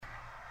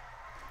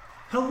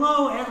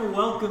Hello and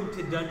welcome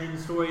to Dungeon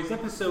Stories,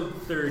 episode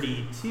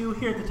 32.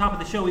 Here at the top of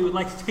the show, we would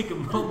like to take a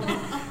moment.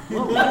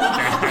 What was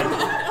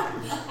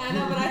that? I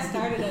know, but I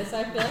started it, so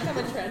I feel like I'm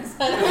a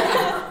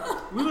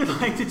trendsetter. We would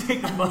like to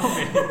take a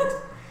moment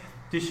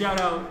to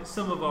shout out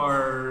some of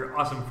our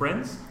awesome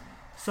friends,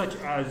 such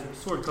as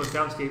Sword Coast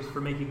Soundscapes, for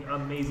making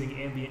amazing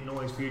ambient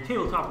noise for your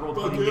tabletop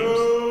role-playing games.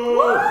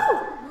 Woo!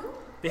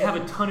 They have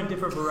a ton of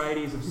different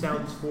varieties of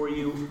sounds for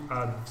you.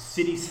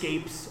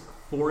 Cityscapes,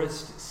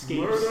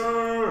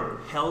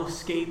 forestscapes,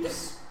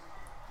 hellscapes,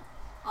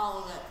 all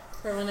of it.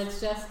 For when it's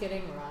just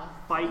getting rough.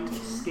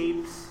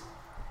 fightscapes,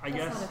 I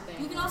That's guess. not a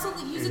thing. You can also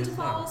use it to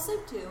fall asleep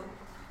too.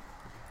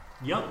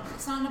 Yep. The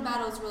sound of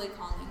battle is really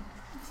calming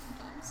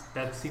sometimes.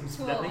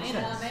 That makes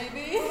sense.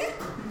 Maybe.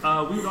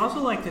 We would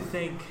also like to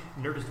thank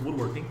Nerdist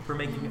Woodworking for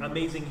making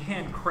amazing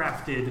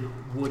handcrafted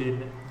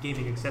wooden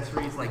gaming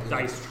accessories like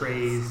dice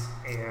trays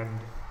and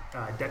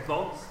deck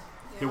vaults.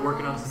 They're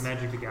working on some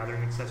Magic the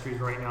Gathering accessories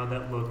right now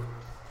that look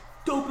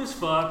dope as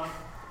fuck.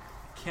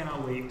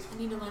 Cannot wait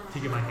to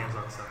get my hands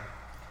on some.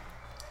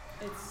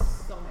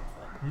 It's so much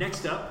fun.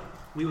 Next up,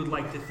 we would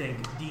like to thank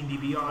D&D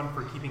Beyond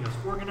for keeping us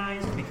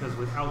organized, because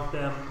without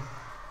them,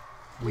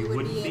 we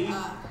wouldn't be.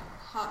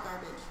 Hot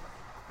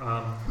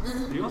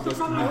garbage. We also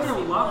probably hear a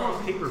lot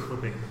more paper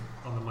flipping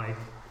on the mic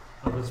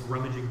of us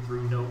rummaging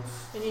through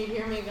notes. And you'd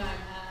hear me going,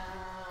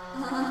 a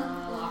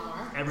lot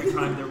more. Every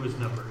time there was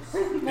numbers.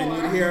 And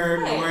you'd hear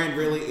Lauren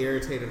really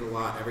irritated a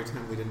lot every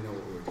time we didn't know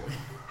what we were doing.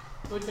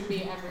 Which would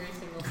be every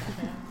single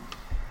second.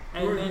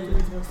 And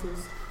then,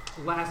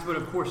 last but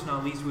of course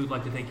not least, we would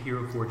like to thank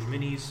Hero Forge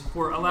Minis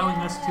for allowing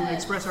us to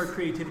express our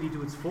creativity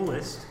to its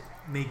fullest,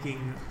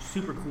 making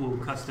super cool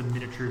custom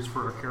miniatures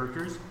for our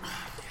characters.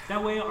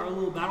 That way our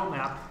little battle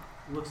map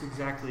looks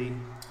exactly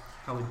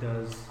how it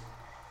does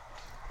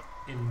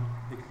in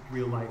the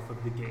real life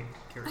of the game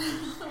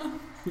characters.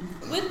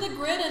 With the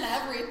grid and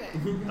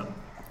everything. Yep.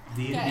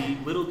 D&D,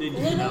 little did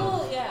we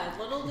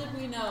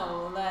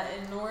know that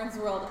in Lauren's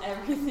world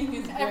everything is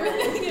exactly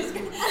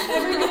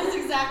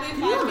 5 Can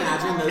you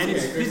imagine those and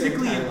it's characters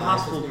physically their entire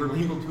impossible lives for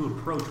being people to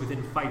approach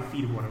within 5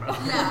 feet of one another.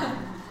 Yeah.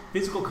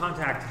 Physical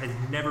contact has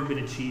never been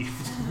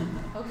achieved.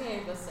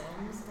 Okay, The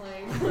Sims,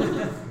 like...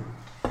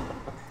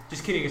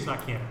 Just kidding, it's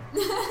not canon.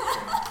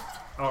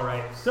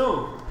 Alright,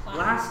 so,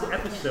 last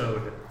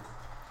episode.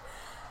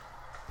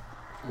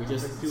 We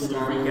just do a little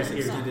started recap an here.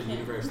 extended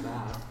universe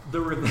that.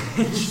 The Revenge.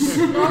 Lauren's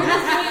doing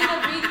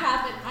a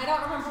recap, and I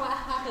don't remember what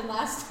happened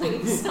last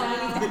week, so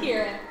I need to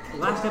hear it.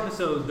 Last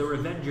episode, the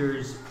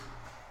Revengers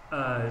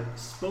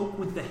spoke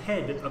with the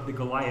head of the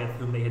Goliath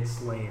whom they had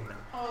slain.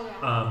 Oh,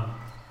 yeah.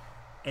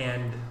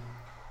 And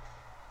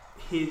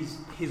his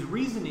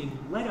reasoning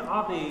led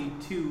Ave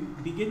to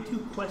begin to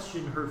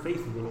question her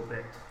faith a little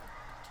bit.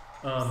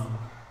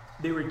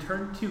 They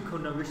returned to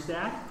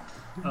Konungerstad,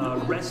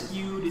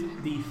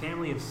 rescued the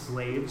family of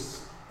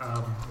slaves.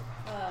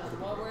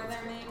 What were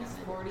their names?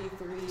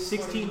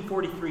 16,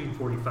 43, and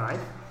 45.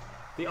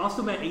 They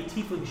also met a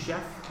tiefling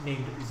chef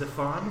named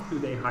Zephon, who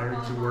they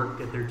hired to work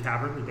at their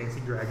tavern, the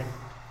Dancing Dragon.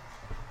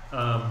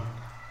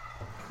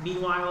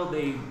 Meanwhile,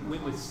 they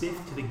went with Sif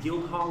to the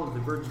Guild Hall of the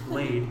Verdant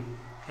Blade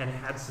and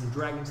had some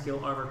dragon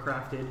scale armor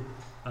crafted.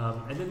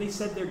 And then they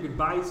said their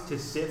goodbyes to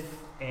Sif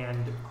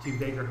and to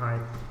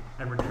Vagerheim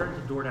and returned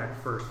to Dornak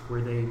first,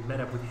 where they met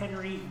up with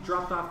Henry,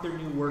 dropped off their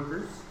new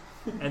workers,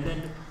 and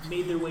then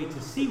made their way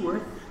to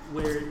Seaworth,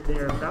 where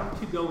they're about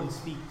to go and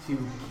speak to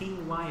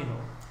King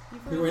Lionel.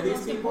 Who are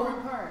these people?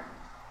 Part.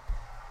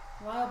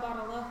 Libby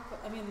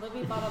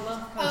bought a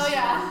love potion. Oh,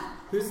 yeah.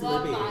 Who's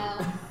Love Libby?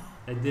 Mile.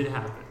 That did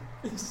happen.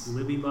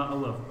 Libby bought a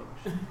love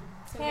potion.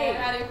 So Hey, get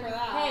ready for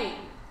that. Hey,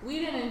 we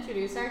didn't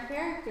introduce our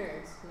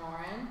characters,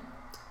 Lauren.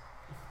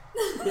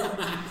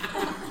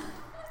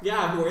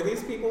 Yeah, who are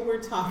these people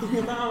we're talking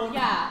about?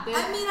 Yeah,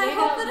 I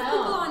hope that if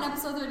people on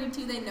episode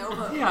 32, they know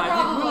about Yeah, I think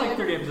we're Probably. like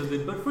 30 episodes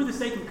in, but for the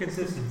sake of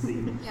consistency,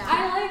 Yeah.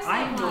 I like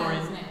I'm saying Lauren,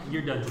 Lauren's name.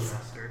 your dungeon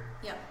master.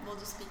 Yep, we'll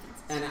just be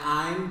consistent. And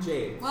I'm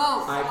Jake.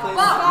 Whoa. I play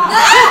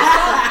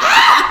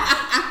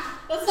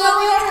Let's stop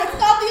the order. Let's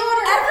stop the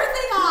order.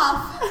 Everything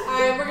off.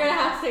 Alright, we're gonna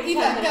have to take a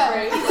Eva, 10-minute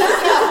break.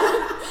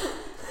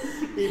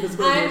 Eva's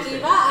I'm first.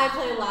 Eva, I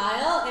play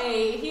Lyle,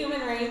 a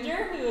human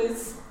ranger who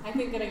is, I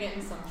think, gonna get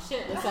in some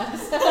shit this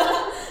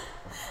episode.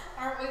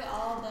 Aren't we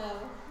all though?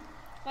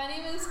 My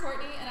name is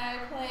Courtney and I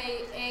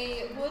play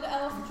a wood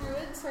elf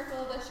druid, Circle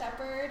of the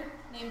Shepherd,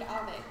 named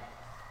Ave.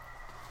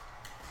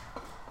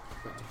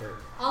 Not to hurt.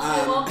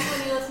 Also, it won't be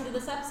when you listen to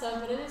this episode,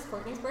 but it is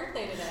Courtney's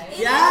birthday today.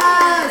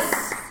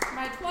 Yes!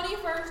 My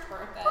 21st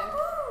birthday.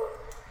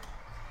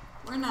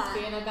 We're not.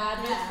 Being a bad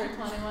bitch for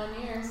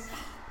 21 years.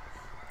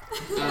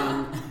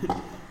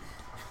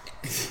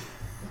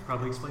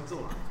 Probably explains a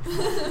lot.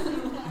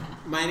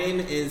 My name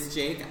is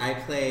Jake. I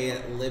play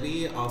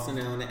Libby, also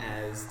known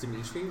as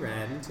Dimitri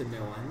Wren to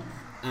no one,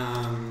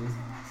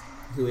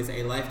 who is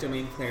a life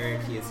domain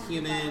cleric. He is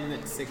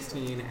human,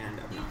 16, and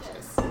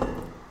obnoxious.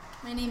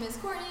 My name is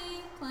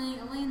Courtney, playing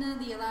Elena,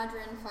 the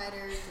Eladrin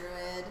fighter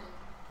druid.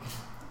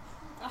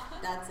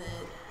 That's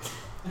it.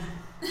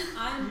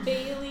 I'm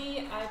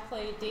Bailey. I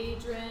play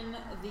Daedrin,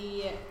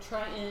 the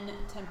Triton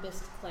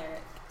Tempest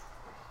Cleric.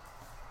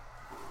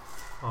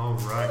 All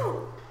right.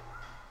 Oh,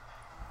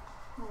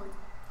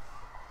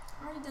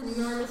 already done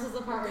Nora, this is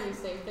the part where you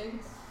say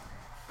things.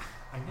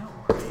 I know.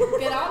 Right?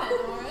 Get on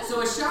it, Nora.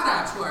 So a shout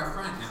out to our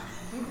front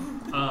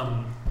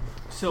now.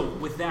 So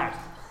with that,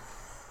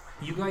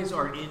 you guys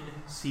are in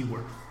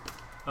Seaworth.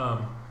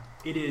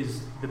 It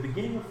is the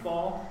beginning of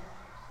fall.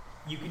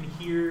 You can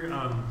hear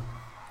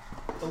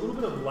a little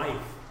bit of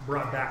life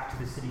brought back to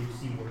the city of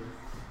Seaworth.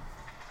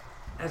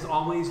 As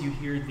always, you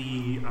hear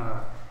the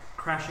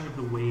crashing of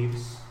the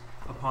waves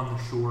upon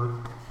the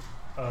shore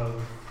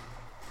of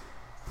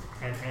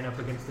and up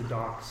against the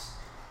docks.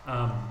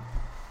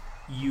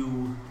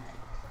 You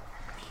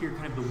hear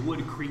kind of the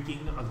wood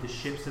creaking of the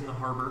ships in the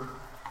harbor,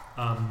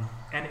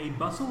 and a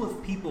bustle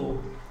of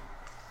people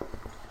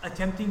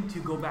attempting to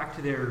go back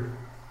to their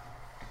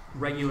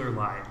regular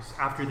lives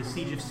after the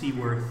siege of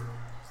Seaworth,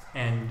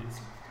 and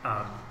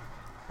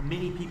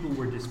many people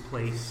were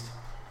displaced.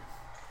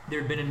 There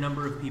had been a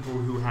number of people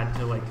who had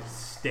to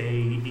stay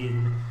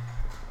in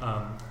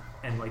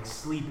and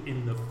sleep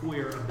in the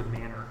foyer of the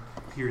manor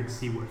here in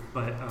Seaworth,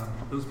 but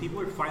those people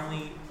are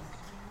finally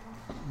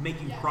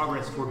making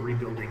progress toward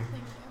rebuilding.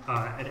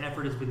 An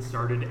effort has been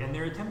started, and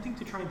they're attempting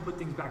to try and put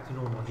things back to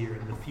normal here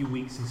in the few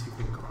weeks since you've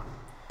been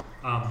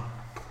gone.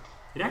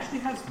 It actually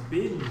has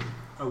been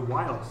a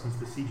while since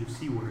the siege of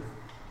Seaworth.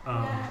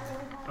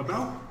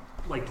 About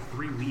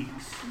 3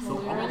 weeks. So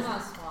We were in almost,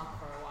 last walk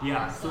for a while.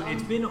 yeah, so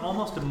it's been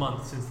almost a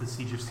month since the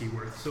siege of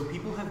Seaworth. So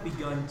people have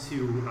begun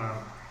to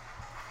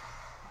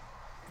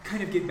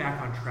kind of get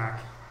back on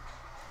track,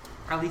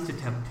 at least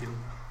attempt to.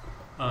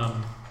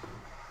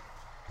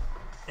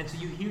 And so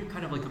you hear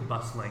kind of a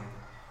bustling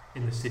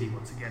in the city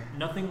once again.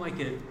 Nothing like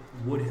it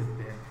would have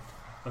been,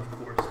 of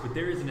course, but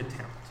there is an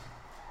attempt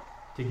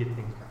to get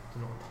things back to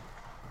normal.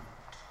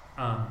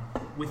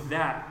 With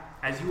that,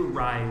 as you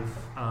arrive,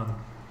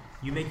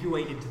 you make your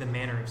way into the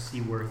manor of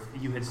Seaworth.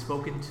 You had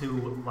spoken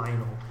to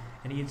Lionel,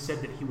 and he had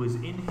said that he was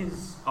in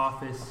his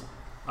office,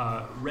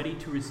 ready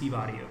to receive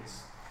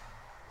audios.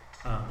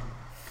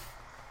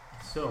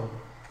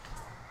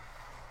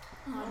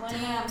 Oh,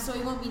 damn, so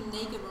he won't be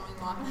naked when we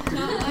walk in.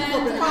 No,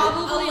 and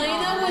probably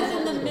Elena was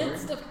in the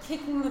midst of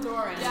kicking the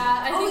door in. Yeah,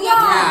 I think Oh, that's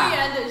yeah. where we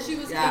ended. She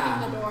was kicking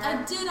the door.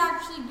 I did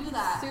actually do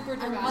that. Super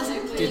I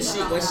wasn't dramatic. kidding Did she?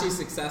 about Was that. she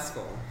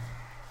successful?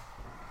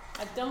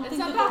 I don't It's think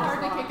not the that door hard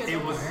to was kick a It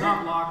door. was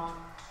not locked.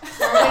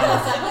 Sorry,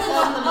 this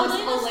episode in the most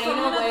Elena's strong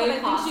Elena enough way that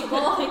I think she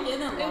possible. could kick in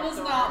and It lock was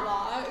the not door.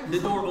 locked. The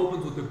door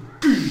opens with a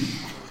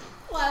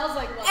Lyle's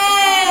like, what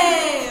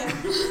Hey!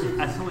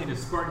 as Helena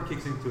Spartan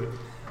kicks into it.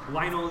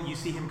 Lionel, you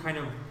see him kind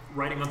of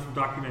writing on some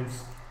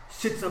documents,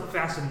 sits up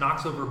fast and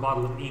knocks over a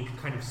bottle of ink,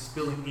 kind of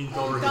spilling ink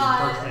over his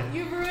God, parchment.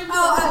 you ruined the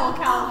whole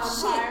Cal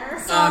shit. Empire.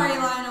 Sorry,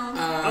 Lionel.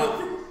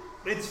 Oh,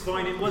 it's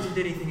fine. It wasn't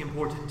anything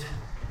important.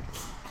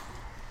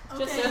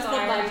 Just Okay. as the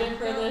budget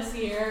for this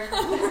year.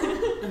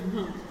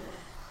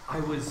 I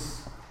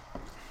was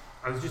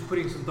just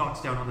putting some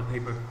thoughts down on the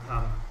paper.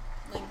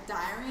 Like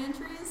diary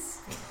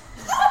entries?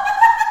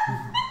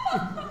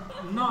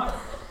 Not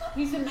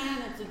He's a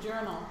man, it's a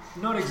journal.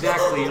 Not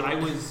exactly. I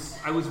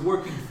was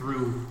working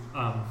through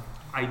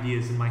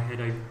ideas in my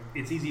head.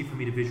 It's easy for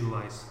me to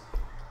visualize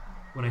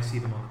when I see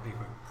them on the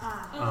paper.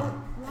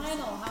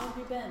 Lionel, how have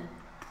you been?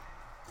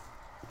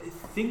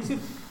 Things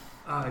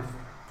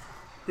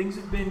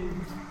have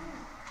been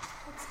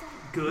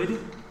good.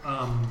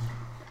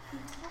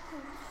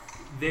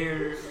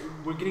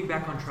 We're getting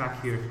back on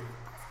track here.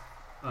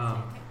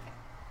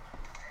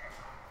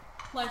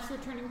 Life's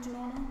returning to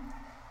normal?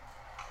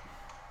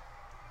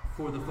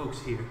 For the folks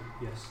here,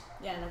 yes.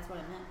 Yeah, that's what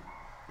I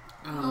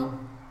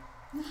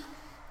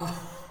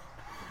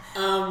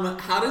meant.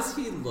 How does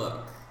he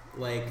look?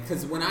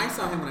 Because when I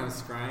saw him when I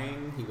was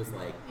scrying, he was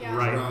Yeah.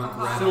 Right. drunk,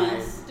 So-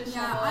 red-eyed.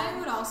 Yeah, I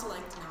would also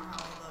like to know how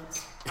he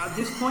looks. At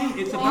this point,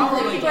 it's For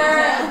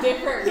about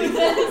different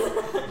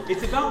reasons.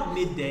 it's about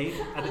midday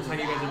at the time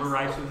you guys have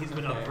arrived, so he's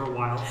been up for a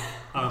while.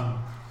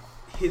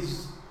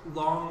 His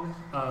long,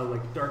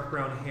 dark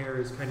brown hair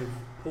is kind of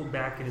pulled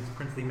back in its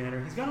princely manner.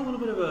 He's got a little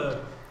bit of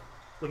a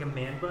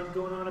man bun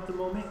going on at the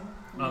moment,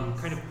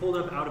 kind of pulled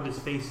up out of his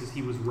face as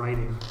he was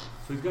writing.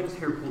 So he's got his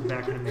hair pulled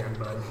back in a man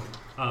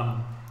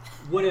bun.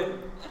 What at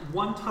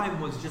one time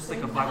was just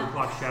like a 5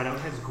 o'clock shadow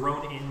has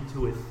grown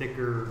into a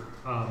thicker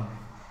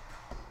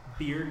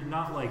beard,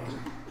 not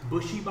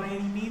bushy by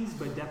any means,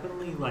 but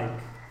definitely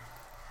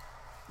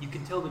you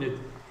can tell that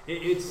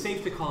it's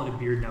safe to call it a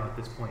beard now at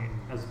this point,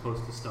 as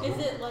opposed to stubble. Is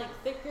it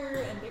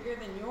thicker and bigger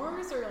than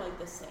yours, or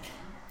the same?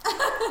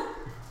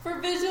 For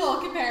visual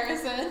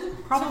comparison.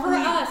 Probably. So for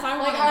us, I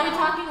want Are we know.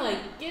 talking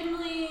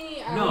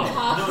Gimli? Are No, we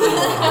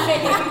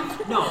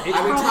talking no, it's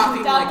Are we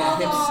talking like a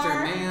Dumbledore?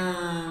 hipster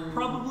man?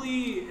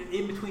 probably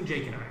in between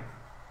Jake and I.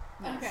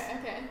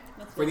 Okay.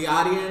 That's For the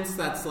audience,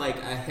 that's like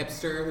a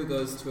hipster who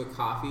goes to a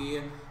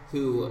coffee,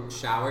 who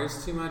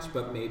showers too much,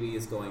 but maybe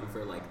is going for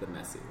the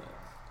messy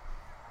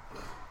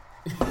look.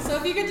 So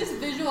if you could just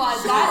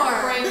visualize that in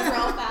your brains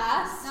real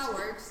fast. That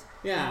works.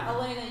 Yeah.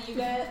 Elena, you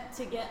get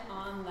to get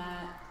on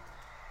that,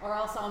 or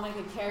else I'll make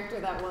a character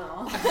that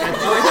will. I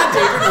thought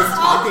Daedrin was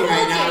talking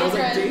right now. I was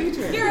like,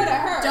 Daedrin. Give it to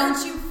her.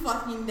 Don't you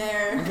fucking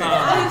dare. Okay.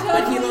 I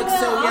But he totally looks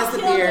so, will. he has I'll the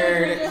kill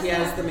beard, Daedrin he just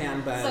has the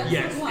man bun. So-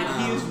 Yes,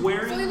 and he is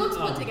wearing. So he looks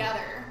put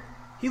together.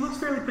 He looks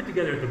fairly put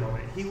together at the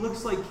moment. He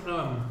looks like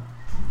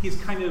he's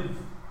kind of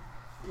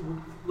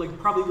like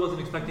probably wasn't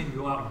expecting to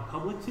go out in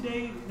public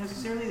today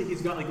necessarily.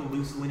 He's got like a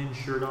loose linen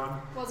shirt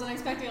on, Wasn't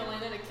expecting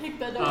Elena to kick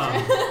the door.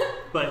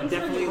 but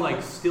definitely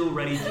like still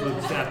ready to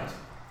accept.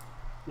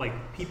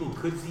 Like people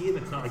could see him.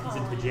 It's not like he's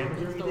in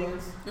pajamas or anything,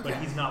 but Okay.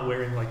 he's not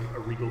wearing like a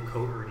regal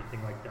coat or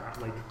anything like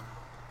that. Like,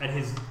 and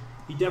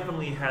he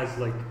definitely has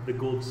like the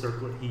gold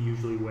circlet he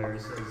usually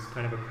wears as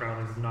kind of a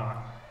crown is not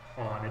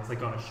on. It's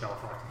like on a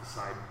shelf off to the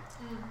side.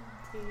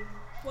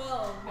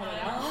 Well, I don't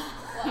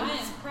well, I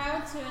am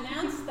proud to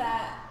announce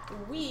that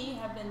we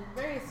have been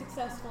very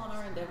successful in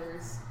our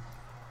endeavors.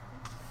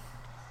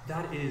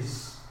 That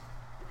is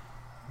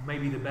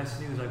maybe the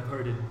best news I've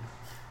heard in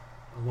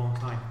a long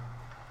time.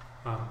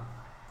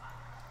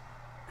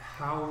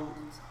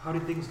 How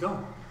did things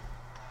go?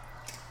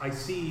 I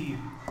see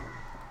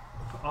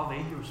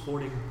Ave, you're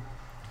sporting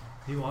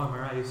new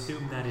armor. I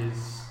assume that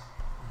is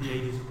the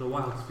Aegis of the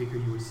Wild Speaker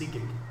you were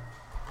seeking.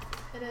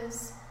 It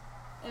is.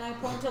 And I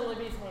point to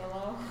Libby's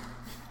halo.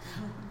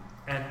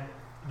 And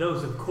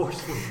those, of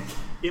course, were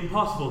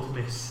impossible to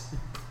miss.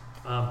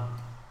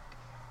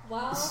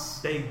 Well,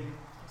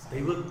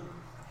 They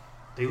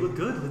look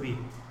good, Libby.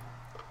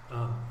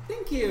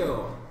 Thank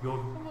you.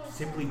 You're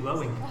simply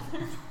glowing.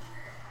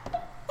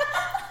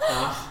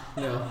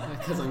 No,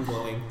 because I'm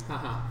glowing.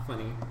 Haha,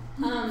 funny.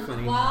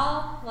 Funny.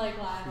 while like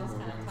Lionel's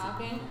kind of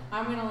talking,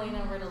 I'm gonna lean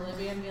over to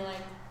Libby and be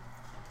like,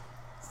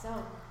 "So,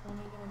 when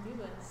are you gonna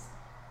do this?"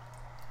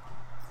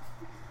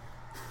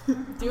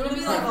 Do you want to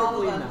be like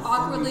Probably all of not. us?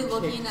 awkwardly Kick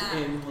looking at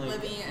in, like,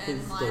 Libby his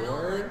and Lionel.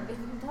 door. Like, If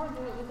you don't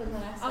do it within the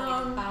next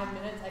like 5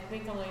 minutes, I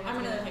think Elena's I'm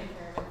gonna take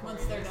care of it for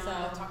Once you, they're done, so.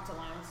 I'll talk to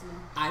Lionel some more.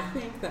 I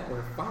think that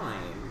we're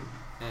fine,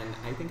 and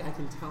I think I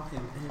can tell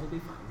him, and it'll be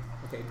fine.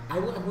 Okay,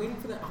 I'm waiting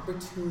for the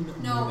opportune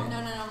no, moment.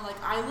 no, no, no.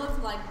 Like, I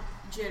look like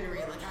jittery.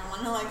 Like, I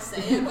want to like say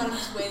it, but I'm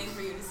just waiting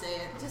for you to say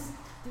it. Just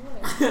do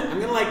it. I'm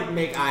gonna like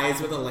make eyes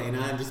with Elena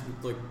and just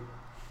like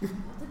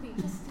Libby,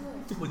 just do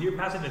it. With your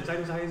passing as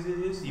tight as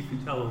is, you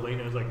can tell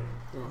Elena is like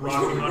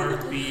rocking on her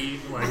feet,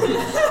 like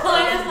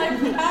Elena's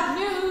like, "We have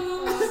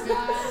news."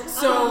 God.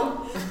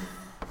 So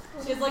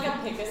She's like a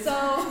picket. So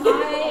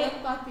What I the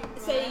fuck, you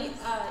say,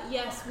 guys?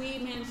 yes, we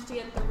managed to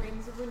get the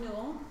rings of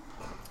renewal.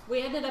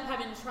 We ended up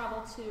having to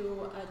travel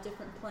to a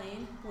different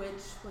plane,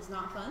 which was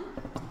not fun.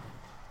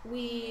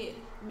 We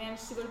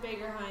managed to go to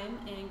Vagerheim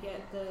and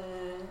get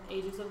the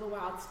Ages of the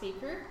Wild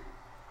Speaker.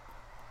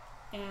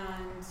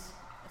 And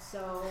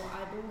so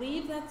I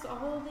believe that's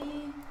all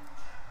the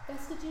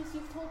vestiges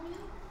you've told me.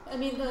 I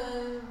mean,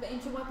 the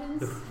ancient weapons,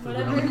 the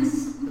whatever.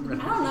 relics.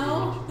 I don't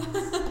know.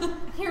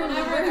 I can't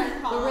Whatever.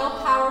 remember. The real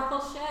powerful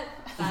shit.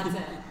 That's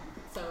it.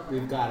 So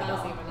We've got it that was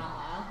all. even not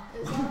loud.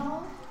 Is that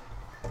all?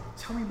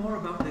 Tell me more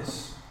about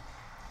this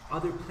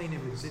other plane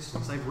of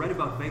existence. I've read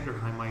about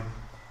Vagerheim.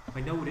 I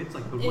know what it's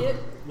like, but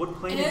what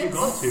plane have you it's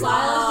gone to?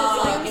 Silas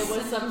just like, It's- it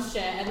was some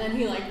shit, and then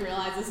he like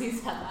realizes he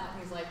said that,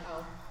 and he's like,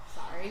 oh,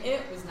 sorry.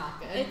 It was not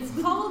good. It's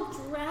called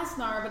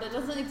Drasnar, but it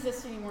doesn't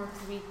exist anymore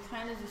because we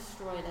kind of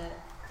destroyed it.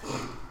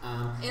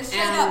 It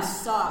straight up and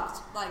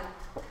sucked. Like,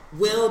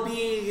 we'll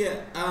be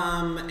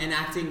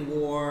enacting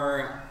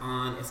war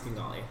on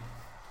Iskangali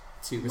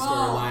to restore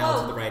Whoa,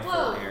 Lyle to the rightful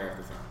whoa. heir of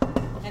the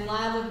throne. And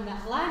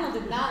Lionel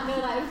did not know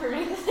that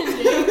information,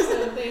 Jake,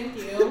 so thank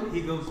you.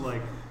 He goes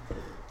like,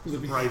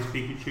 surprise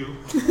Pikachu.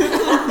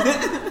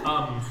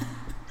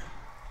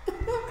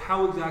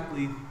 How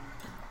exactly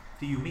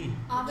do you mean?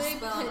 Ave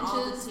Spelling all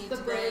the pinches seeds the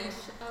gray. bridge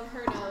of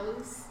her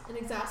nose in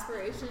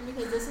exasperation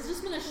because this has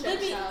just been a shit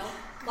Libby. show.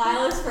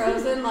 Lila's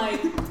frozen,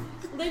 like,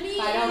 Libby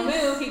if I don't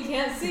is, move, he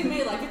can't see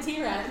me like a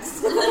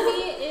T-Rex.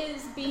 Libby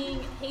is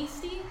being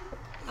hasty.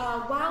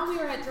 While we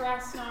were at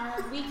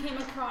Drasnar, we came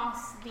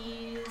across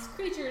these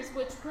creatures,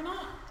 which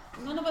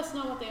none of us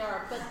know what they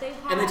are, but they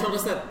had. And they told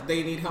us that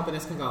they need help in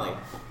Iskangali.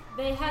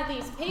 They had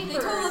these papers. they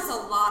told us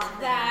a lot of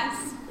that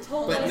things.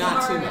 told But us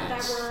not too that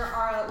much. were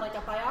our like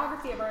a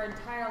biography of our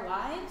entire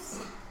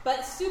lives,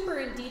 but super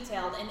in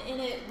detailed. And in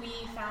it, we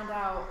found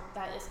out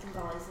that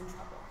Iskandal is in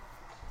trouble.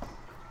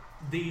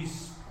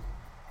 These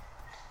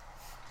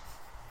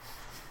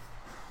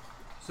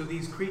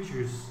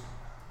creatures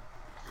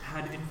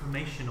had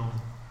information on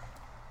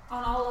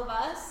On all of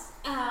us,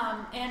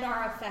 and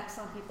our effects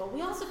on people.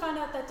 We also found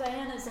out that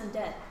Diana's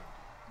undead.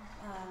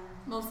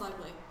 Most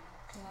likely.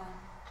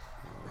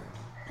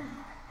 Yeah.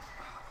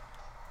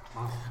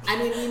 I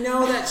mean, we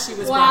know that she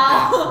was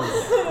Wow. brought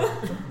back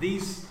from the dead.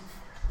 these.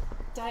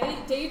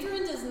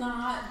 Daedrin does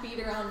not beat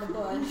around the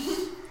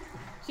bush.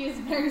 She is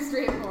very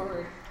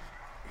straightforward.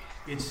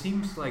 It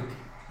seems like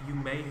you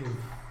may have.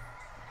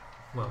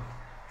 Well,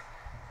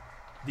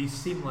 these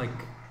seem like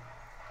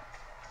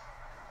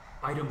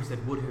items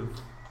that would have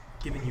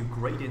given you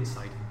great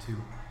insight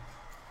into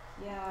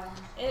Yeah,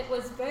 it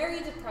was very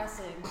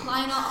depressing.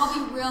 Lionel,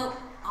 I'll be real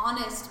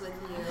honest with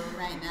you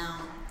right now.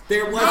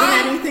 There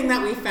wasn't anything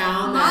that we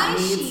found that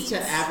needs sheets,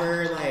 to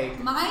ever, like...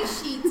 My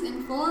sheets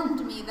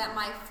informed me that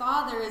my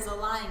father is a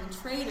lying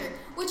traitor,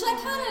 which I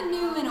kind of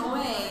knew in a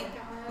way,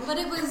 but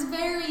it was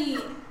very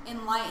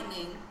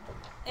enlightening.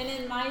 And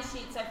in my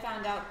sheets, I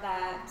found out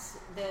that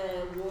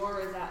the war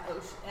is at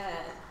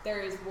ocean. There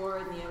is war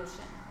in the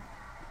ocean,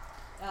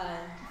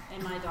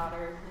 and my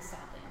daughter is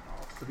sadly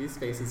involved. Libby's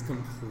face is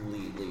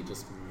completely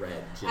just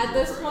red. At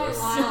this point, gross.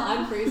 Lyle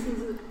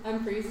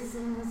unfreezes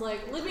and was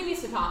like, Libby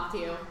needs to talk to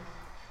you.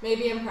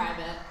 Maybe in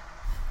private.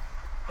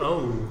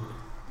 Oh.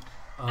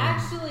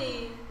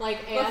 Actually, Like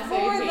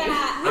before ASAP.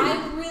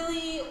 that, I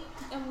really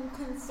am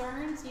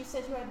concerned. You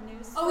said you had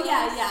news. Oh for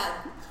yeah, us.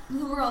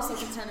 yeah. We're also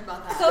concerned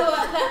about that. So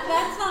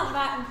that's not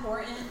that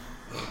important.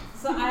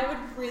 So I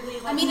would really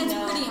like I mean, to it's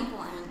know. pretty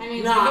important. I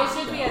mean, Not like, it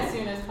should be though. as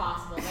soon as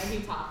possible that he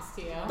talks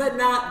to you. But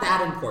not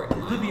that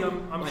important. Libby,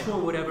 I'm Like- sure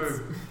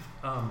whatever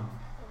Oh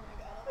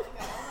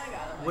my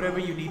god. whatever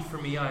you need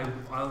from me,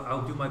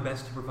 I'll do my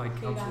best to provide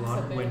He counsel got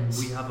on a when bitch.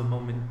 we have a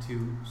moment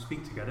to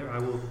speak together. I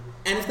will.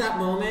 And if that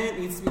moment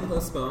needs to be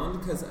postponed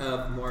because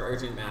of more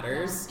urgent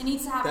matters, It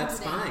needs to happen that's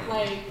today. fine.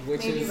 Like,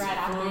 Which maybe is right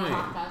after you fine.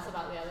 talk to us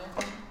about the other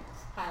thing.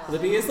 Highlight.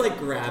 Libby is like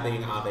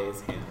grabbing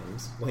Ave's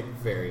hand, like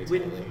very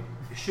tightly.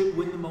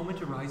 When the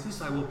moment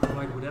arises, I will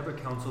provide whatever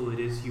counsel it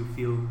is you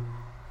feel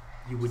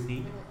you would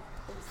need.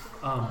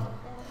 The moment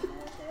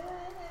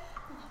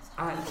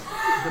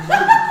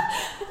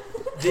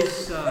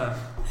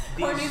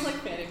Courtney's these like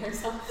fanning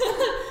herself.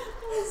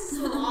 This is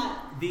a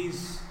lot.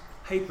 these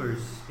papers,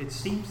 it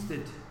seems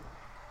that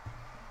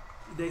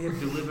they have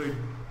delivered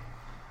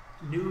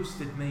news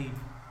that may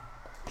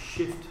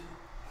shift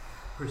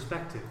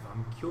perspective.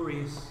 I'm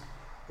curious,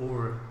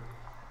 or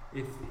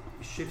if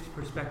shift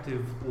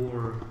perspective,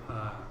 or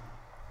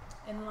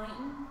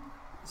Enlighten.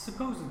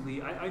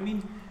 supposedly, I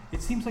mean,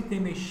 it seems like they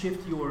may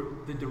shift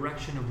the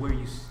direction of where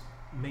you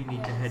may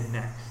need to head Yes.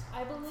 next.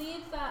 I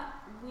believe that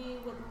we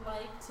would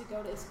like to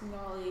go to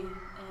Iskangali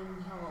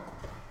and help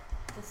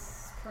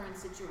this current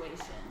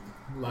situation.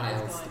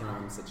 Lyle's What's going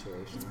throne on?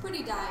 situation. It's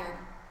pretty dire.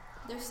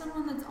 There's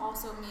someone that's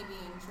also maybe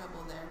in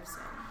trouble there, so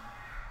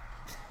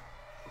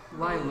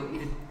Lila,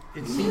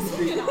 it seems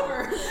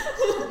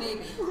that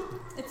maybe.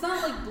 It's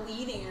not like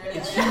bleeding or it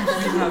anything.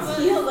 seems you have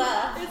Heal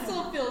up. It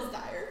still feels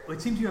dire.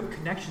 it seems you have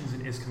connections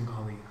in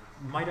Iskangali.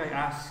 Might I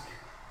ask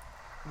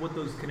what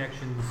those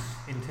connections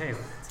entail?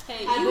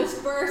 Hey, I you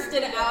just- burst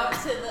it out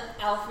to the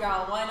elf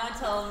y'all. Why not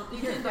tell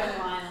your friend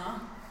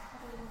Lionel?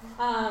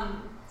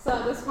 So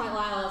at this point,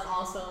 Lila is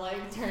also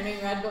like turning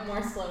red, but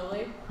more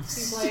slowly.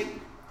 She's like,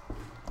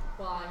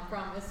 "Well, I'm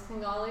from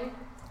Iskangali.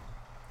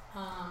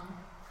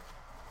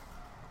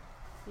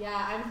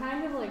 Yeah, I'm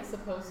kind of like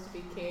supposed to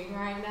be king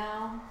right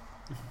now.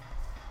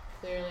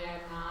 Clearly,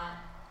 I'm not.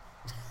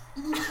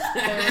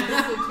 There's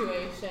a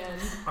situation.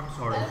 I'm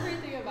sorry.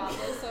 Everything about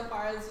this so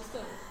far is just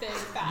a big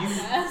fat You-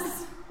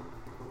 mess.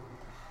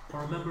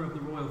 Are a member of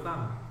the royal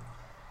family.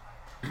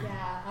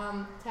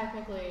 Yeah,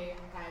 technically,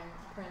 I'm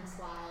Prince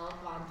Lyle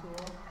Von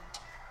Tool.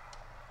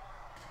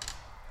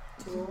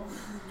 Tool.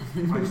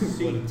 I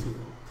see. What a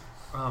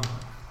tool.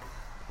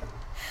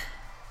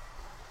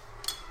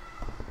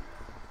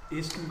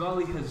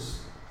 Iskangali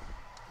has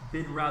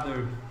been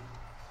rather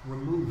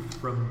removed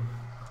from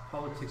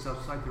politics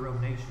outside their own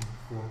nation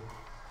for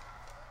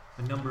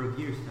a number of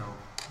years now.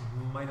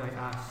 Might I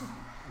ask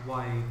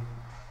why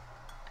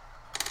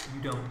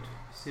you don't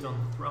sit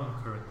on the throne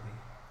currently?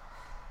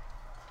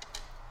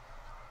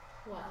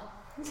 Well,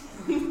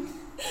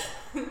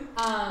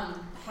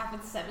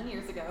 Happened 7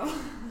 years ago.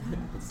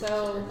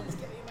 so Just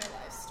giving you my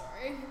life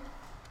story.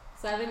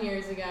 7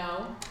 years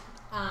ago,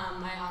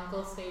 my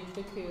uncle staged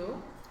a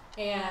coup,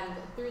 and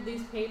through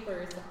these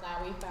papers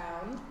that we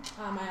found,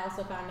 I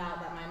also found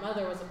out that my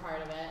mother was a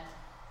part of it.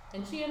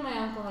 And she and my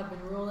uncle have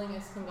been ruling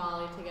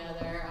Iskangali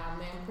together.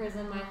 They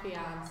imprisoned my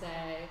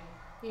fiance.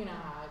 You know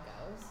how it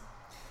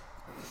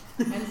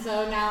goes. And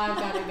so now I've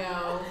got to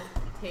go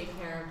take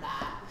care of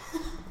that.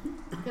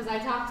 Because I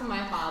talked to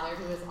my father,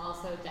 who is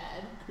also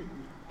dead.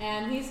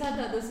 And he said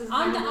that this is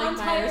kind of like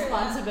my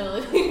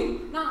responsibility.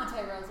 Not on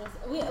Tyro's.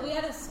 We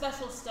had a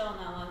special stone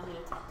that allows you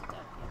to talk to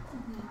dead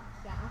people.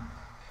 Yeah.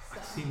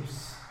 It So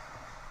seems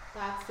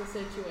that's the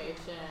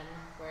situation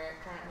where it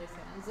currently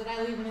stands. Did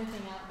I leave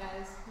anything out,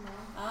 guys?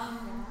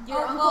 No.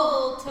 Your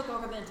Oh, uncle took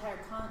over the entire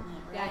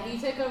continent, right? Yeah, he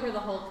took over the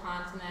whole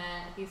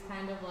continent. He's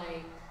kind of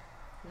like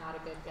not a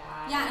good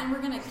guy. Yeah, and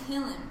we're gonna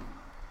kill him.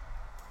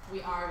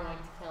 We are going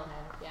to kill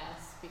him,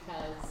 yes,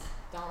 because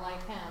don't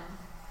like him.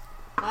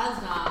 That's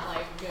not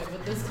like good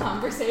with this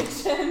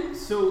conversation.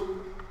 so.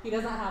 He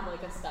doesn't have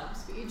like a stump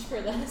speech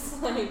for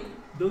this. Like,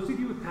 Those of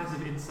you with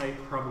passive insight,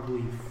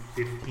 probably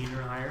 15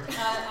 or higher,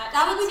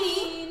 That would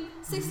be me.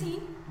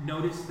 16.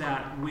 notice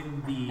that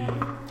when the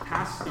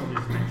pass stone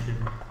is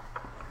mentioned,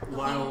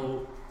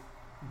 Lyle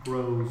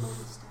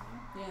grows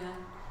Yeah.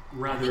 I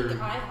rather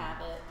think I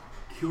have it.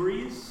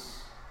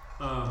 curious.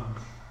 Oh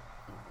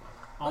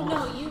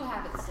Almost, no, you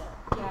have it still.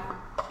 Yeah.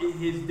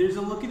 There's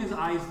a look in his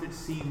eyes that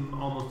seem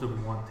almost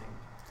of wanting.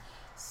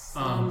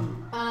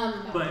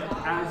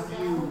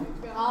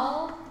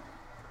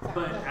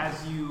 But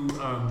as you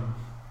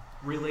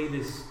relay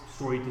this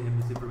story to him,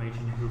 this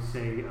information, he'll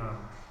say,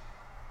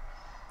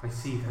 I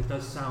see, that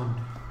does sound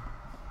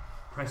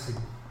pressing.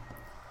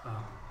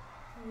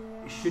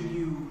 Should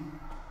you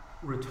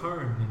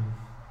return and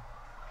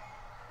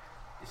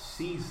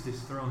seize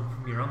this throne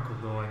from your uncle,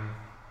 though I'm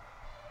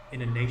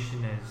in a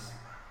nation as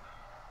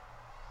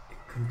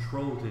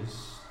controlled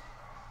as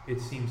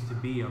it seems to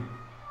be,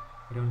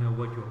 I don't know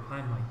what your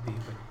plan might be,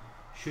 but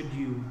should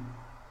you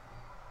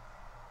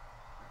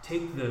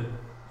take the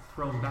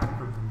throne back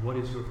from him, what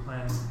is your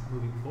plan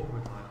moving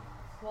forward, Lyle?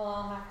 Well,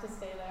 I'll have to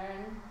stay there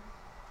and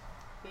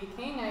be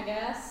king, I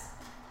guess.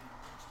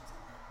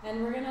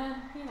 And we're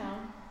gonna,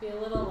 be a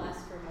little less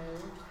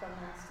removed from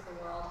the rest of the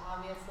world.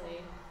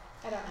 Obviously,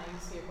 I don't know you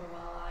super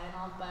well,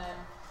 Lionel, but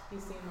you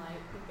seem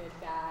like a good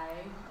guy,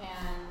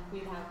 and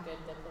we'd have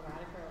good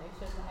diplomatic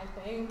relations, I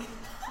think.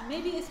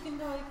 Maybe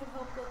Iskangali could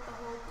help with the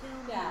whole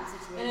situation.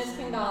 And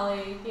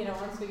Iskangali,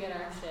 once we get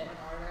our shit in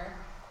order,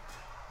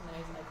 and then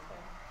he's like,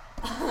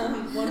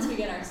 once we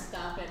get our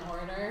stuff in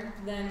order,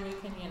 then we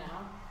can,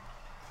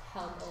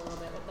 help a little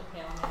bit with the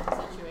Pale Man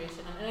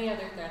situation and any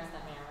other threats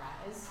that may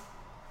arise.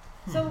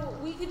 So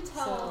we could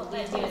tell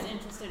that he was did.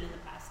 interested in the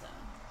pasta.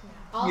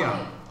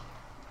 Yeah.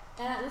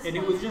 And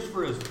it was just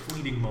for a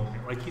fleeting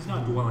moment. Like, he's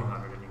not dwelling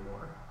on it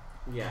anymore.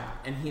 Yeah,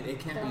 and it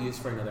can't be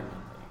used for another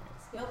month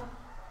anyways. Yep.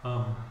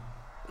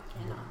 It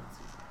cannot.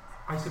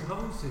 I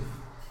suppose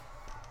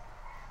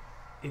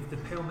if the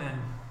Pale Man,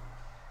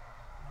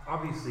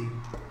 obviously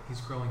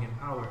he's growing in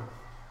power,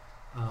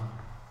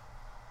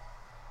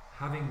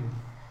 having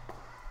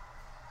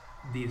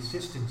the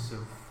assistance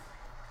of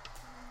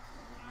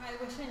I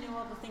wish I knew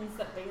all the things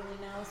that Bailey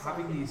knows.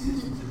 having the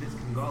assistance of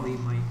Iskangali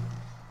might,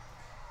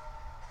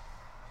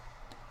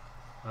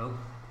 well,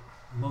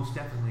 most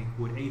definitely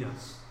would aid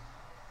us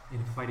in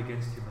a fight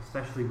against him,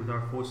 especially with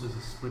our forces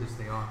as split as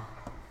they are.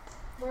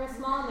 We're a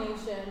small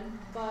nation,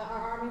 but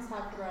our armies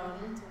have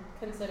grown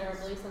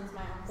considerably since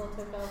my uncle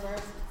took over.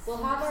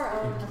 We'll have our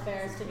own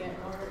affairs to get in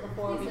order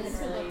before we can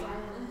really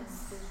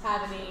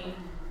have any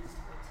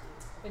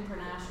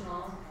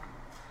international,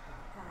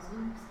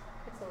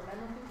 what's the word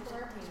I'm looking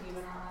for? Maybe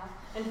even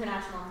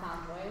international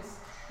convoys,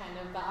 kind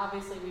of. But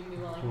obviously we'd be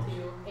willing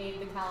to aid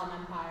the Kalam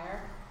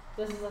Empire.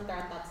 This is a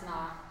threat that's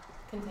not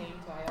contained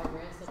to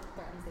Iogris, it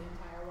threatens the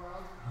entire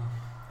world.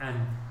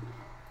 And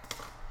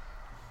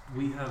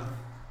we have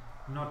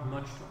not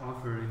much to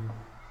offer in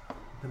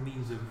the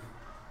means of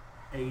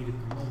aid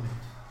at the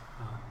moment,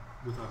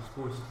 with our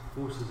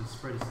forces as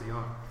spread as they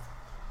are.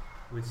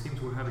 It seems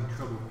we're having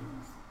trouble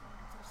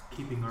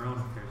keeping our own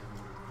affairs in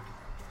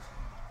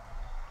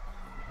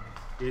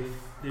order. If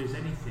there's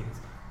anything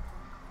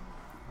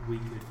we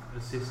could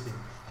assist in,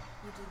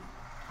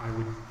 I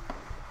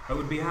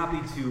would be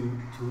happy to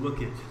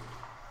look at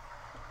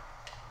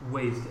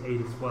ways to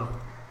aid as well.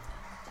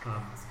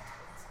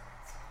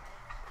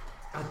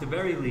 At the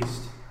very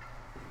least,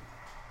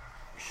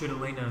 should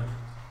Elena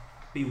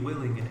be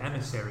willing, an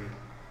emissary,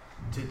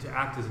 to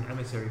act as an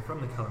emissary from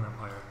the Kalam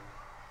Empire,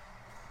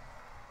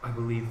 I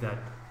believe that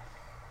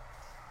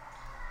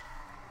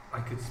I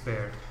could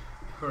spare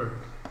her.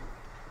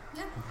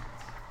 Yeah,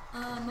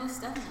 most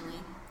definitely.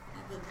 I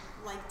would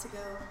like to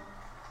go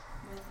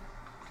with her.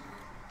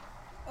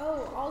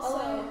 Oh,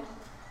 also,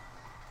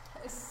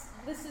 this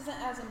isn't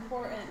as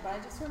important, but I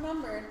just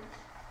remembered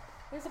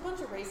there's a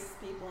bunch of racist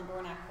people in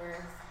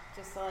Dornekworth.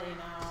 Just to let you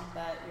know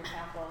that your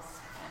capital's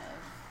kind of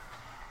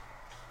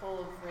full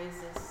of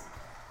racists.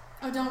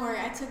 Oh, don't worry,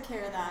 I took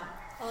care of that.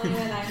 Elena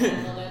and I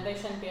handled it. They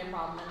shouldn't be a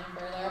problem any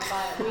further,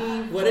 but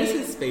What does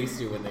his face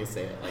do when they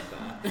say it like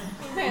that?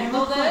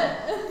 handled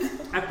it.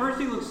 At first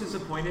he looks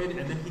disappointed,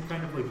 and then he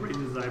kind of like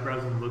raises his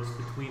eyebrows and looks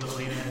between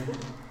Elena and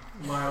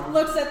Miles.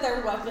 Looks at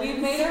their weapons. We've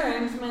made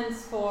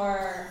arrangements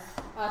for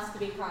us to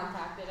be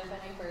contacted if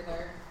any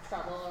further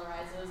trouble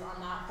arises on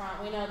that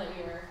front. We know that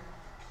you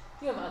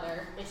have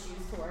other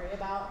issues to worry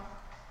about.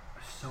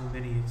 So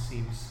many it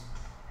seems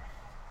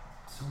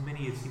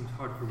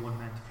hard for one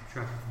man to keep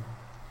track of them.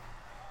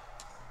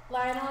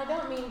 Lionel, I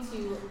don't mean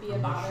to be a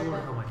I'm not bother, sure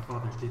but how my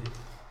father did it.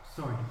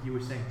 Sorry, you were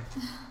saying.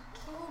 yeah,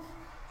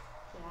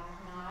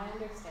 no, I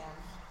understand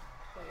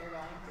what you're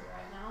going through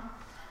right now.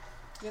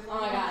 Oh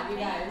my god, you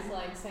guys,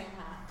 like, same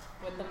hat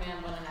with the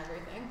man bun and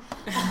everything.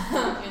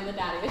 And the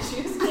daddy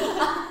issues.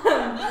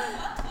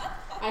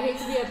 I hate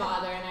to be a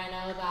bother, and I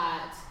know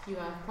that you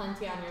have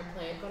plenty on your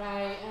plate, but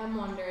I am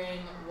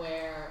wondering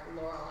where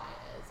Lorelei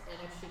is, and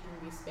if she can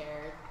be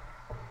spared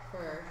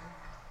for...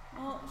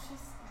 Well,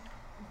 she's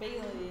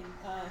Bailey.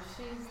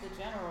 She's the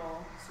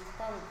general. She's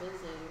probably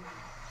busy.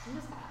 I'm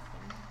just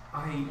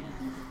asking.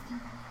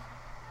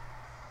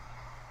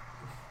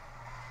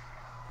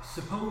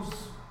 Suppose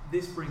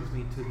this brings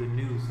me to the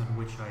news on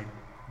which I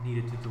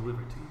needed to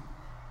deliver to you.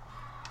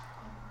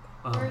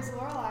 Where's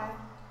Lorelei?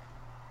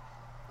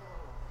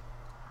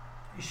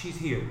 She's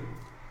here.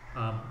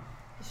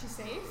 Is she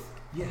safe?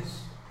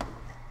 Yes.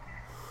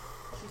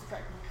 she's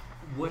pregnant.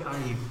 What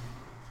I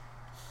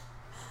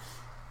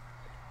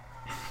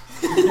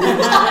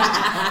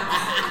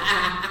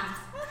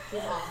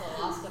She's also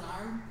lost an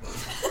arm.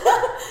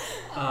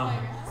 Oh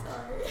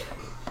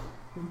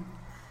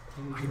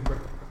my god.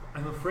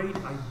 I'm afraid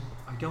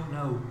I don't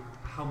know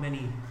how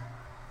many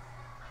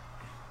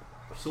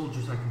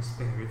soldiers I can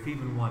spare, if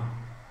even one.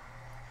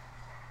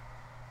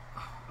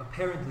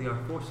 Apparently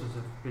our forces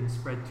have been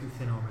spread too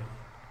thin already.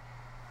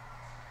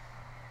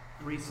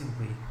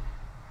 Recently,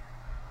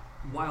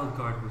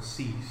 Wildguard was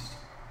seized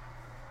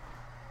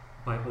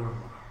by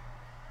Ormar.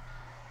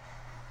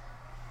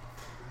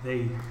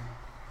 They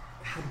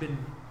had been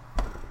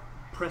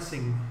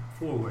pressing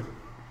forward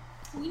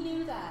We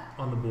knew that.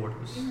 on the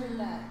borders. We heard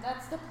that.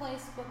 That's the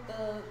place with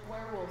the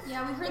werewolves.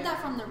 Yeah, we heard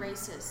that from the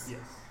races.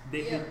 Yes.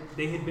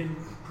 They had been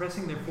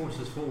pressing their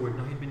forces forward,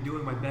 and I had been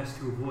doing my best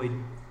to avoid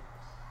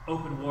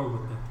open war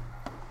with them.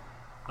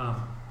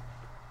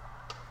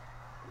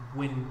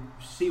 When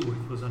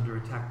Seaworth was under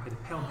attack by the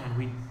Pale Man,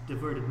 we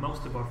diverted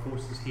most of our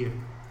forces here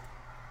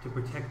to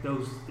protect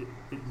those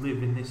that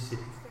live in this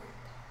city.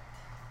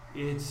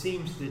 It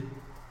seems that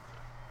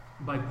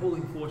by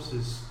pulling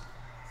forces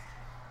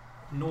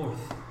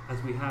north,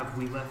 as we have,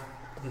 we left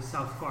the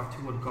south far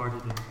too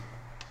unguarded and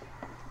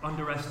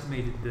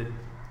underestimated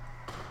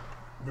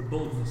the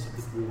boldness of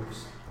the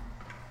dwarves.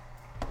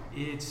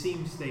 It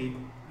seems they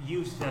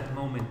used that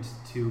moment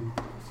to...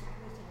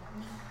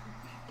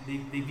 They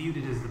viewed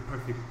it as the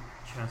perfect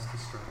chance to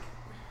strike.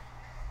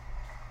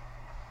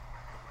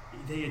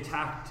 They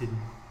attacked and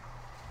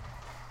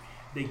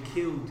they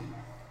killed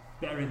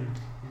Baron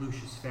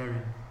Lucius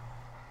Farron,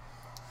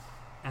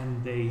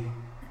 and they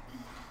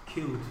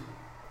killed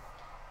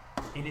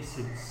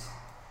innocents,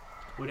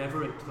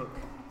 whatever it took.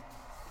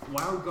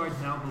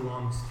 Wildguard now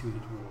belongs to the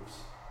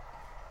dwarves.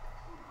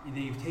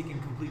 They've taken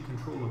complete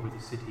control over the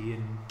city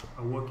and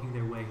are working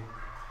their way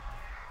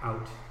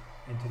out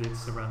into its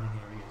surrounding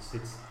areas.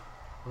 It's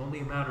only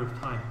a matter of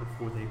time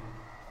before they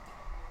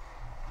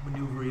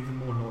maneuver even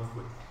more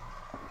northward.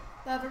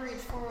 The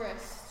Everreach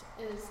Forest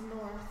is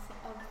north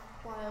of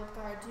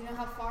Wildguard. Do you know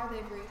how far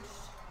they've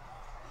reached?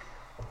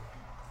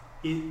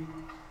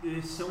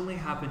 This only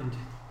happened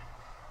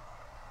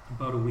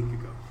about a week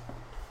ago.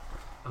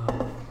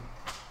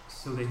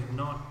 So they have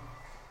not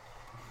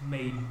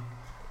made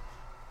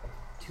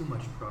too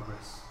much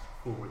progress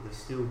forward. They're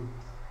still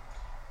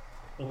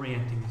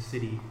orienting the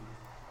city,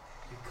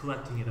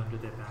 collecting it under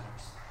their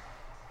banners.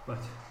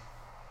 But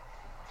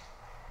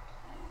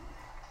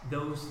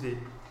those that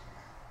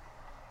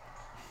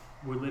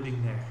were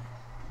living there,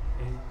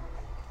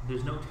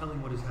 there's no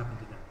telling what has happened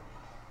to them.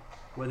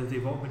 Whether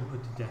they've all been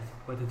put to death,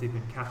 whether they've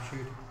been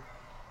captured,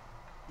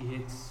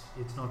 it's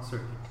not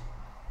certain.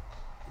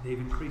 They've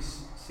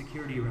increased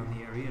security around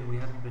the area, and we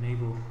haven't been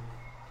able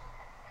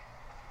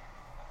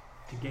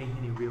to gain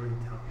any real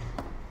intel.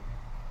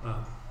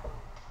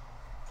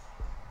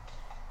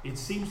 It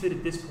seems that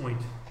at this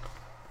point,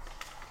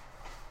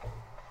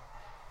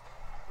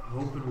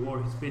 open war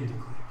has been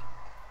declared.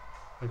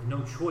 I have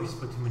no choice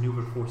but to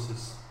maneuver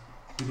forces,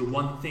 do the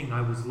one thing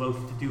I was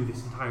loath to do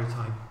this entire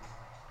time.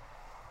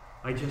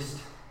 I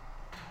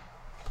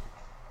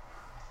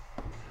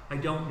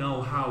don't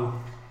know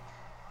how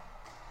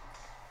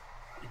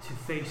to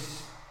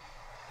face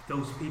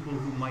those people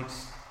who might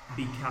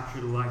be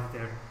captured alive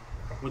there,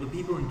 or the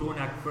people in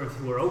Dornak Firth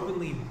who are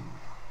openly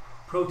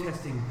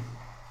protesting.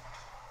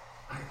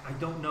 I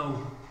don't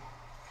know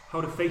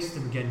how to face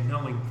them again,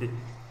 knowing that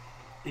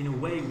in a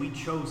way we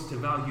chose to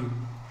value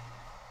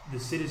the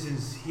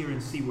citizens here in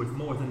Seaworth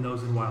more than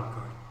those in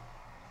Wildguard.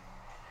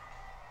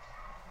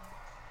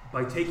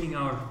 By taking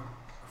our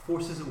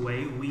forces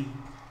away, we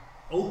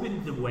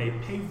opened the way,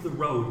 paved the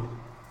road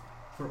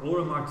for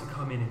Oromar to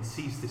come in and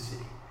seize the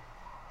city.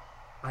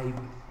 I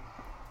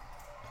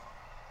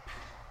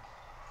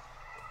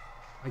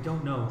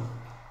don't know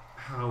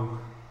how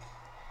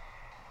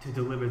to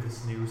deliver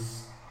this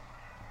news.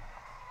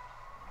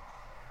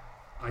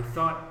 I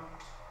thought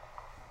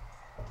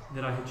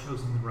that I had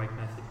chosen the right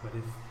method, but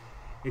if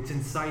it's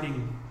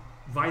inciting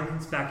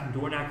violence back in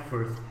Dornak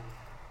Firth,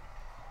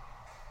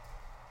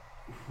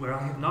 where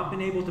I have not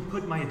been able to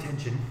put my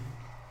attention,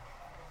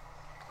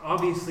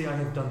 obviously I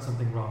have done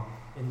something wrong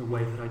in the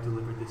way that I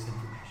delivered this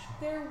information.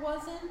 There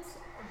wasn't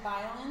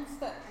violence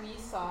that we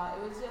saw.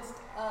 It was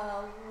just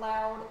a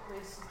loud,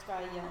 racist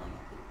guy yelling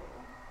at people.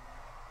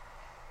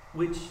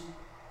 Which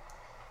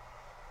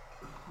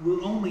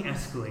will only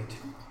escalate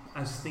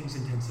as things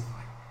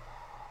intensify.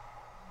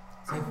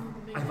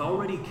 I've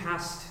already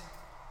cast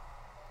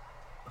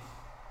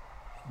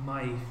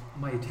my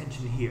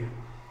attention here.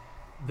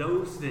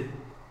 Those that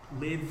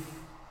live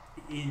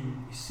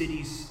in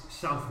cities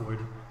southward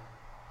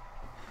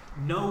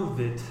know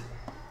that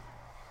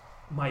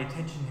my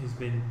attention has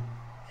been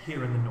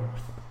here in the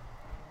north.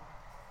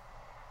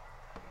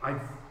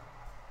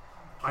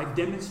 I've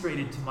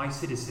demonstrated to my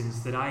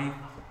citizens that I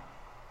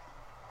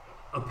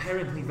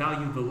apparently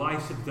value the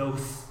lives of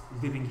those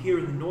living here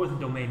in the northern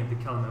domain of the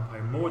Kellam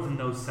Empire more than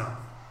those south.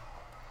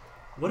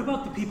 What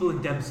about the people in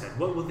Demstead?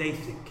 What will they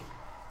think?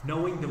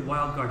 knowing that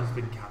Wildguard has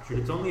been captured,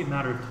 it's only a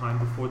matter of time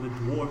before the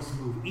dwarves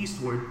move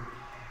eastward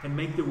and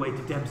make their way to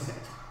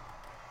Demset.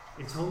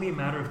 It's only a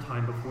matter of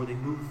time before they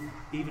move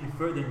even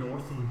further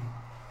north, and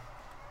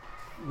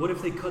what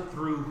if they cut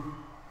through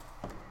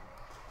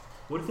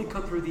the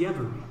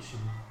Everreach?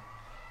 And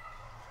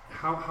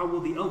how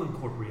will the Elven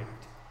Court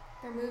react?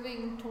 They're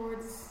moving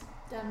towards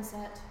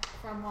Demset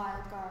from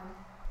Wildguard.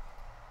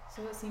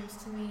 So it seems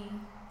to me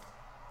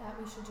that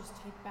we should just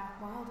take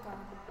back Wildguard.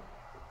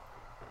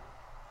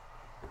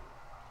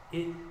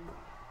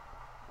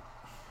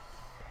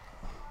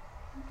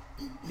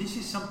 This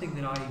is something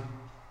that I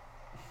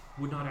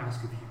would not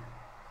ask of you.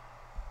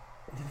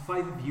 The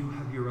five of you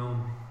have your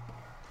own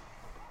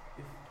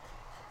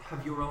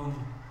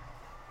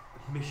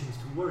missions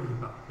to worry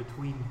about,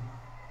 between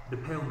the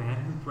Pale Man,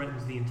 who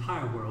threatens the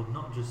entire world,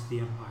 not just the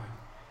Empire,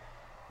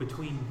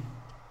 between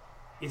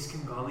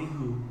Iskangali,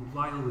 who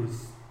Lyle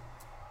is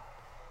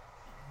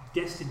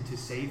destined to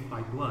save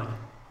by blood,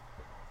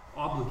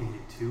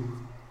 obligated to,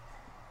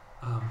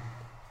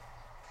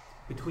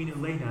 between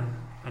Elena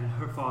and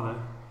her father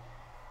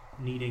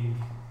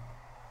needing,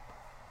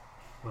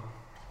 well,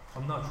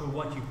 I'm not sure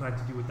what you plan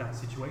to do with that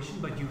situation,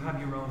 but you have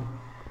your own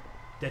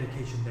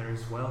dedication there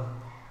as well.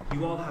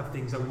 You all have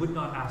things. I would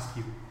not ask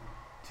you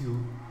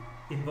to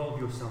involve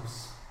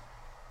yourselves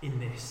in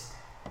this.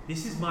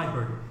 This is my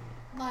burden.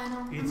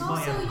 Lionel, It's I'm my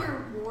also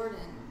empire. your warden.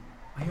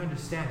 I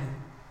understand.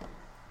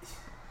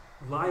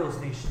 Lyle's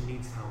nation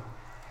needs help.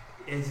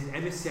 As an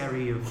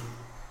emissary of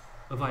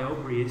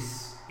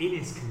Iobrius in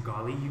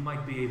Iskangali, you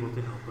might be able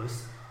to help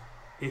us.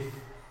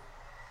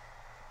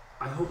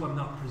 I hope I'm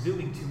not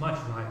presuming too much,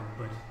 Lyle,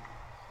 but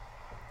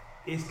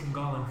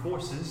Iskangalan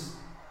forces,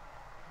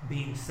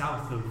 being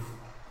south of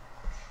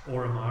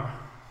Oromar,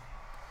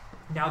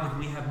 now that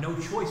we have no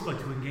choice but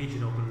to engage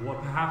in open war,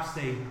 perhaps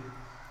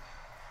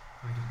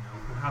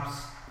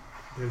perhaps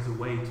there's a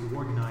way to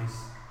organize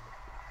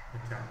an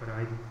attack, but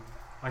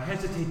I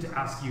hesitate to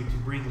ask you to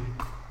bring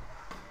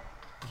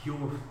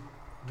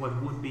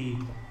what would be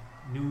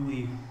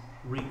newly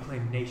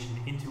reclaimed nation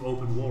into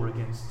open war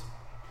against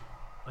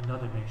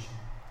another nation.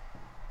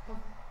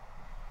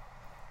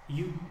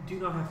 You do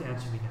not have to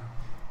answer me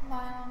now.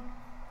 Lionel,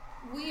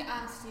 we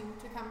asked you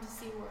to come to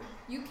Seaworth.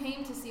 You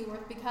came to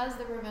Seaworth because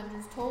the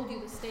Revengers told you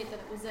the state that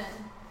it was in,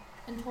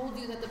 and told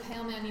you that the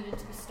Pale Man needed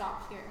to be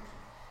stopped here.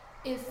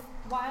 If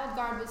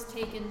Wildguard was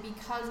taken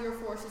because your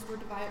forces were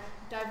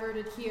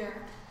diverted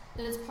here,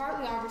 then it's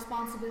partly our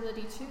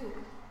responsibility too.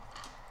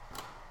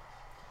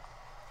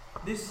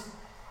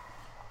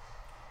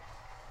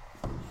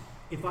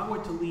 If I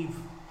were to leave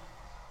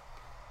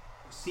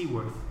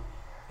Seaworth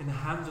in the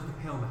hands of the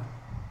Pale Man,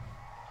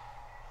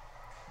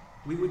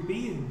 we would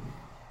be in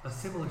a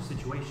similar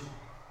situation,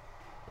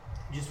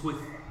 just with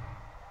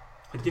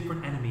a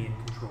different enemy in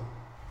control.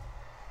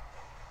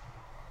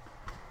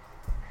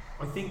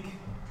 I think,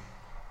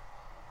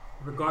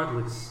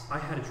 regardless, I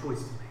had a choice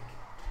to make.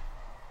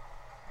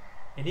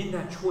 And in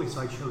that choice,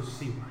 I chose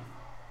Seaworth.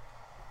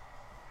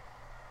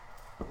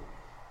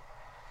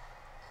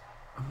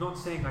 I'm not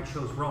saying I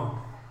chose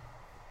wrong,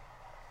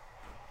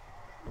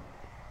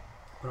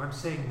 but I'm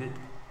saying that,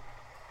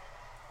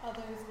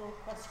 Others will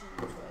question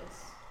your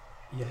choice.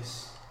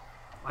 yes,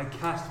 I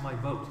cast my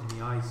vote in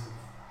the eyes of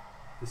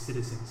the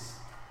citizens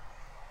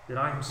that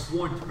I am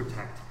sworn to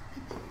protect.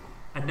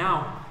 And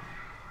now,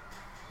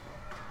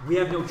 we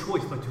have no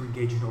choice but to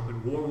engage in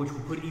open war, which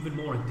will put even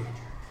more in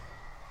danger.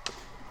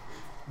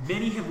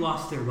 Many have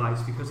lost their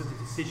lives because of the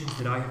decisions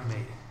that I have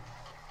made,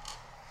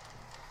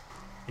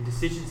 and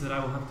decisions that I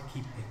will have to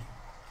keep making.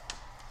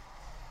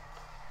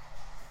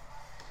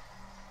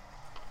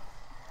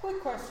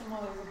 Quick question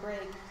while there's a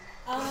break.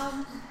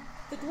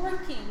 The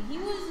Dwarf King, he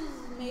was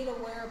made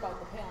aware about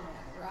the Pale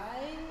Man,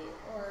 right?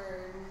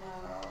 Or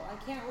no? I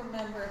can't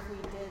remember if we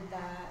did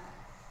that.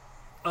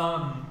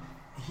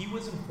 He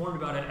was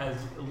informed about it, as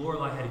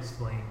Lorelai had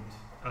explained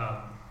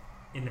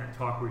in that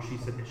talk where she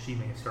said that she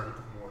may have started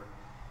the war.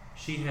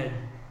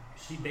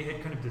 They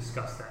had kind of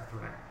discussed that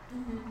threat.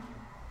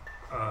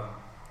 Mm-hmm.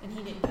 And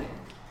he didn't care.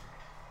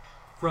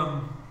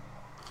 From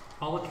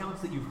all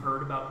accounts that you've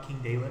heard about King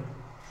Dalen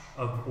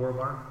of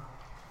Oromar,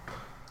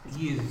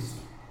 he is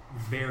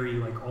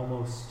very,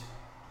 almost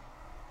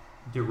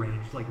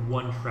deranged,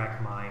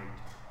 one-track mind.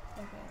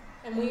 Okay.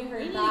 And we We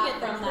heard need to that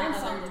get the from that prints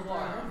other on the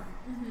dwarf. dwarf.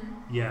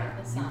 Mm-hmm. Yeah,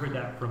 The you sun. heard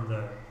that from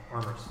the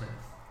armor smith.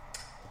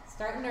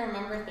 Starting to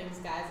remember things,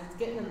 guys. It's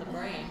getting in the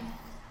brain.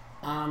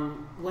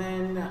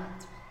 When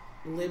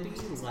Libby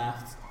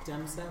left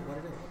Demset, what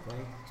did it look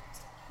like?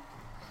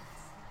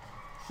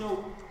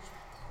 So,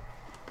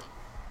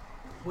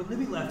 when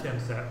Libby left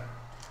Demset,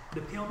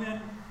 the Pale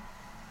Man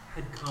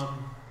had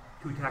come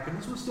to attack, and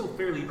this was still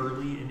fairly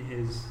early in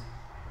his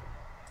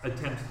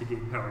attempts to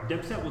gain power.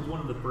 Demset was one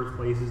of the first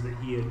places that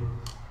he had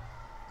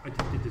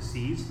attempted to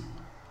seize.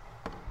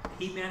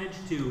 He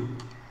managed to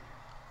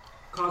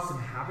cause some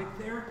havoc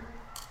there,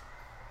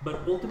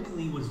 but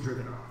ultimately was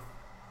driven off.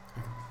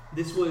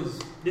 This would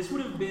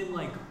have been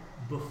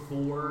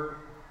before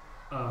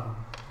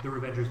the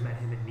Revengers met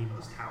him at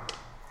Nemo's tower.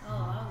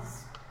 Oh, that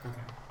was Okay.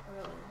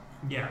 early.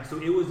 Yeah, so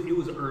it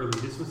was early.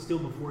 This was still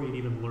before he'd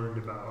even learned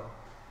about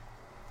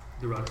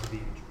the Rocks of the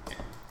Ancients.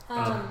 Does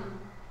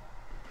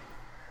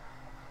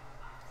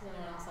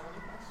anyone else have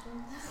any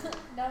questions?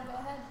 No, go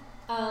ahead.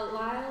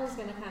 Lyle is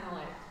gonna kind of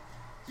like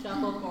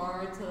shuffle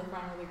forward to the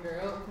front of the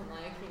group and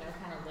like,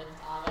 kind of lift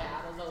Ave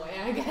out of the way,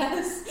 I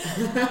guess.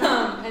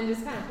 And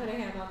just kind of put a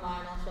hand on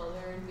Lionel's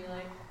shoulder and be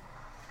like,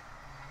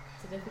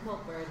 it's a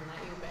difficult burden that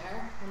you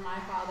bear. When my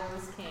father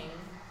was king,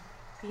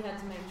 he had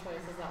to make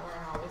choices that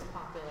weren't always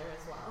popular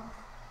as well.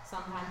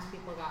 Sometimes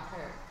people got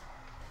hurt.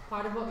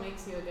 Part of what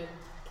makes you a good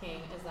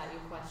king is that you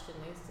question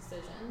these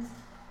decisions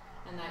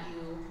and that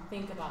you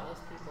think about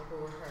those people who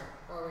were hurt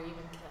or were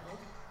even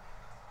killed.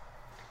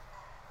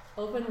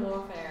 Open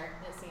warfare,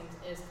 it seems,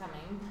 is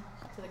coming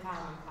to the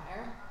Common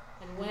Empire,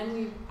 and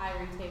when I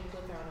retake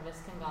the throne of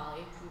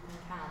Iskangali, you can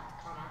count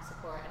on our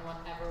support in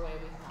whatever way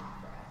we can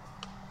offer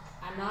it.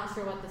 I'm not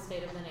sure what the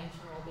state of the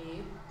nation will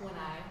be when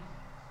I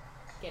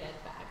get it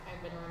back.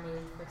 I've been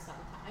removed for some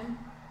time.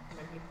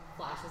 Maybe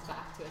flashes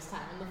back to his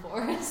time in the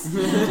forest.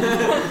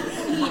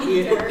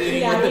 Eating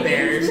with the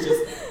bears.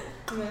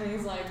 And then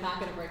he's like, not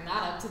going to bring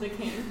that up to the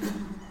king.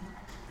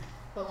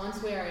 But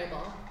once we are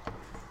able,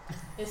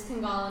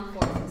 Iskangalan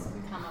forces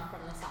can come up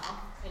from the south,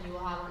 and you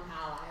will have an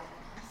ally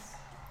in us.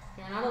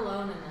 You're not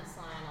alone in this,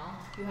 Lionel.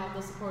 You have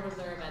the support of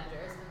the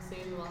Revengers, and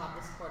soon you will have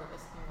the support of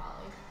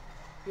Iskangali.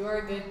 You are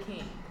a good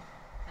king,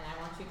 and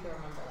I want you to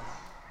remember that.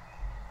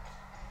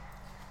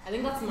 I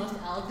think that's the most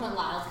eloquent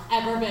Lyle's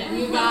ever been,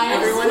 you guys.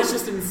 Everyone is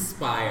just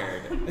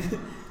inspired.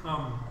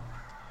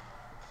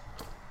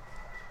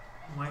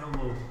 Lionel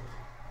will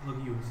look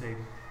at you and say,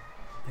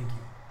 thank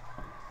you.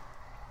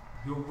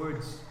 Your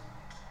words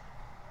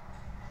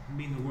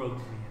mean the world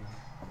to me,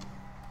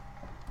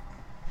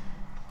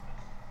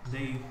 and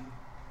they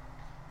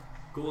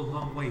go a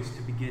long ways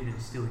to begin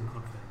instilling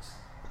confidence.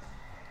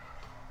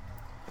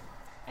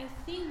 I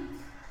think,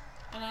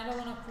 and I don't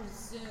want to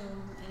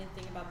presume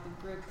anything about the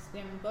group because we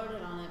haven't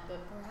voted on it, but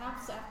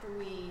perhaps after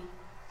we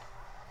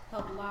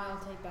help Lyle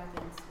take back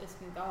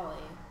Iskangali,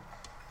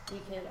 we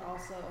could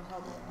also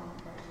help one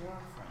of our war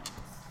friends.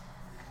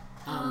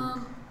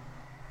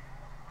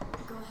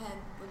 Go ahead,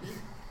 Libby.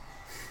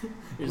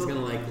 You're just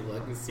gonna like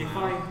look and smile. If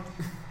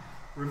I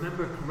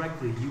remember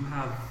correctly, you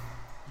have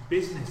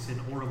business in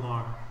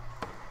Orlamar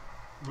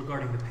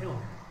regarding the Pale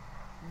Man.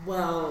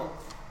 Well,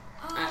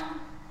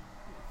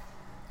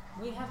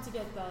 We have to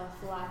get the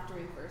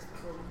phylactery first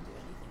before we can do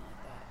anything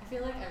like that. I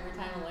feel like every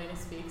time Elena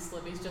speaks,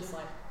 Libby's just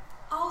like,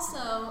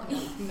 Also,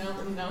 no.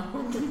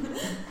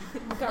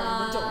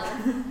 Guard the door.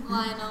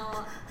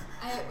 Lionel,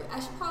 I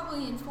should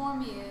probably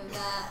inform you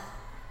that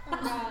Oh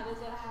God, does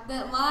that happen?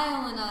 that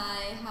Lyle and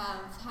I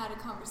have had a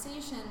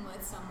conversation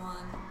with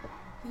someone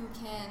who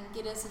can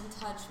get us in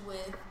touch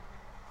with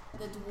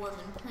the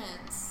Dwarven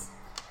Prince.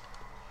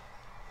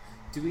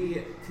 did we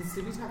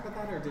talk about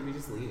that or did we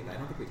just leave? I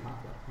don't think we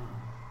talked about it.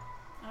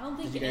 I don't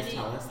think Did you guys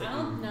tell us that I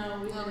don't you- know.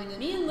 No, we didn't.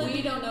 Me and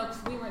Libby don't know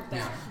because we weren't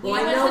there. Well, we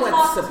I went know to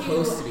what's talk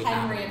supposed to be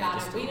Henry happening. about I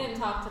just it. We don't- didn't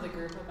talk to the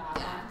group about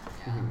Yeah.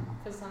 it. Mhm.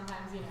 Because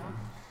sometimes, we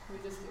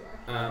just do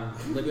our.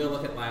 Libby will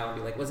look at Lyle and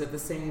be like, was it the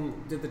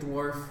same? Did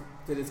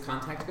his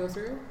contact go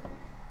through?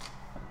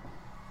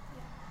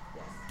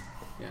 Yes.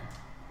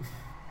 Yeah.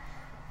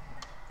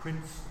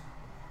 Prince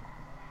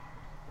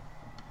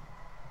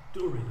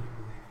Durin,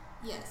 I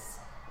believe. Yes.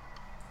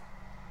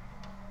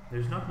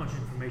 There's not much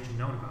information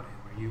known about him.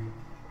 Are you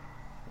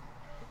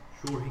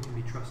sure he can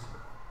be trusted?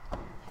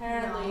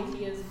 Apparently, No.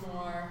 he is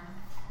more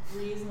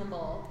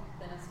reasonable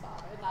than his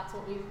father. That's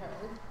what we've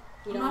heard.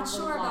 We I'm don't not have a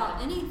sure lot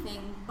about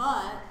anything,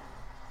 but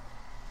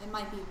it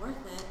might be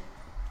worth it.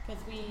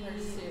 Because we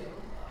pursue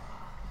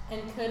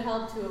and could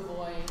help to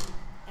avoid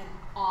an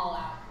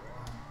all-out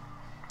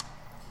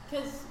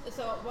war.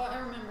 So what I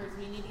remember is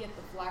we need to get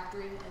the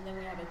phylactery, and then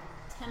we have a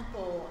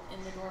temple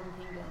in the Dwarven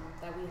Kingdom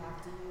that we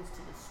have to use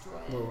to destroy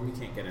it. Well, we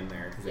can't get in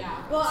there because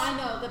Yeah. Well, I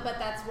know that, but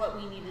that's what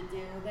we need to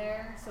do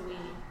there. So we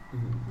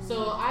Mhm. So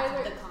need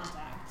either- the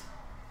contact.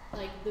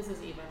 Like, this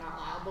is even not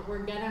loud, but we're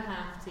gonna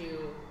have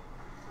to,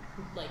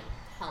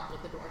 help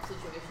with the dwarf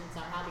situation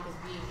somehow because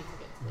we need to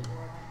get to the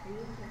dwarven.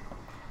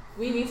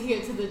 We need to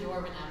get to the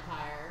Dwarven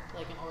Empire,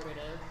 in order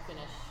to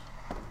finish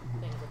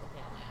things with the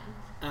Pale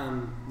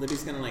Man.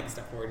 Libby's gonna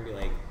step forward and be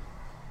like,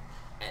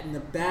 in the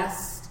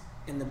best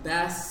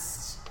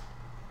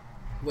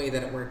way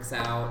that it works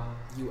out,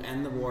 you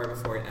end the war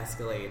before it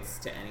escalates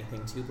to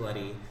anything too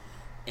bloody,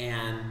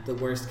 and the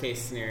worst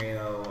case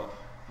scenario,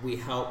 we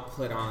help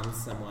put on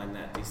someone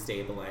that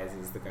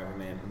destabilizes the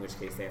government, in which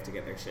case they have to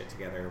get their shit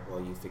together while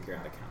you figure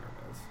out a counter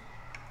move.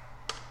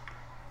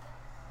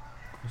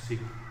 I see.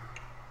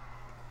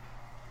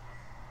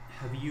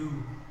 Have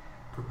you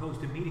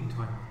proposed a meeting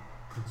time,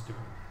 Prince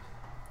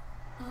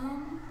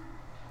Durin?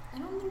 I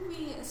don't think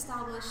we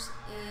established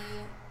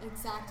a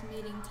exact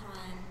meeting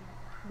time,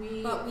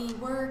 but we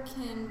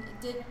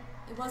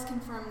it was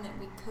confirmed that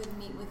we could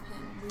meet with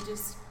him.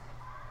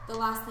 The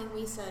last thing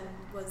we said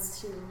was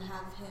to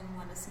have him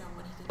let us know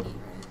when he could meet,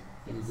 right?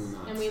 We do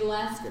not And we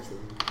left schedule.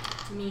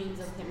 means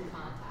of him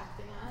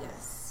contacting us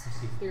Yes.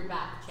 I see. through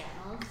back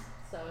channels.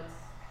 so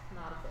it's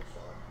not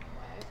official in any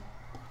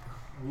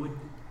way. Would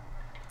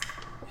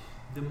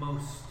the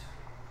most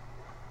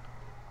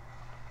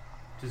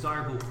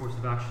desirable course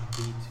of action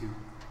be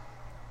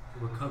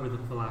to recover the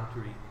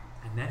phylactery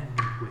and then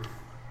meet with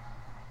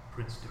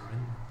Prince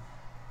Durin?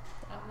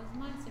 That was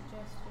my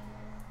suggestion.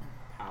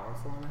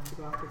 Powerful enough to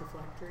go after the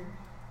phylactery?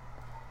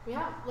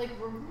 Yeah, like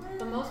we're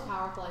the most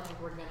powerful I think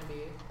we're gonna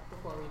be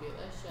before we do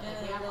this shit.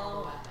 Like we have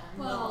all the weapons.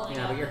 Well,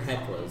 Yeah, but your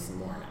head glows some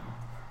more now.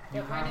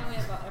 You But right have now we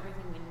have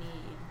everything we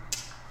need.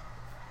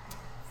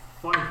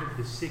 5 of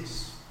the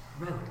 6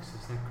 relics,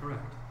 is that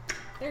correct?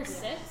 There's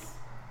Yes. 6?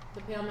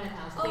 The Pale Man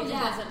has Oh, it. David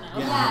yeah. doesn't know.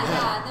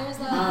 Yeah, there's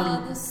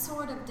the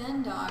sword of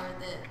Dendar that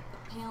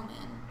the Pale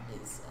Man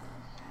is.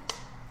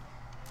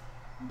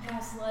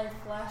 Past life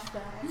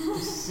flashback.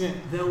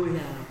 Though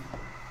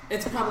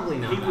It's probably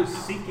not he that was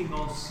powerful. seeking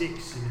all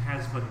 6 and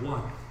has but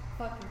 1.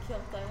 Fucking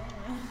killed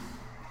Diana.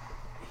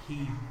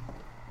 He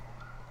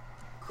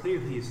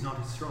clearly is not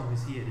as strong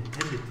as he had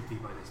intended to be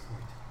by this point.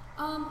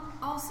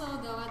 Also,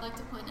 though, I'd like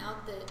to point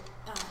out that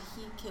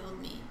he killed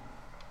me,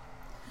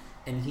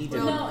 And he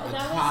did No, a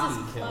that was copy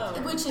his kill.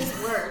 clone. which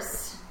is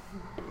worse.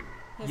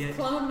 His Yet-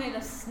 clone made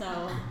of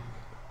snow.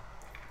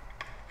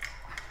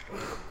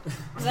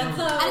 That's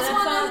No. not, I just that's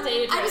want not us.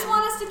 daydream. I just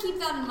want us to keep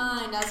that in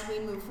mind as we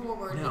move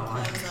forward No,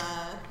 because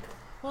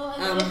Well,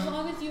 as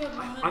long as you have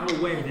I'm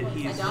aware that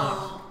he I is don't.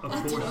 not a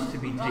I force don't. to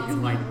be well,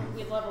 taken lightly,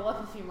 we level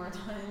up a few more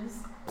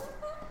times.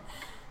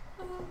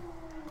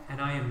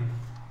 and I am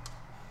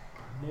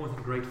more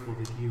than grateful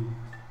that you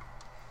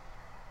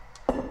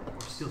are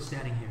still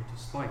standing here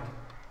despite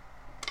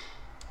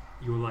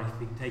your life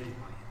being taken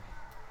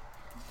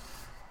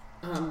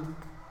by him.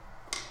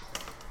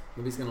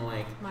 Libby's gonna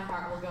like. My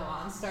heart will go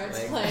on. Starts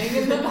Like- playing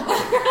in the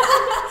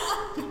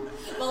background.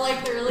 But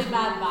like the really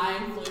bad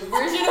Vine flute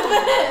version of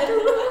it.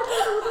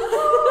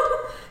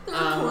 the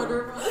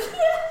recorder.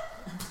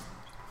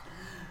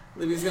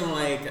 Libby's gonna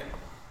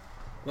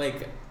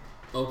like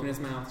open his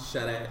mouth,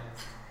 shut it,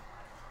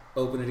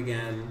 open it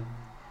again.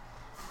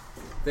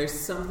 There's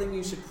something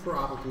you should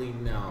probably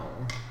know,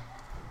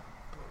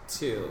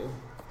 too.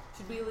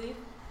 Should we leave?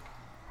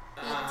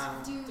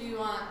 Do you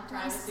want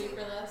privacy for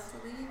this?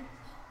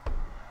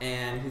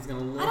 And he's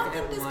gonna look I don't at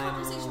think this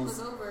conversation was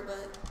Lionel's over,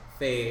 but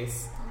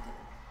face. okay.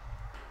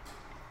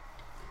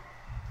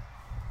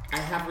 I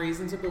have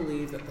reason to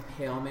believe that the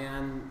Pale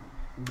Man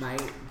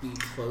might be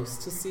close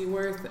to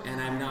Seaworth, and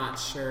I'm not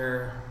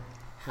sure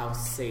how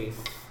safe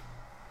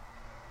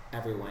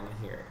everyone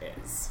here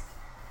is.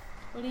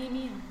 What do you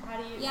mean? How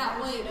do you? Yeah,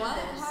 how did you wait, know what?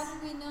 this? How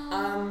did we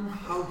know?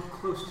 How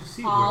close to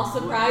Seaworth? All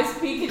surprise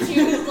Pikachu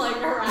is like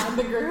around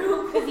the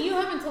group. Because you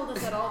haven't told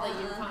us at all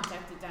that you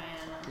contacted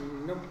Diana.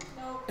 Nope.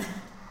 Nope.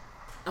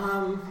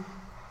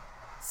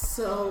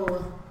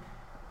 So,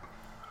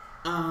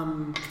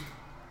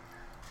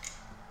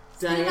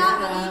 Say it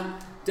out,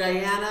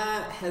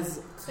 Diana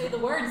has Say the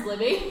words,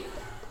 Libby.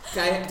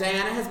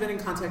 Diana has been in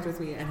contact with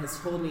me and has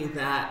told me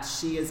that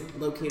she is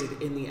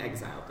located in the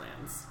exiled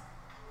lands.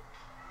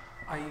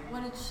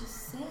 What did she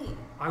say?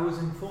 I was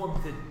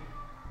informed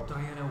that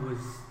Diana was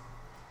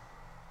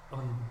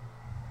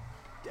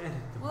dead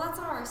at the Well, that's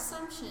our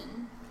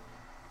assumption.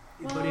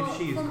 But if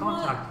she is from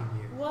contacting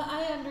you, What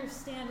I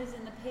understand is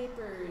in the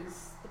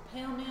papers, the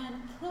Pale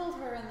Man killed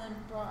her and then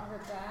brought her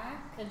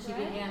back. And she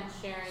right? began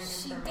sharing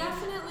She information.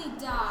 definitely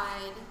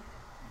died,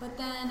 but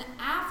then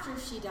after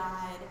she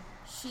died,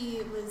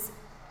 she was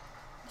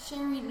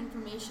sharing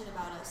information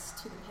about us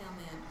to the Pale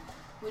Man,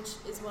 which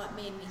is what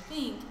made me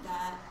think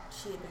that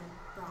she had been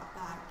brought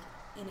back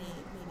in a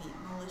maybe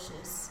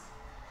malicious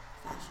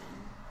fashion.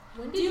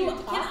 When did you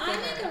Can talk to I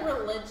her? make a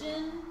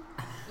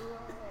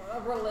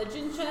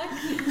religion check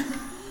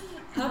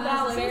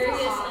about This is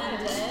various hot.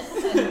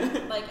 undead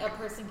that like a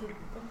person could?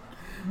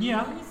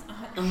 yeah,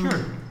 Uh-huh. sure. I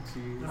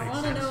Makes want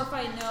to sense. know if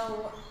I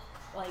know,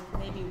 like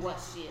maybe what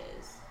she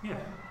is. Yeah.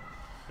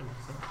 That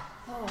makes sense.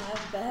 Oh, I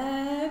have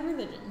bad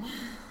religion.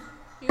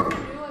 You can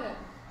do it.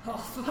 Oh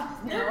fuck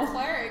You're a no!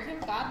 cleric. You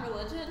have bad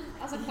religion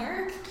as a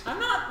cleric. I'm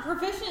not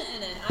proficient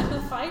in it. I'm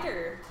a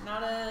fighter,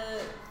 not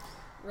a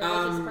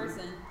religious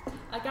person.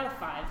 I got a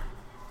 5.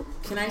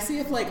 Can I see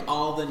if like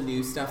all the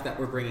new stuff that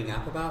we're bringing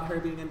up about her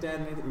being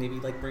undead maybe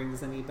like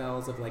brings any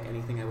bells of like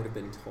anything I would have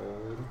been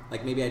told?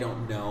 Like maybe I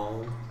don't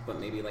know, but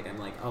maybe like I'm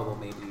like, oh well,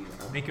 maybe.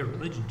 Make a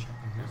religion check.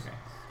 I guess. Okay.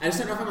 I just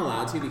don't know if I'm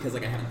allowed to because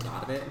like I haven't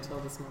thought of it until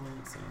this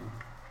moment. So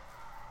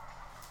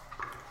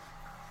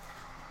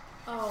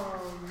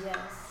Oh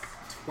yes.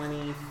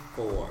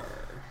 24.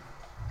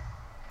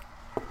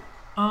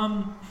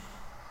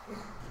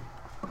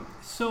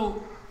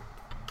 So,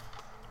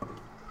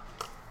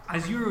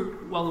 as you're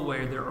well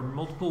aware, there are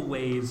multiple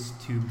ways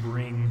to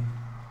bring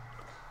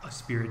a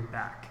spirit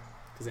back.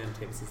 Because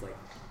Annotatus is like,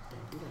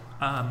 don't do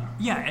that.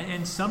 Yeah,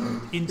 and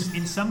some in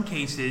some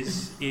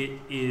cases it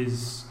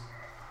is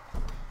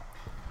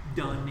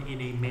done in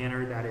a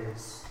manner that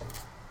is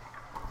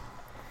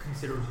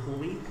considered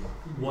holy,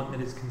 one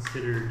that is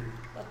considered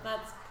But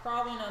that's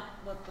probably not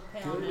what the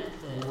Pale Man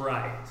did.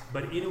 right,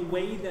 but in a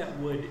way that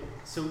would.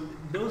 So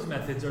those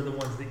methods are the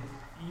ones that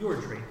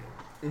you're trained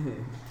in.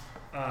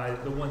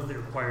 The ones that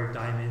require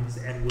diamonds,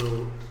 and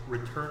will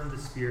return the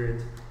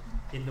spirit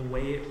in the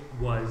way it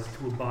was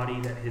to a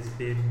body that has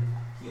been...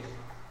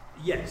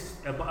 Yes,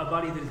 a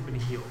body that has been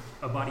healed.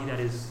 A body that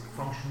is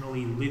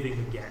functionally living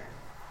again.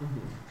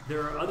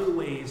 There are other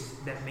ways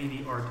that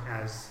maybe aren't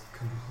as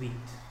complete.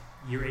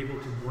 You're able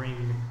to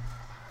bring,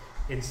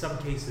 in some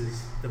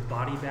cases, the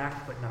body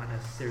back, but not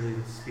necessarily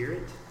the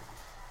spirit.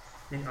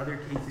 In other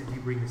cases,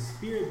 you bring the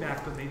spirit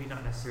back, but maybe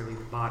not necessarily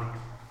the body.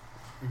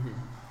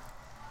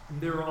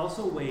 There are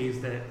also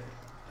ways that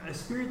a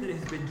spirit that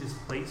has been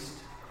displaced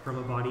from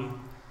a body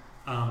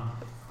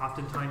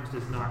oftentimes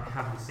does not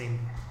have the same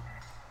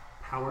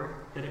power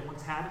that it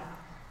once had.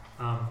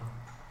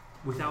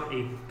 Without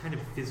a kind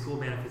of physical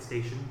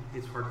manifestation,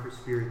 it's hard for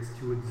spirits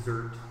to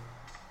exert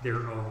their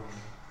own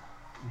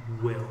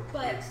will.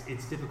 But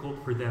it's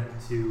difficult for them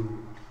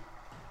to...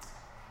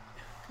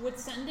 Would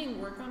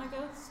sending work on a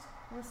ghost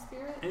or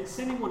spirit? And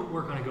sending wouldn't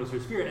work on a ghost or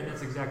spirit, and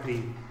that's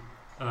exactly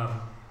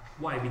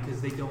why,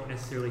 because they don't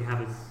necessarily have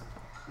as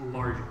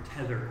large a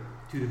tether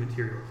to the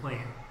material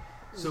plane.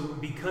 So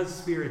because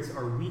spirits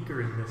are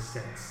weaker in this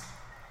sense,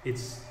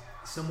 it's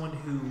someone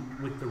who,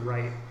 with the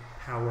right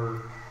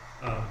power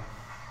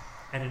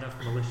and enough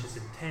malicious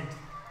intent,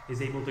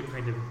 is able to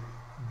kind of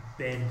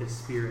bend a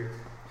spirit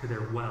to their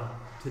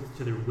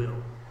to their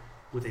will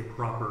with a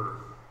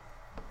proper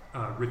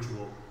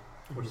ritual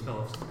or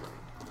spell of some kind.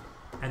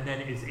 And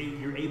then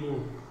you're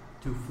able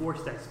to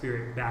force that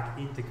spirit back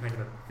into kind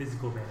of a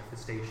physical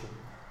manifestation,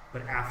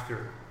 but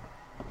after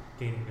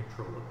gaining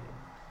control of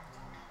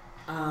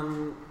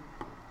it.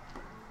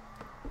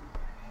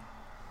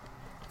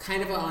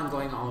 Kind of while I'm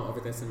going all over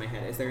this in my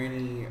head, is there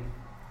any,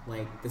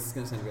 like, this is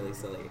going to sound really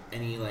silly,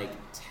 any, like,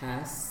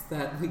 tests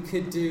that we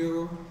could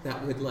do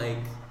that would, like,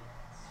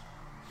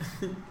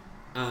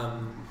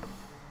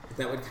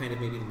 that would kind of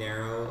maybe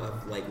narrow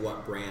of, like,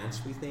 what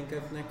branch we think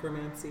of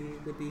necromancy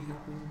would be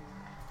happening?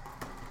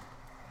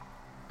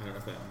 I don't know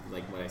if that,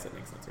 like, what I said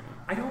makes sense or not.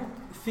 I don't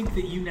think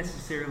that you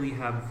necessarily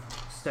have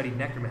studied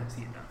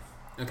necromancy enough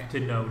to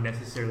know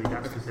necessarily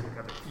that specific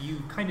of it.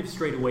 You kind of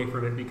strayed away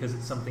from it because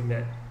it's something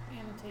that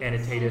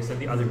Annotatus and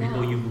the other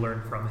people you've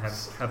learned from have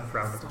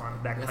frowned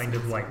upon. That kind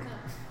of, like,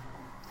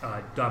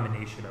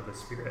 domination of a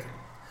spirit.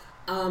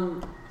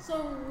 Well,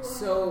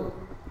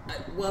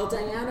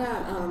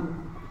 Diana,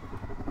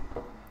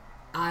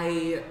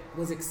 I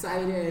was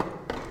excited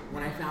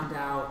when I found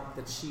out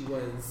that she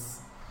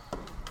was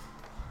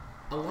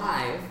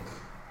alive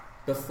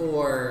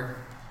before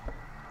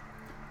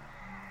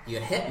you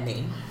hit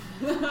me.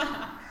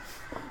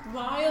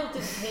 Lyle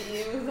just hit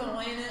you with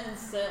Elena and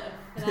Sif.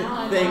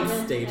 Thanks,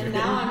 Daedra. And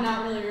now I'm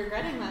not really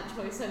regretting that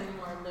choice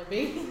anymore,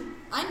 Libby.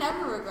 I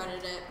never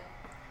regretted it.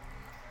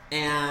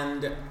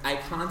 And I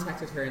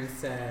contacted her and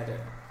said,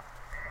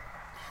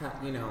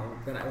 you know,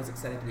 that I was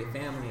excited to be a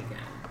family again.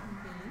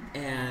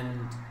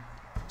 And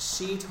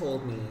she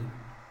told me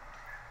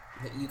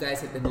that you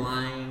guys had been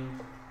lying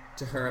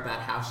to her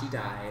about how she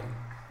died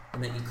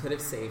and that you could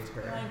have saved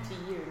her. Lying to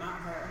you, not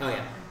her. Oh,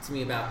 yeah. To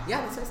me about...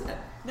 Yeah, that's what I said.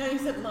 No, you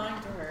said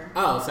lying to her.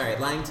 Oh, sorry.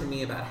 Lying to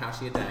me about how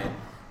she had died.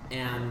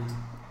 And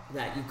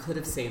that you could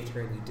have saved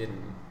her and you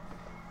didn't.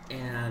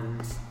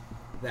 And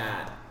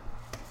that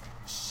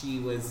she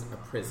was a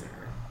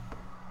prisoner.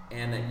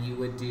 And that you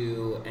would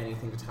do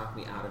anything to talk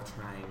me out of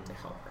trying to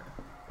help her.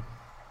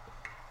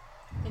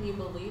 And you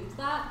believed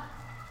that?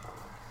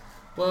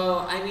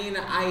 Well, I mean,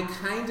 I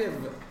kind of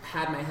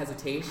had my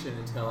hesitation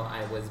until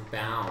I was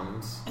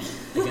bound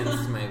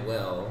against my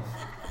will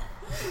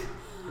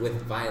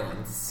with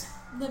violence.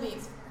 Libby,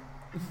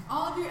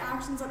 all of your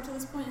actions up to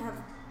this point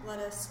have led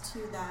us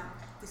to that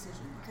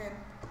decision, okay?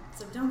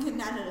 So don't get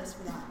mad at us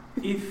for that.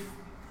 If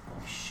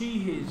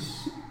she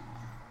is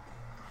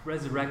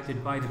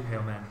resurrected by the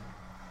Pale Man,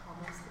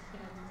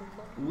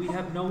 we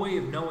have no way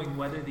of knowing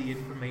whether the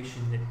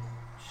information that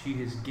she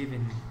has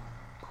given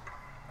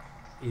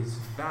is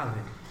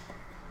valid.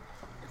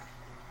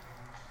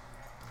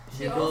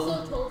 She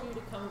also told you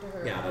to come to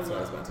her. Yeah, that's what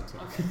I was about to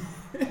tell.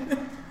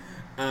 Okay.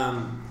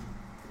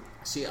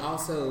 She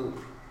also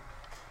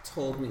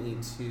told me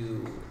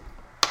to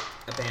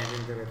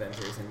abandon the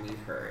Revengers and meet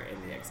her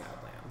in the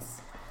Exiled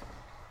Lands,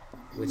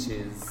 which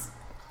is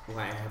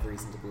why I have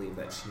reason to believe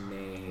that she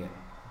may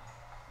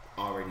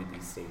already be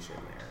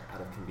stationed there out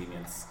of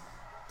convenience,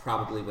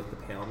 probably with the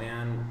Pale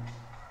Man.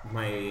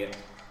 My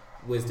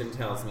wisdom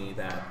tells me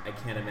that I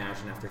can't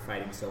imagine after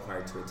fighting so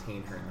hard to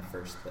attain her in the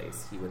first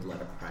place, he would let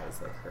a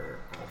prize like her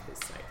out of his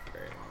sight for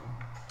very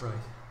long.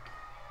 Right.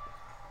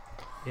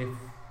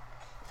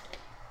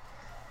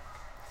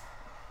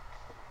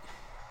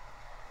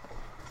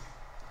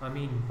 I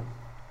mean,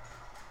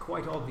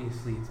 quite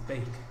obviously it's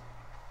bait.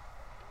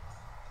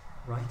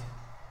 Right?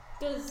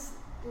 Does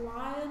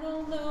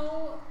Lionel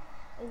know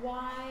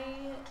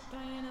why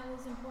Diana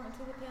was important to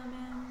the Pale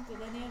Man?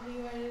 Did any of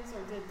you guys,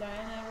 or did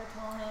Diana ever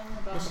tell him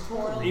about the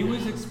coral? It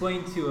was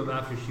explained to him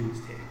after she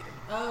was taken.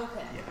 Oh,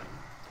 okay. Yeah.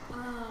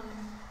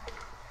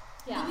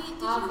 Yeah,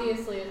 Maybe,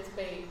 obviously it's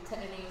bait to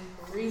any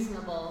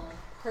reasonable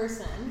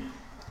person.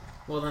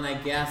 Well, then I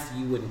guess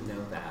you wouldn't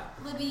know that.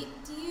 Libby,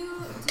 do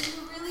you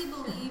really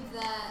believe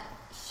that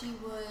she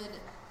would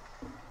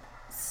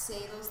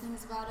say those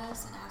things about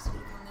us and ask you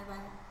to come there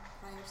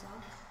by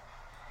yourself?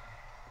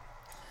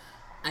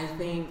 I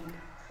think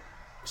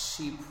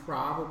she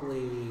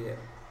probably...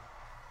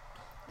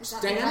 Is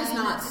that Diana's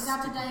not... Is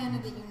that the Diana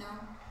that you know?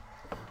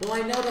 Well,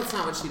 I know that's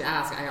not what she'd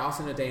ask. I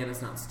also know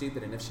Diana's not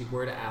stupid, and if she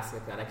were to ask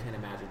like that, I can't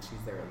imagine she's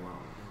there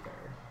alone either.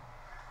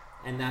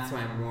 And that's why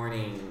I'm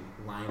warning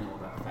Lionel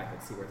about the fact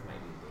that Seaworth might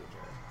be in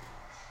danger.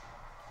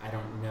 I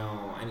don't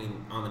know. I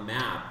mean, on the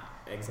map,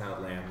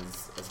 Exiled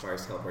Lands, as far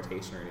as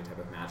teleportation or any type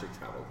of magic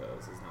travel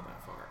goes, is not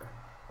that far.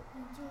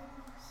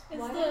 Is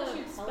Why the didn't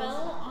you tell spell us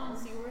on about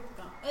this? Seaworth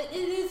gone? It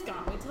is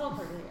gone. We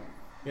teleported here.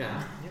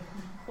 Yeah.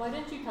 Why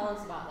didn't you tell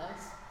us about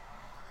this?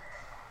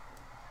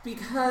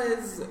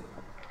 Because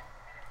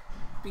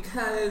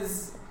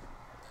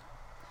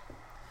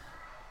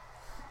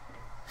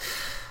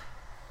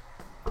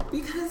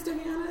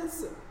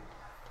Diana's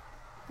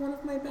one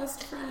of my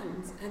best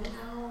friends, and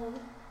now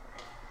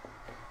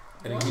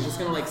I think he's just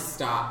gonna like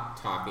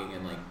stop talking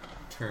and like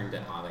turn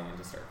to Ave and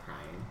just start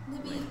crying.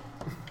 Libby,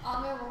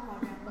 Ave will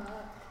hug him,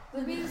 but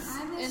Libby's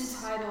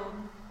entitled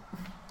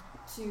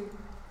to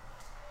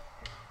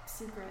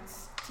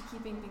secrets, to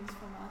keeping things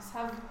from us.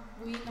 Have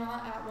we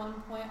not at one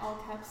point all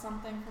kept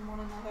something from one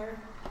another?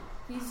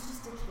 He's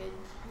just a kid,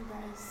 you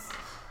guys.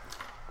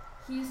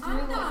 He's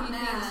doing I'm not what he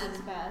mad thinks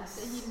is best.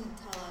 that he didn't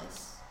tell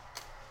us.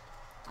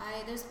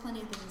 There's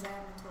plenty of things I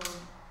haven't told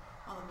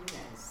all of you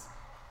guys,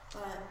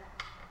 but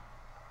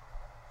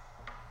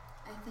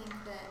I think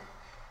that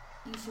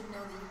you should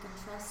know that you can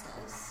trust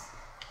us,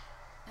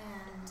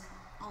 and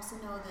also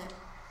know that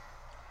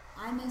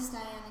I miss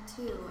Diana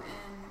too,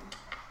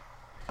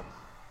 and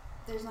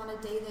there's not a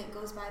day that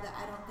goes by that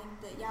I don't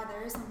think that, yeah,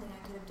 there is something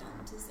I could have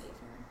done to save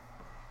her.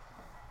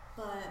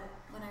 But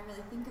when I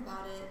really think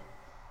about it,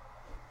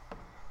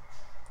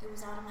 it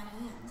was out of my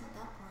hands at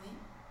that point.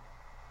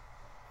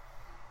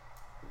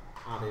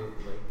 Ave,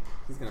 like,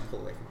 he's gonna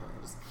pull away from her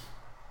and just...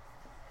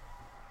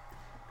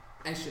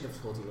 I should have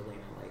told you,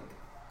 Elena, like,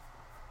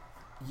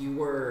 you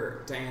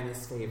were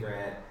Diana's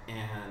favorite,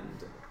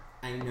 and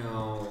I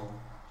know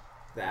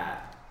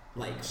that,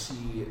 like,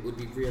 she would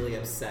be really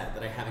upset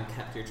that I haven't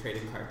kept your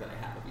trading card that I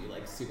have of you,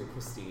 like, super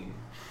pristine.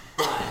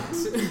 But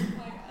Oh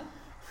my god.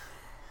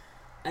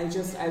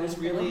 I was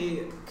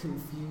really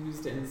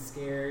confused and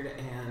scared,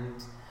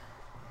 and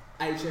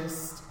I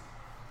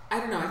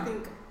don't know, I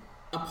think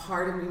a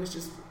part of me was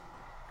just,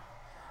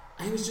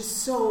 I was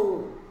just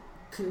so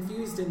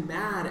confused and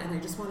mad, and I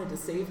just wanted to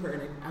save her,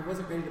 and I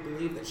wasn't ready to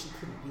believe that she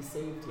couldn't be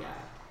saved yet.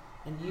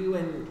 And you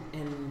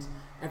and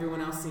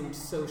everyone else seemed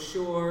so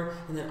sure,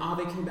 and then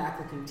Ave came back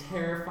looking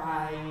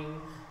terrifying.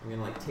 I'm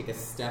gonna like take a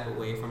step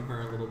away from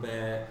her a little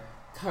bit,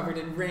 covered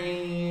in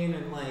rain,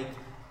 and like,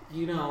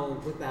 you know,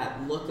 with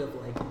that look of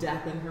like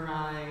death in her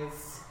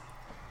eyes.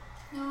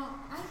 No,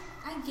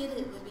 I get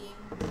it, Libby.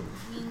 I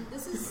mean,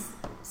 this is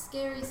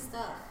scary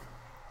stuff.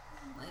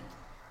 Like,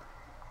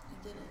 I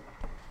get it.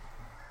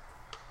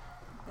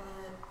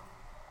 But,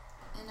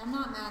 and I'm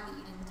not mad that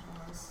you didn't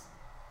tell us.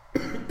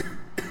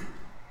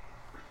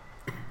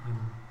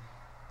 I'm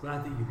glad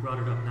that you brought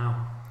it up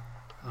now.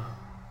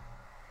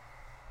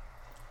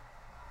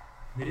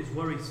 It is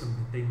worrisome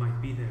that they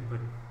might be there, but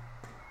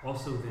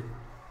also that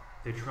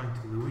they're trying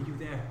to lure you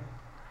there.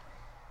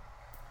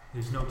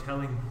 There's no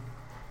telling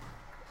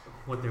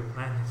what their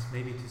plan is.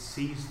 Maybe to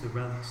seize the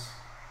relics.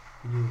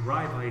 When you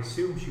arrive, I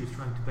assume she was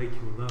trying to bait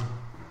you alone.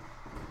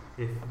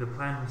 If the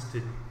plan was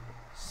to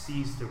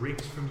seize the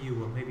rings from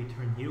you, or maybe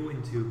turn you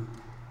into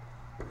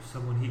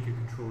someone he could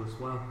control as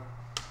well.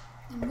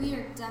 And we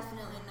are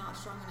definitely not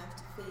strong enough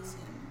to face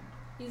him.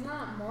 He's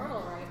not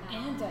mortal right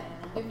now. And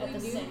Diana. If at we the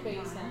do same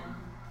face time. him,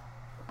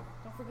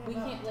 Don't forget we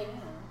about can't, like,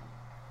 Diana.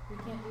 we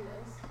can't do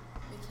this.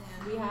 We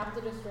can. We have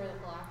to destroy the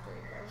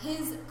phylactery first.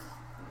 His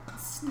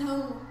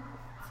snow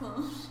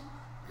clone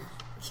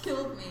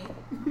killed me.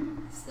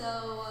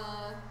 So,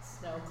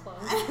 Snow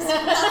clone. that's why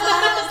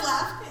I was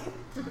laughing.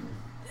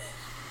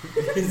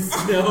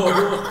 Snow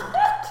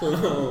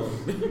clone.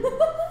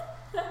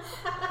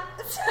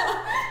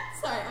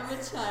 Sorry, I'm a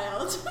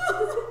child.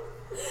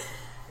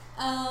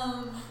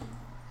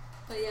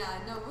 But yeah,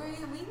 no,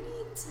 we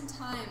need some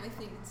time, I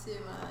think, to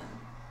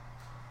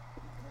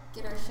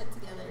get our shit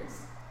together.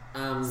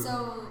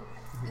 So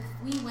if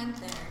we went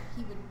there,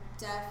 he would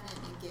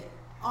definitely get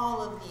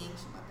all of the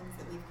ancient weapons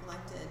that we've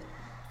collected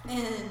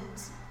and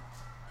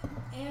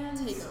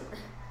take over.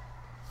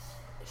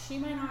 She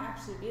might not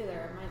actually be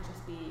there. It might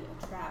just be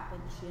a trap,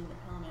 and she and the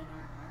Pillman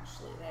aren't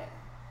actually there.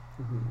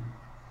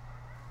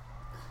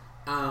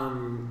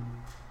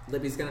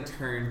 Libby's gonna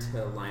turn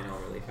to Lionel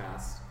really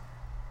fast.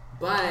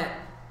 But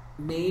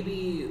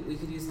maybe we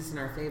could use this in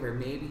our favor.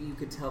 Maybe you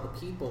could tell the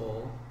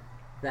people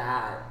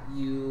that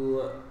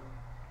you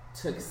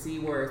took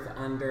Seaworth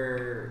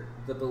under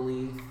the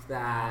belief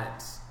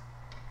that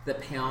the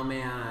Pale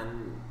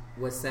Man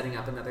was setting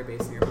up another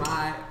base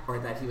nearby, or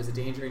that he was a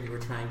danger and you were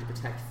trying to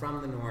protect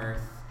from the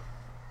north,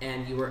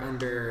 and you were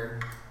under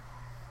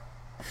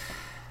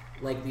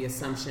like the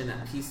assumption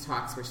that peace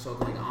talks were still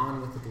going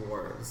on with the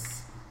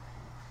dwarves.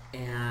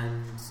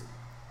 And,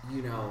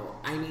 you know,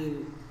 I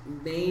mean,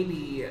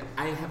 maybe,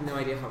 I have no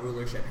idea how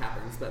rulership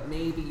happens, but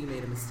maybe you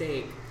made a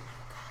mistake.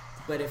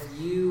 But if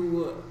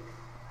you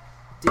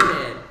did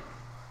it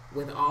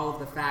with all of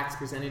the facts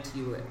presented to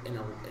you in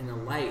a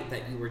light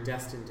that you were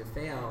destined to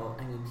fail,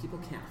 I mean, people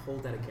can't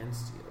hold that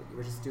against you. You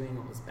were just doing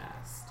what was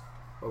best,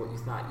 or what you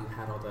thought you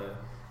had all the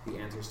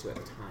answers to at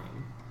the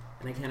time.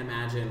 And I can't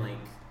imagine, like,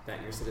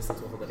 that your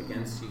citizens will hold that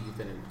against you. You've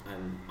been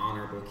an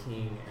honorable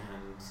king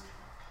and,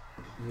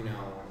 you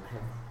know,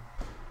 have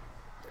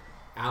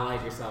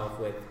allied yourself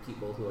with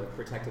people who have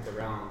protected the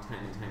realm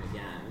time and time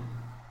again.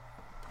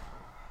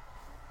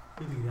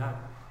 Maybe that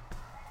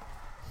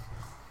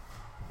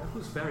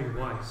was very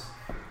wise.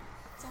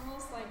 It's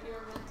almost like you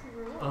were meant to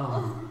rule.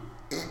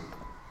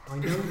 I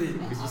know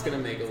that He's just gonna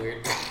make a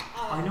weird.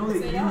 I know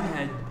that you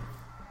had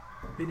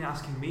been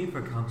asking me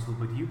for counsel,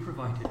 but you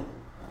provided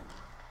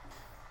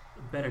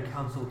better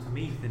counsel to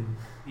me than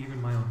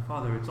even my own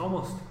father. It's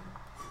almost...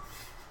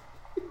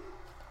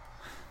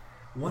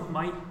 One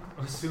might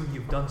assume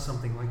you've done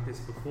something like this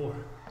before.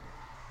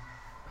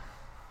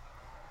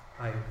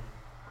 I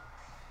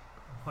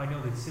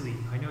know that's silly.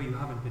 I know you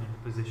haven't been in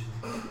a position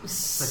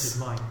such as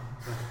mine.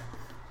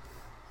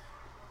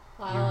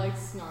 But Lyle like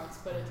snorts,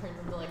 but it turns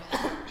into like.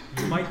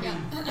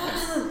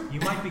 you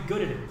might be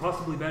good at it,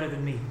 possibly better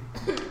than me.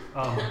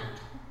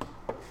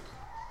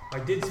 I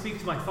did speak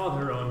to my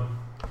father on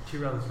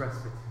Chirella's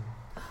respite.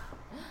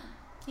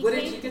 What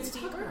did you get to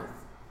talk about?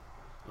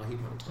 Oh, he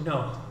probably.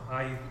 No,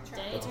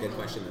 That's a good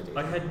question, though, Dave.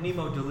 I had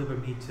Nemo deliver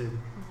me to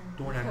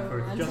Dornak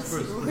for just for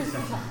a split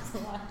second,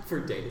 For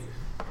days.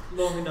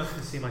 long enough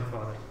to see my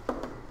father.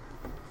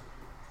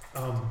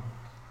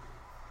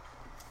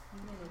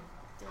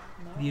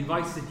 The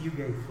advice that you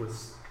gave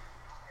was,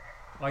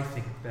 I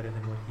think, better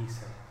than what he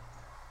said.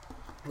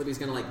 Libby's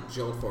gonna like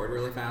jolt forward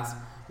really fast.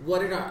 What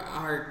did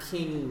our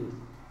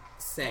king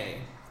say?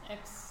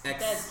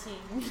 Ex-dead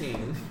king.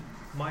 King.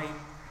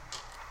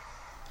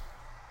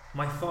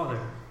 My father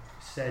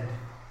said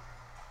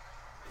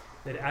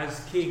that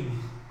as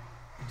king,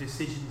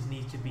 decisions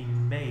need to be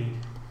made,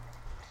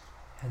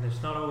 and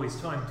there's not always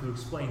time to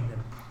explain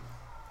them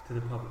to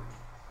the public.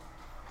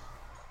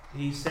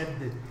 He said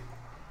that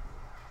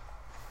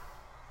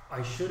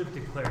I should have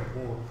declared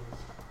war,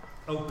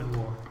 open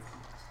war,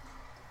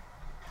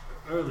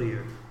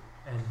 earlier,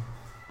 and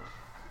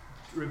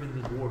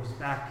driven the dwarves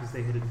back as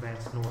they had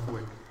advanced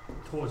northward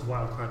towards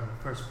Wildcard in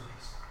the first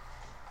place.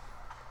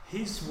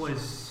 His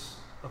was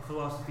a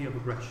philosophy of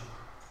aggression.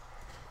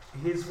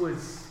 His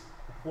was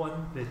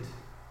one that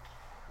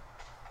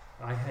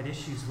I had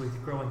issues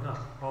with growing up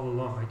all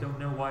along. I don't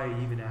know why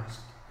I even asked.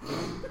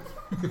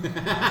 The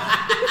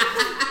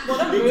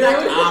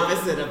exact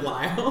opposite of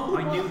Lyle.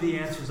 I knew the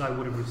answers I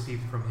would have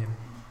received from him.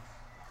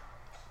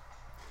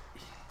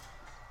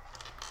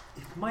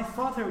 If my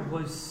father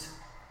was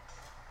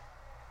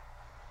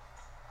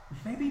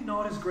maybe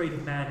not as great a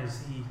man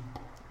as he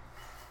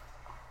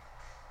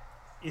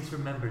is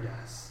remembered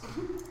as.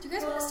 Do you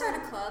guys want to start a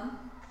club?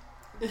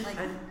 Like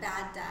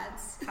bad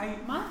dads?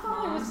 My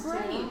father was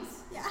great.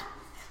 Yeah.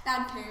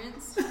 Bad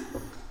parents.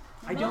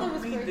 I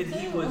don't mean that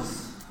he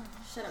was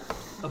Shut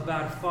up. a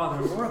bad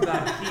father or a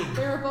bad king.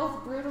 They were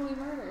both brutally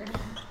murdered.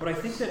 But I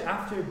think that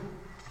after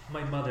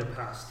my mother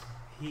passed,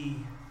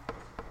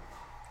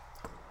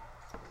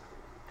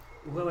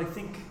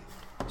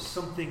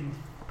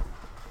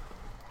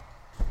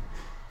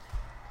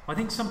 I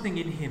think something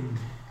in him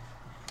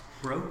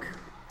broke.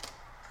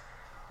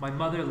 My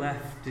mother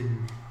left,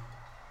 and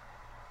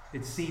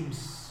it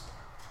seems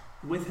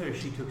with her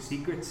she took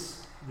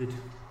secrets that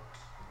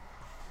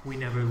we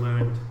never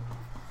learned.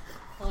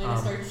 Elena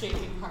starts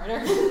shaking harder.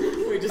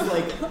 We're just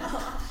like.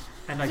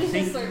 And I She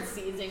think just starts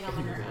seizing on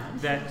her own.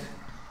 that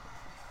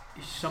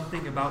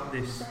something about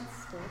this,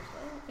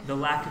 the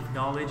lack of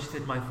knowledge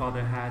that my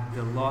father had,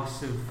 the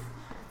loss of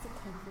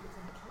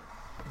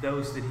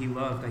those that he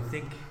loved, I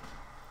think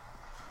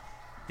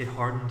it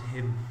hardened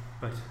him,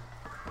 but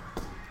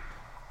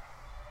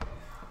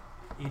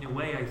in a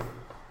way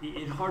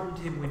it hardened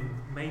him when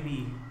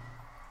maybe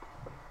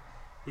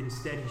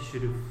instead he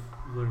should have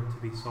learned to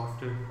be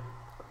softer.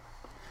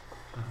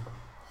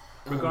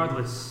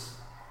 Regardless,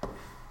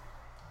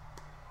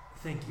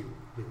 thank you,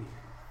 Libby,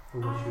 for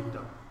what you've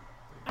done.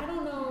 I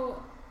don't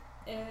know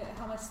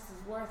how much this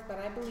is worth, but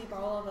I believe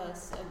all of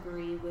us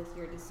agree with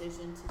your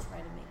decision to try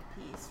to make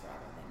peace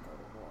rather than go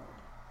to war.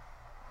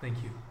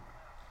 Thank you.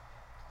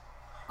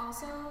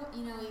 Also,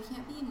 you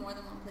can't be in more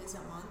than one place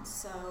at once,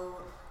 so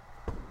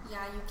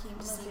yeah, you came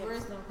to Unless you have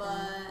Seaworth, snow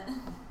but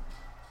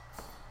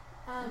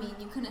I mean,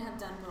 you couldn't have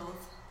done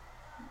both.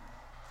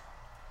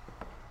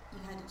 You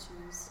had to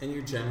choose. And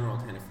your general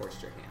kind of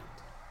forced your hand.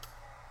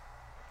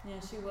 Yeah,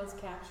 she was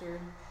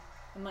captured.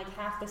 And like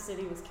half the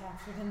city was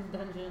captured in the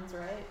dungeons,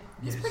 right?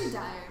 It's pretty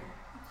dire.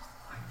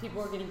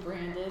 People were getting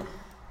branded.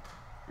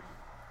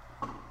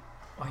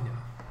 I know.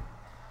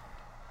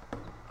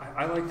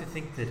 I like to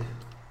think that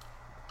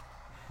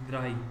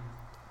I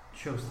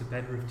chose the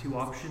better of two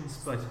options,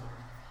 but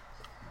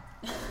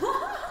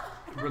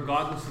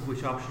regardless of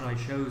which option I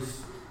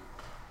chose,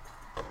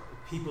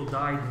 people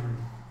died, and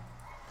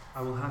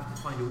I will have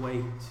to find a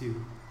way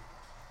to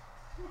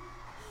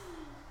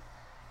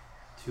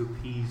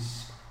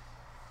appease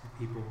the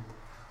people.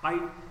 I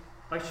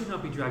should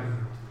not be dragging you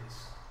into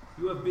this.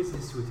 You have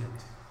business to attend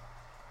to.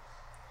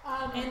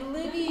 And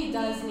Libby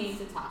does need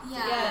to talk.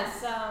 Yeah.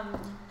 Yes.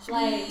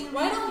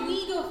 Why don't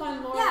we go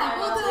find Laura? Yeah,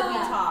 we'll go. Libby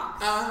talks.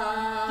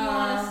 Do you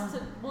want us to?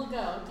 We'll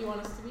go. Do you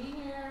want us to be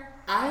here?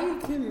 I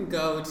can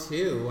go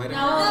too. I don't No,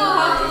 know. you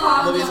have to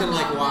walk. Lily's gonna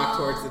like No. walk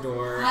towards the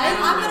door. I'm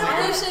know.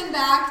 gonna push him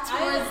back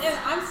towards.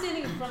 I'm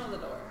standing in front of the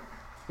door.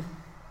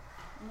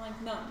 I'm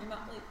like, no, you're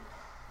not like.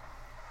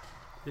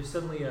 There's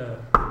suddenly a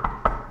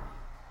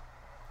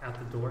at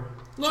the door.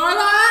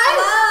 Lorelai!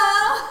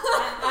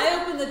 I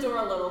open the door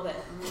a little bit.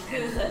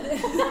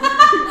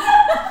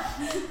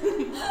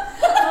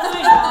 Oh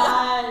my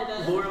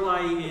god.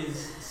 Lorelai is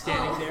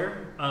standing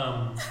there.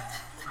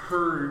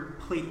 Her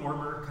plate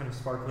armor kind of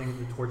sparkling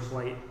in the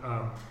torchlight.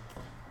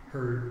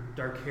 Her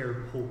dark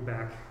hair pulled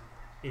back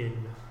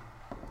in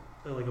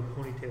like a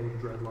ponytail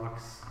with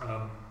dreadlocks.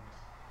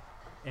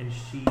 And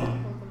she,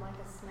 Looking like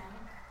a snack.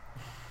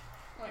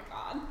 Oh my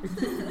god.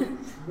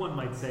 one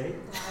might say,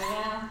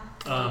 Oh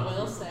yeah. Um,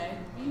 Will say.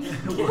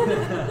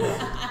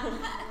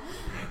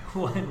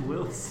 one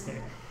will say,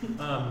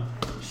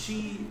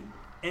 she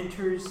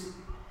enters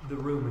the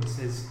room and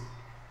says,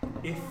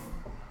 "If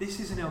this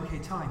is an okay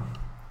time."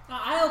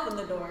 I opened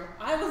the door.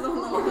 I was the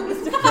one that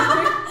opened the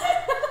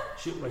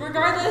door.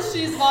 Regardless,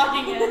 she's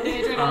walking in.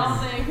 Adrian, Um,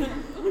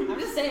 I'm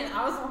just saying,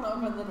 I was the one that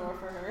opened the door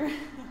for her.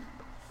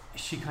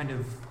 She kind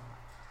of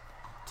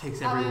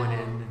takes everyone in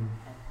and.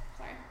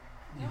 Sorry.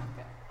 Yeah.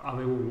 I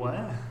mean, what?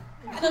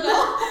 I don't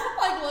know.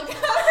 Like, look at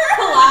her.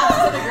 Collapse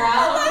to the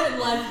ground in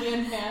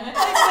lesbian panic.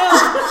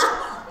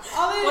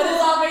 What What is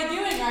Ave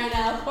doing right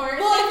now, Courtney?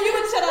 Well, if you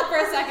would shut up for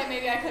a second,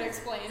 maybe I could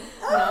explain.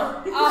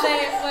 No.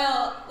 Ave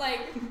will,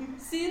 like,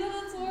 see that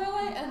it's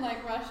Lorelai and,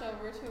 like, rush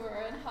over to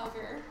her and hug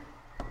her.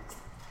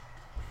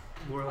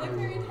 Lorelai Like,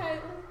 very will,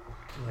 tightly.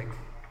 like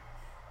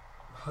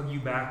hug you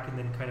back and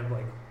then kind of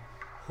like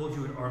hold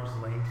you at arm's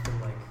length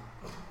and like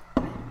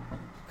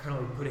kind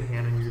of like put a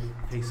hand on your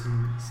face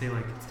and say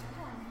like,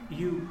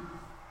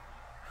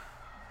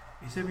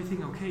 is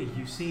everything okay?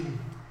 You seem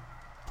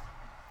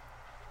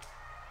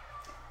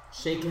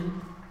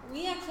Shaken.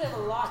 We actually have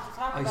a lot to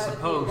talk I about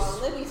suppose. with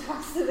you while Libby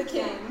talks to the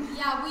king.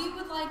 Yeah, we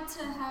would like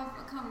to have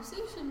a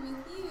conversation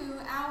with you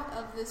out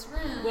of this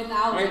room.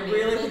 Without I Libby.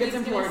 really think it's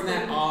Libby's important gonna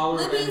that sleep. all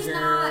Libby's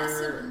not.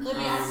 Revenger. Libby,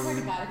 I swear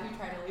to God, if you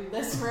try to leave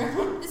this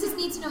room. This is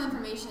need to know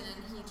information,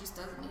 and he just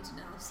doesn't need to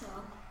know. So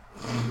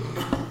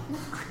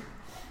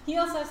He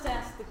also has to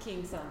ask the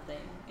king something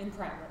in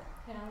private.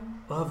 Yeah.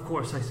 well, of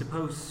course. I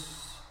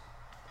suppose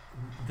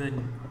the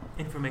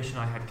information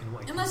I had can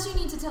wait. unless you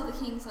need to tell the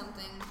king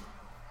something.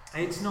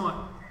 It's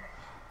not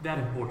that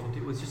important.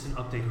 It was just an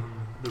update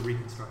on the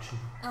reconstruction.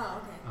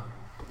 Oh, okay. Oh.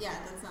 Yeah,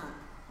 that's not.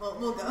 Well,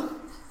 we'll go.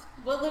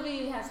 What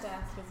Libby has to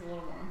ask is a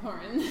little more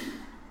important.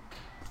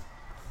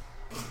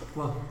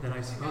 Well, then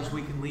I suppose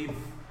we can leave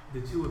the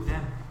two of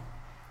them.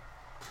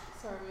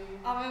 Sorry.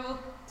 Ave will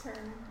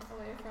turn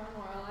away from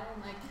Lorelai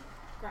and, like,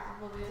 grab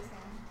Olivia's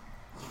hand.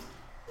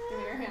 Give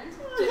me your hand,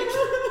 Jake.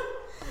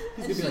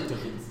 He's And gonna be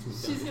like, "Don't do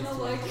this, She's don't gonna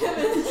do look this." him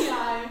in the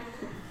eye.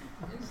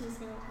 And she's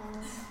gonna tell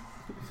him.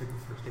 It's like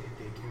the first day of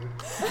daycare.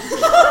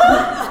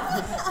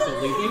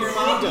 Don't leave me here,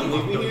 Mom. Don't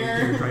leave me Don't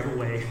here. drive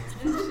away.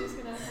 And she's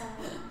gonna tell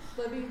him,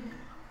 Libby,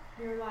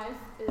 your life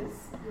is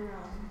your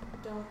own.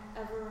 Don't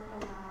ever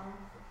allow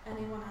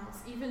anyone else,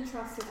 even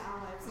trusted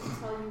allies, to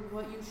tell you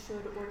what you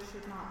should or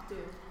should not do.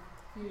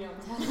 You don't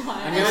tell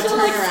why. I'm And gonna she'll,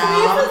 turn like, around.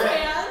 squeeze his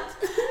hand,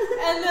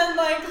 and then,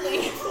 like,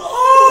 leave.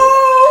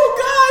 Oh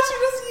God! She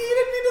just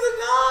yeeted me to the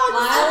dogs.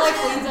 Lyle like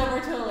leans over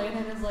to Elena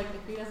and is like,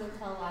 if he doesn't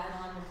tell Lyle,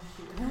 I'm gonna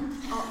shoot him.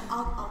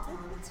 I'll tell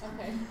him. It's fine.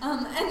 Okay.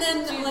 And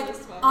then Jesus, like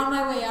Mother. on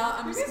my way out,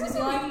 I'm You just guys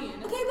gonna are be so like,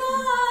 mean. okay,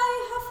 bye.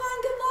 Have fun.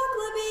 Good luck,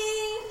 Libby.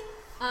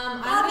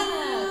 I'm Love gonna.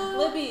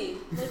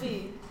 you.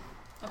 Libby.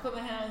 I put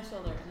my hand on his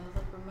shoulder and I was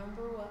like,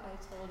 remember what I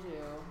told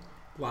you?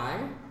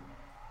 Why?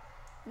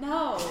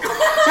 No.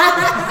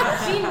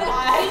 She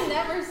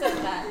never said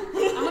that.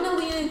 I'm gonna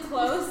lean in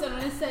close and I'm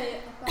gonna say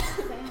about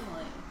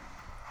family.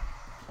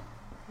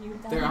 You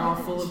They're all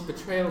full of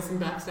betrayals and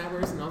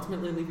backstabbers, and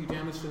ultimately leave you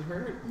damaged and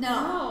hurt.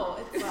 No.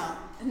 It's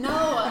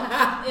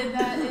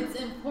that it's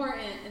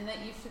important and that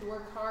you should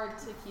work hard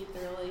to keep the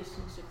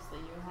relationships that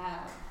you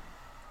have.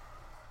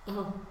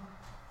 Oh,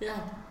 yeah.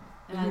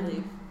 And I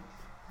leave.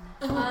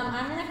 I'm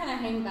gonna kind of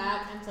hang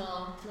back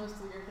until most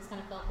of the group has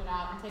kind of filtered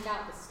out and take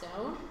out the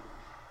stone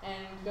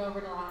and go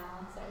over to Lionel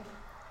and say,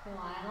 "Hey,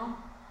 Lionel,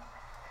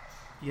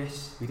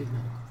 Yes. We did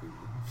not agree.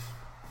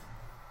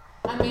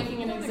 I'm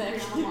making an I don't agree on a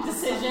executive lot of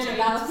decision subjects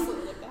about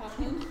that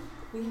happen.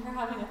 we are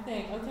having a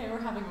thing. Okay, we're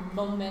having a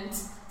moment.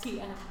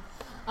 TM.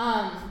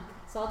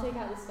 So I'll take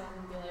out the stone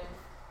and be like,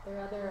 there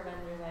are other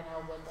Avengers I know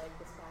would like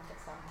this back at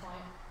some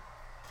point.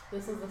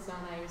 This is the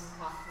stone I used to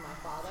talk to my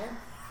father.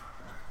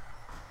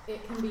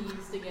 it can be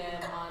used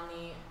again on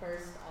the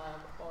 1st of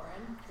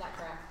Orin. Is that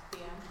correct, DM?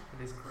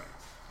 It is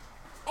correct.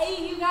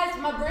 Hey, you guys,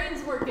 my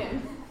brain's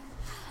working.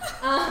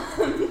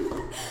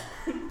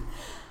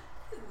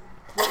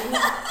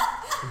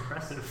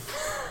 Impressive.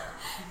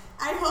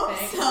 I hope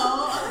Thanks. so.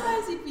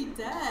 Otherwise, you'd be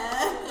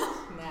dead.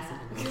 Nah.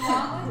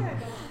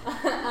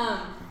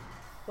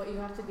 What you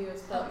have to do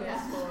is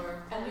focus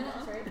for 10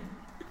 minutes, right?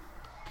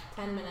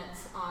 10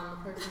 minutes on the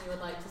person you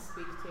would like to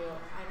speak to.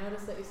 I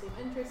noticed that you seem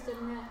interested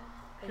in it,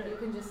 and you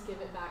can just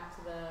give it back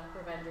to the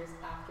Revengers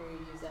after you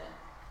use it.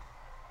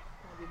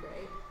 That'd be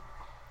great.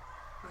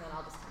 And then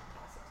I'll just kind of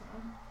pass it to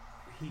him.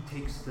 He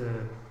takes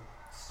the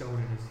stone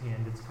in his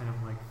hand. It's kind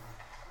of like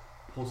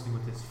pulsing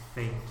with this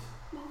faint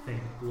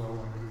glow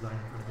on the design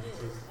in front of it. It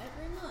says,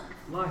 Every month.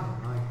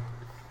 Lionel,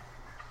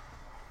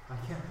 I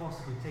can't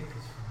possibly take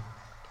this from you.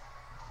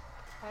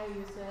 I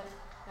used it,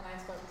 and I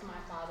spoke to my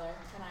father,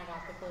 and I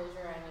got the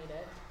closure I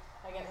needed.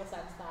 I get the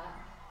sense that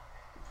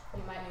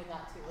you might need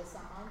that too with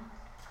someone.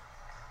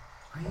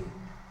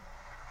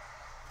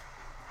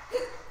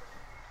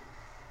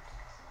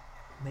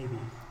 Maybe.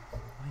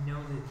 I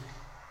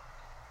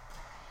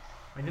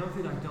know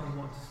that I don't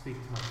want to speak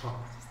to my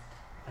father.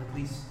 At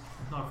least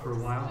not for a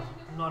while.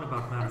 Not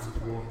about matters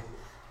of war.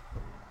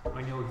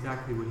 I know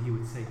exactly what he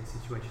would say in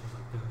situations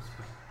like those,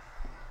 but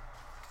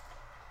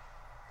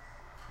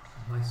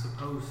I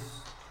suppose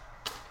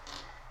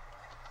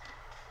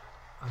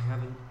I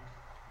haven't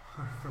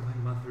heard from my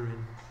mother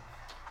in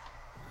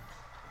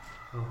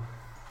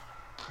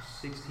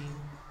 16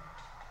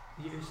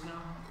 years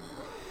now.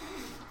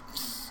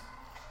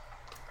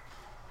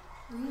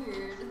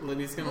 Weird.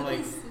 Libby's gonna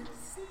like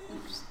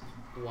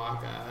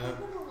walk up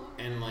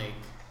and like,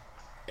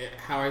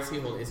 how is he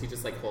holding? Is he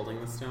just like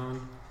holding the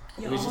stone?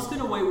 Yeah, Libby's almost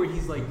just, in a way where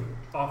he's like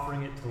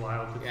offering it to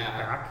Lyle to take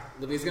back.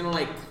 Libby's gonna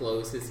like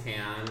close his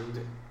hand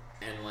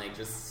and like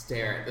just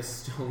stare at the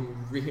stone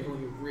really,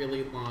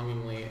 really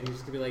longingly, and he's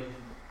just gonna be like,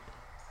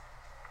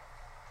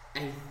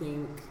 I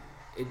think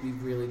it'd be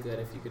really good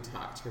if you could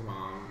talk to your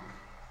mom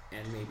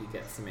and maybe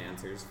get some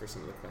answers for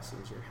some of the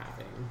questions you're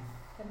having.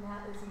 And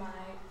that is my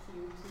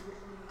cue to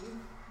leave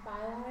by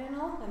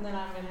Lionel, and then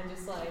I'm gonna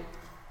just like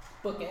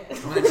book it. I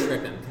wanna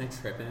trip him. Can I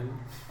trip him?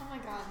 Oh my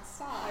god,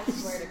 stop. I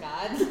swear to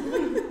God.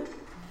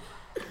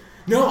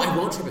 No, I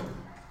won't trip him.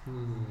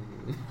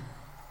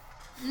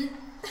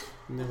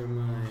 Never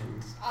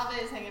mind. Ave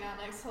is hanging out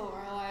next to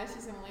Lorelai.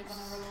 She's gonna leave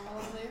whenever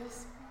Lorelai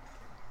leaves.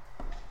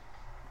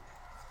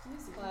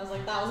 Well, I was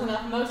like, that was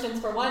enough emotions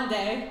for one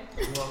day.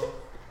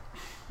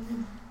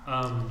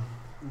 Well,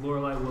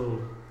 Lorelai will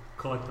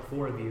collect the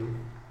 4 of you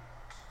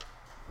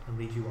and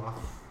lead you off.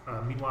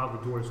 Meanwhile,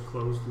 the door is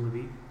closed,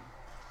 Libby,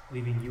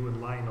 leaving you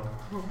and Lionel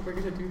Oh, we're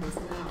gonna do this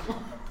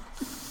now.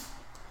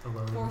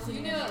 alone.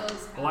 You knew it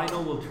was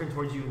Lionel will turn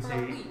towards you and for a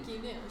say, week. You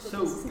knew that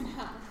So- this was gonna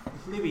happen.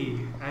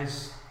 Libby,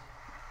 as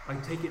I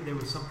take it there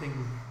was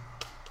something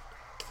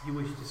you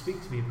wished to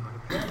speak to me about.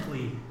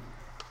 Apparently,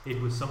 it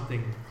was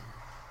something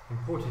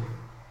important.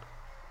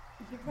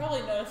 You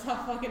probably noticed how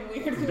fucking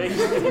weird we were Based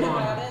talking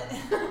upon about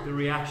it. the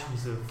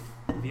reactions of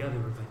the other I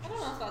don't know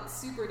Avengers. if that's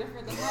super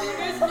different than how you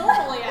guys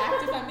normally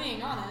act, if I'm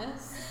being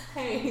honest.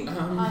 Hey,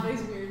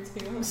 Ave's weird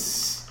too.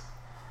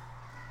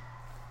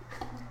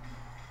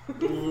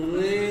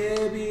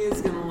 Libby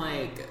is gonna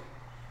like.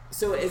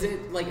 So is it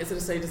a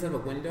site? Does it have a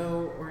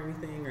window or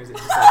anything, or is it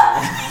just like a...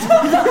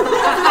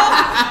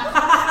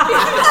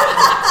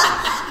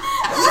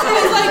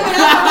 He's like,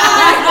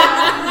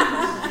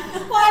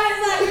 why is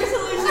that your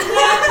solution to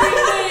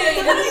everything?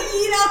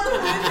 Eat out the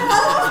window.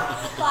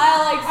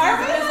 Lyle like sees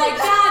it and is like,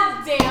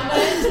 God damn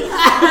it.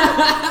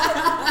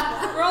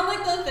 We're on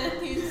like the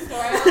 15th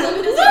story. I love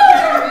it as a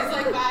character. He's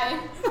like, bye.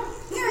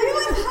 Yeah, you're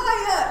like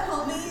high up,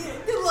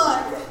 homie. Good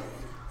luck.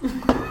 I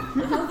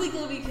don't think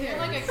Libby You're cares.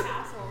 like a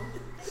castle.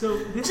 So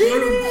this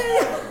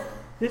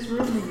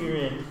room that you're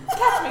in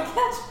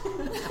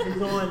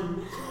is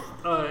on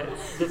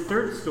the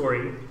 3rd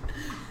story.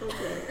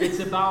 Okay. It's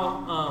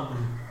about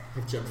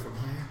I've jumped from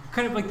higher.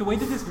 kind of like the way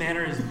that this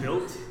manor is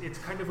built. It's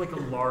kind of like a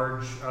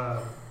large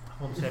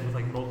homestead with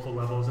like multiple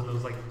levels and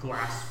those like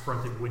glass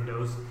fronted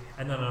windows,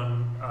 and then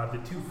on the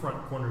 2 front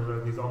corners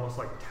are these almost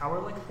like tower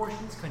like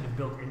portions kind of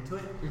built into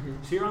it. Mm-hmm.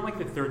 So you're on like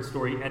the 3rd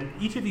story, and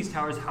each of these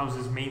towers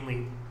houses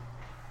mainly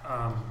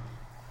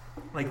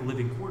like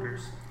living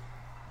quarters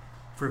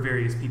for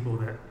various people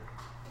that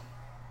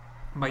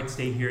might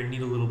stay here and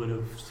need a little bit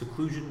of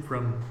seclusion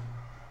from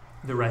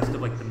the rest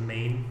of like the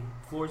main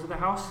floors of the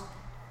house.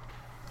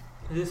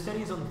 The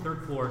study is on the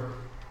 3rd floor,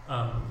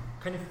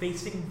 kind of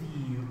facing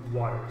the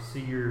water. So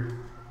you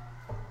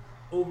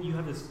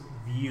have this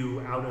view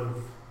out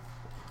of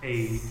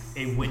a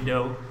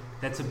window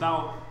that's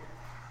about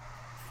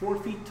 4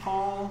 feet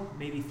tall,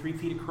 maybe 3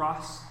 feet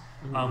across,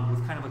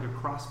 with kind of like a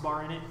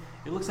crossbar in it.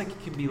 It looks like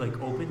it can be like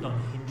opened on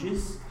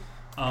hinges,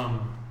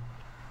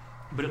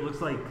 but it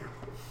looks like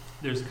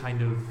there's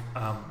kind of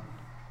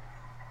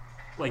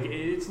like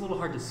it's a little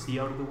hard to see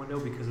out of the window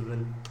because of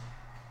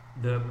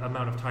the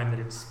amount of time that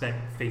it's spent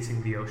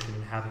facing the ocean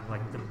and having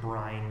like the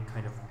brine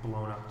kind of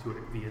blown up to it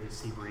via the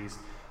sea breeze.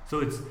 So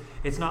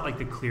it's not like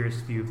the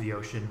clearest view of the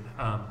ocean,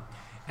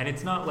 and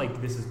it's not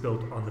like this is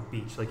built on the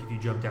beach. Like if you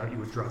jumped out, you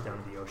would drop down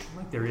to the ocean.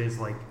 Like there is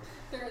land.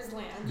 There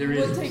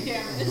is would take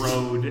damage.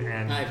 road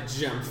and I've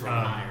jumped from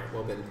higher.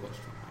 Well, been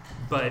pushed from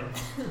higher. but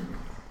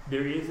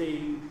there is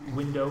a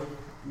window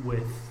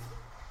with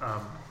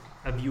a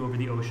view over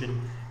the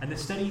ocean, and the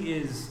study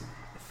is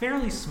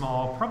fairly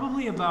small,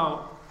 probably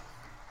about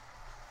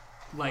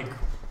like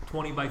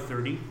 20 by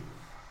 30.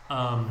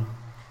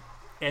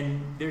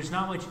 And there's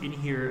not much in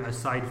here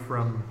aside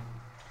from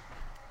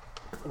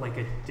like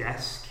a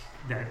desk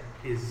that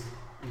is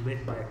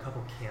lit by a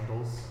couple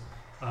candles,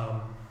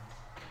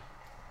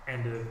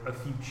 and a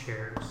few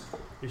chairs.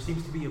 There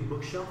seems to be a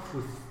bookshelf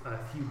with a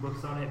few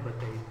books on it, but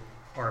they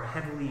are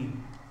heavily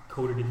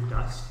coated in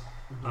dust,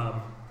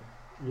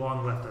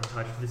 long left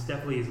untouched. This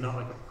definitely is not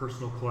like a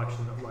personal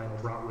collection that Lionel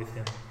brought with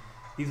him.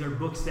 These are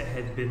books that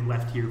had been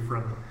left here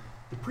from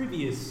the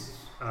previous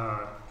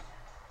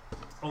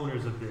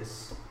owners of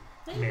this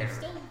I think manor. there's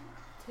still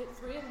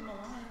 3 of them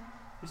alive.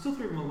 There's still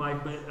 3 of them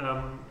alive, but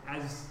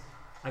as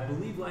I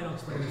believe Lionel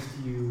explained this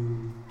to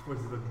you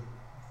towards the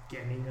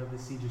beginning of the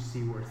Siege of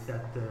Seaworth,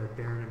 that the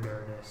Baron and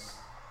Baroness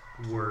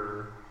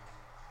were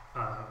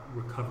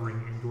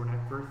recovering in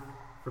Dornackworth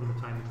from the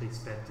time that they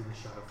spent in the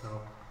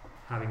Shadowfell,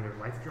 having their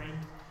life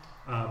drained.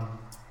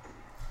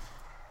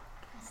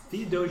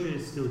 Theodosia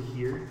is still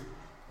here,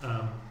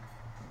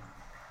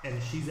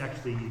 and she's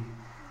actually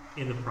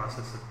in the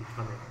process of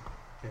becoming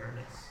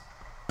Baroness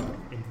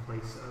in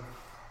place of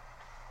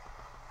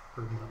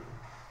her mother.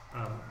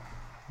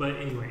 But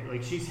anyway,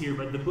 like she's here,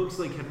 but the books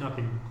like have not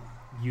been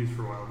used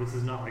for a while. This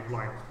is not like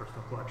Lionel's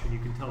personal collection. You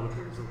can tell that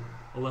there's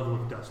a level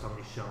of dust on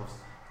these shelves.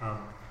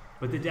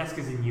 But the desk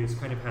is in use,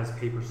 kind of has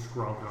paper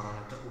scrawled on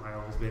it that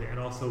Lionel has been, and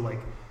also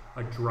like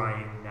a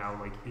drying now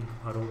like ink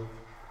puddle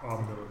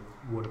on the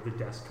wood of the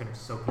desk, kind of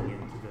soaking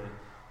into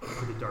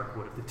the dark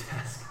wood of the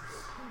desk.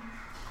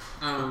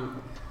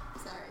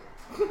 Sorry.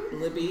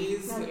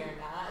 Libby's No, you're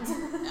not.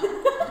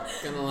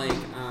 gonna like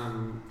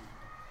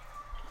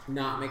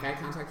not make eye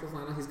contact with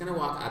Lionel. He's gonna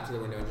walk up to the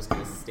window and just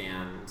kind of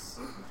stand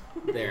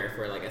there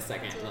for like a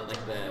second, let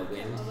like the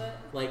wind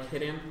like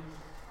hit him.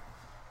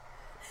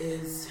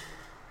 Is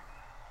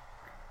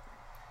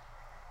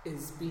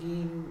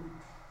being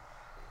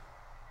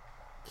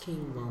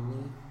king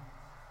lonely?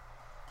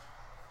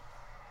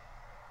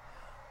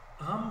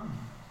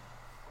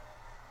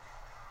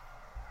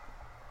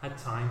 At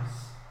times,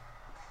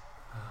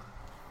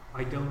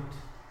 I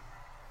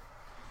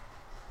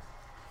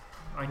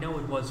know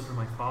it was for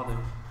my father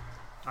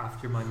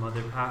after my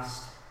mother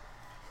passed.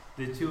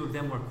 The two of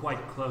them were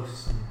quite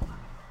close,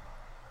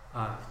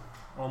 and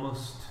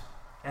almost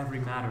every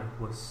matter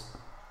was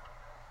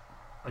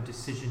a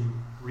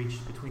decision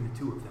reached between the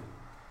two of them.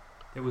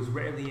 There was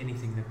rarely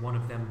anything that one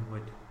of them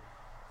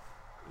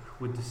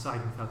would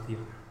decide without the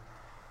other.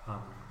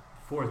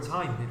 For a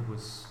time, it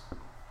was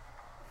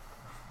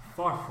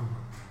far from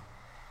lonely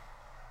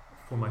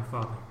for my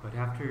father, but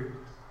after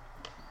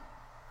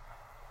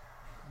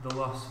the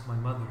loss of my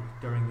mother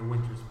during the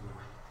Winter's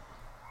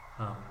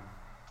War,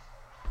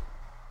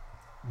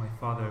 my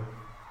father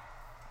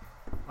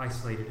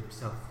isolated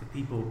himself. The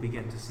people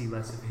began to see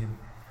less of him.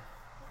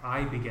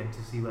 I began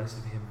to see less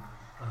of him.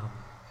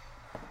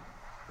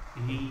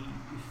 He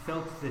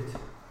felt that,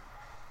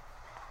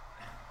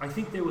 I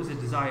think there was a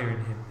desire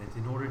in him that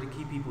in order to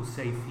keep people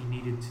safe, he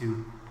needed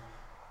to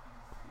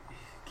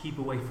keep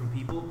away from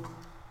people.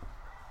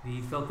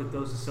 He felt that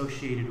those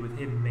associated with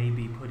him may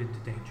be put into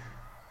danger.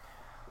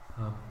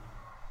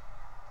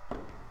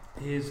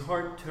 His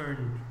heart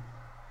turned,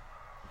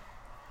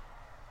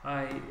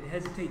 I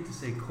hesitate to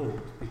say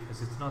cold,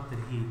 because it's not that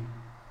he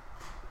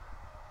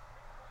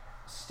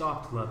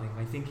stopped loving.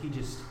 I think he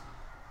just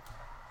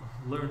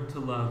learned to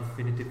love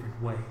in a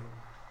different way.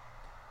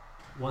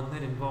 One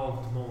that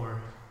involved more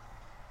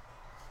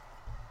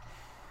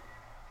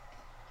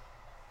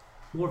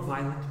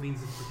violent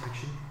means of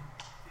protection.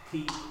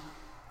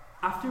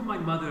 After my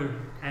mother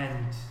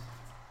and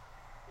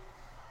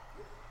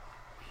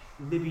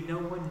Libby, no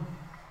one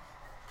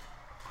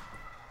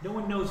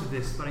knows of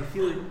this, but I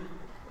feel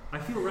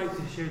right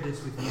to share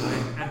this with you.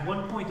 At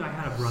one point, I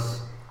had a brother.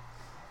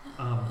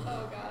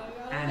 Oh God.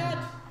 And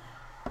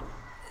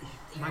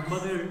my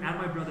mother and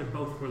my brother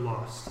both were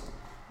lost.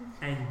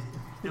 And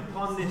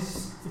upon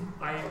this,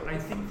 I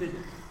think that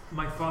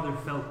my father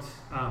felt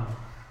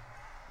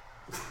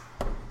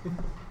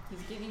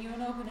He's giving you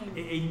an opening.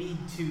 a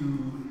need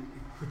to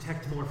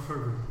protect more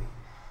fervently,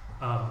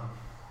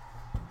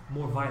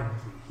 more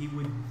violently. He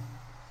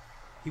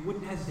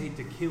wouldn't hesitate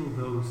to kill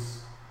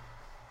those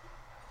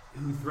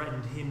who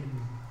threatened him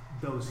and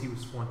those he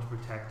was sworn to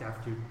protect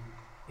after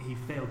he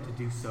failed to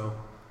do so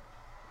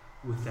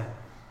with them.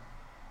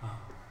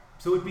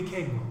 So it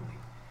became lonely.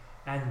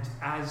 And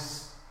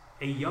as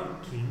a young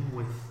king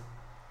with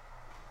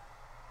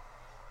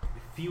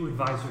few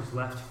advisors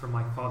left from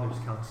my father's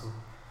council,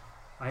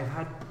 I have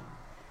had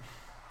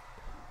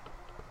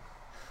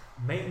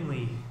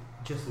mainly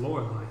just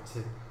Lorelei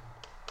to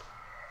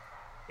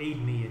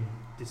aid me in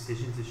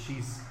decisions, as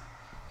she's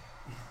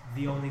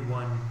the only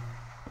one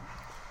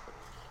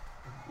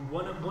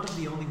of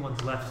the only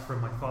ones left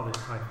from my father's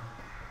time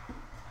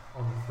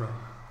on the throne.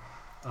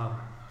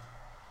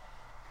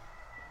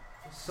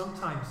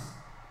 Sometimes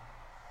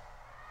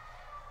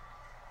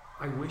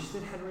I wish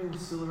that Henry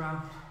was still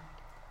around.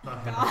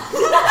 Not Henry.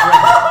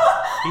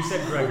 Gregor. He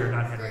said Gregor,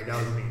 not Henry. That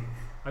was me.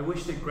 I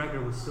wish that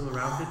Gregor was still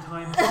around at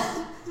times.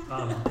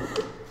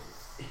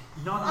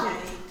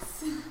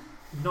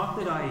 Not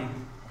that I.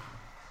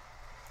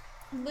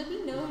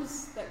 Libby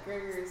knows that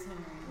Gregor is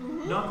Henry.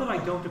 Mm-hmm. Not that I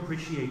don't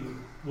appreciate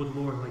what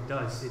Lorelei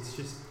does. It's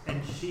just,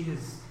 and she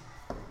has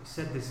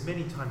said this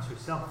many times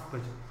herself,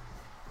 but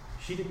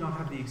she did not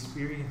have the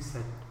experience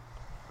that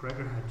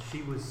Gregor had.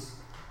 She was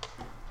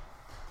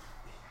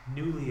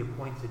newly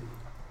appointed,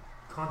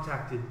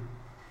 contacted,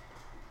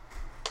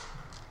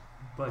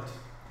 but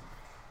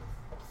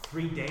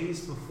 3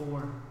 days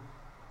before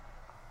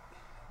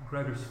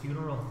Gregor's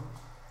funeral,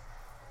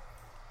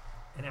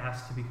 and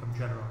asked to become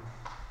general.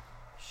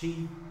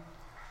 She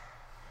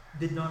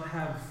did not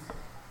have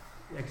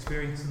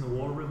experience in the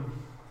war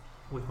room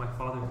with my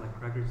father like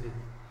Gregor did.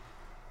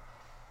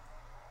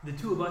 The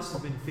two of us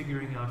have been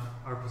figuring out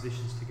our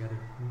positions together.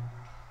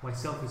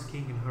 Myself as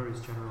king and her as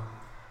general.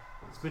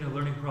 It's been a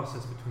learning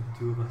process between the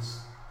two of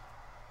us.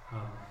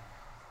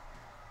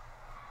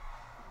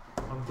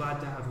 I'm glad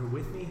to have her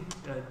with me.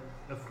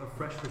 A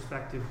fresh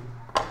perspective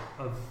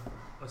of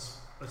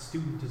a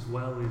student as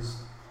well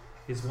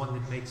is one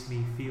that makes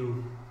me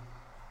feel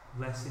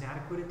less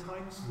inadequate at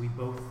times. We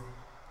both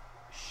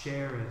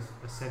share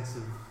a sense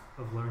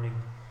of learning,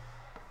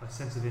 a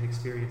sense of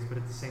inexperience, but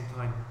at the same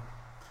time,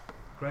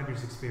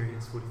 Gregor's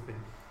experience would have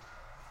been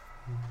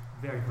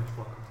very much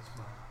welcome as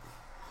well.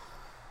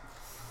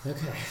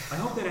 Okay. I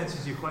hope that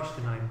answers your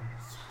question.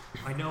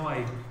 I know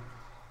I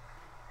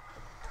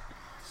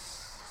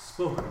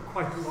spoke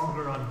quite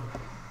longer on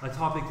a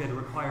topic that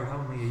required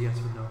only a yes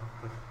or no,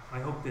 but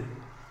I hope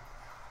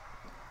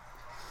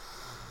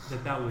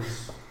that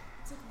was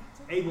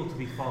able to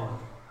be followed.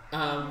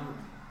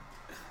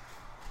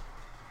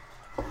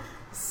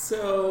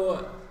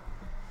 So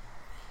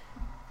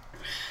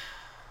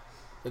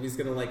Libby's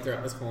gonna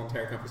throughout this whole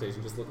entire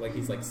conversation just look like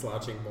he's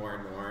slouching more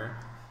and more,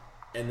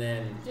 and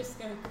then Just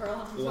gonna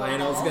curl into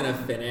Lionel's gonna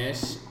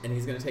finish, and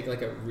he's gonna take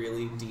a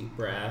really deep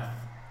breath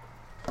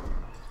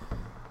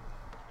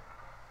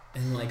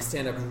and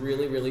stand up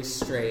really, really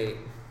straight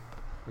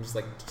and just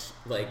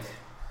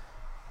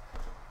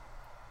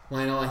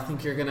Lionel, I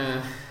think you're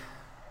gonna.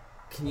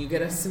 Can you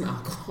get us some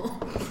alcohol?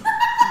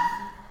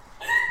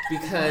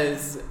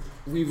 Because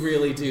we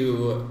really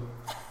do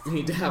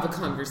need to have a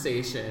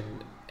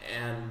conversation,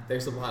 and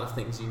there's a lot of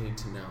things you need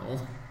to know.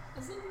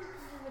 Isn't it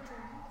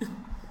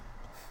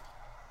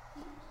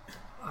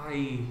a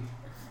drink?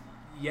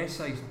 Yes,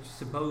 I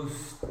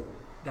suppose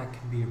that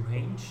can be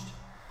arranged.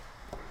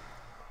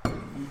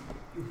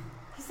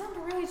 He's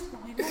underage,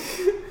 Lionel.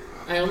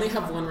 I only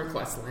have one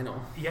request,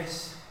 Lionel.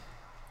 Yes?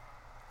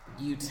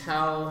 You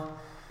tell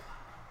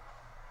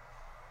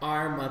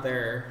our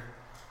mother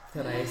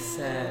that I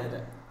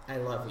said I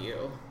love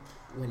you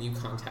when you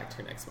contact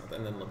her next month,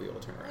 and then Libby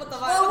will turn around. What the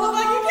Oh,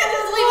 fuck? You can't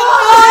just leave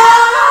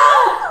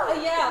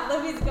it. Yeah,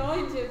 Libby's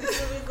going to because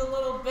Libby's a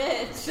little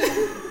bitch.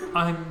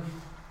 I'm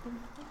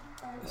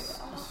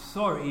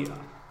sorry.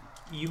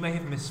 You may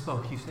have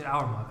misspoke. You said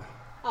our mother.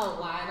 Oh,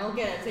 Lionel,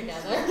 get it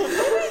together.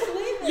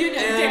 You know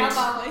damn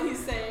well what he's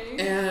saying.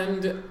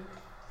 And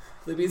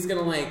Libby's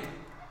gonna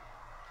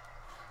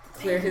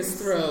clear his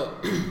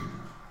throat.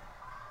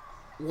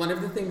 One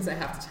of the things I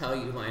have to tell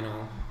you,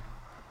 Lionel,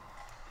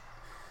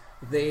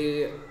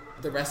 the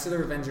rest of the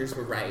Revengers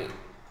were right.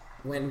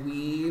 When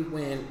we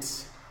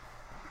went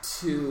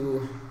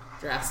to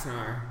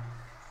Drasnar,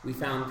 we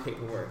found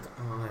paperwork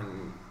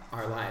on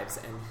our lives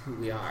and who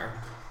we are.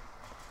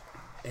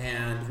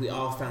 And we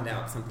all found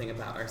out something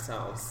about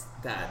ourselves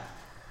that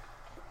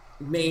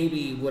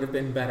maybe would have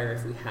been better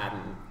if we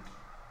hadn't.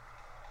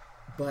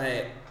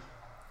 But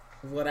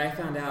what I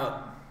found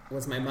out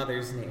was my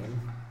mother's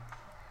name.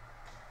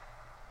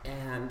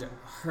 And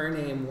her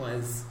name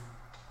was...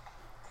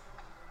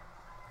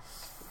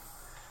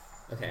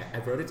 Okay, I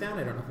wrote it down.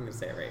 I don't know if I'm going to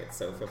say it right,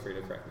 so feel free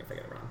to correct me if I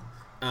get it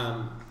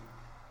wrong.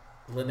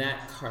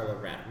 Lynette Carla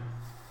Wren.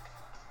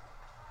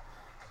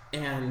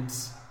 And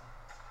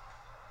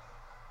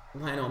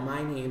Lionel,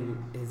 my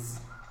name is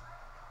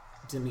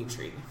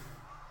Dimitri.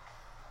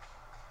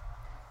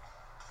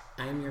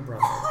 I'm your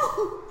brother.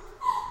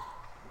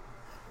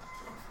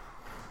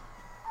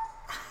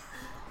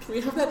 Can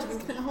we have that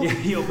drink now? Yeah,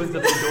 he opens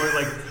up the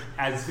door,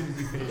 as soon as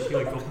you finish, he,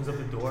 opens up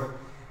the door,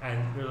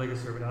 and there's, a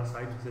servant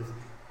outside who says,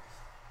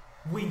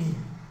 "We need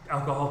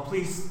alcohol,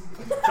 please.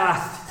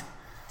 Fast.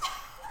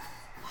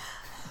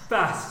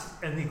 Fast."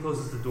 And he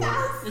closes the door.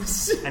 And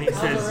he That was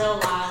says, a real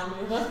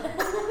loud move.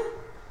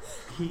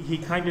 he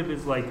kind of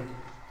is,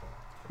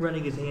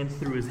 running his hands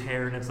through his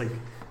hair, and it's,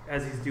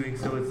 as he's doing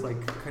so, it's,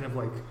 kind of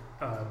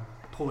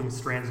pulling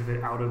strands of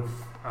it out of,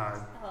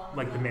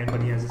 the man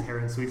bunny has his hair,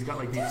 and so he's got,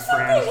 these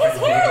strands. His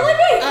hair,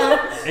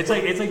 Libby!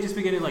 It's like just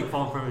beginning to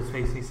fall from his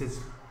face, and he says,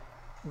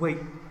 "Wait,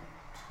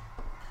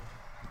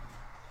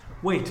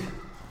 Wait.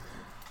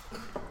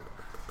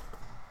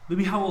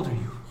 Libby, how old are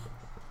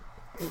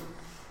you?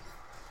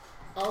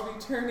 I'll be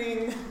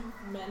turning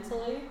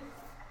Mentally?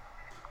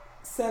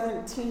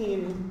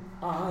 17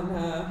 on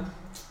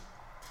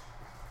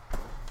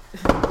You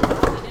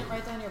didn't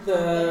write down your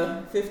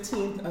the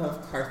 15th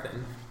of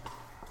Carthan.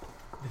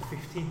 The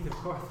 15th of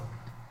Carthan.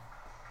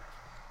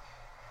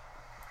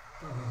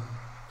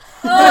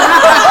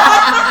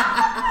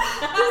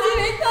 Does he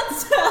make that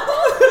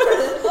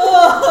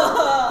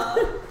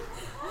sound?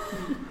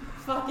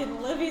 Fucking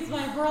Libby's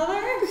my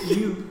brother.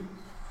 You.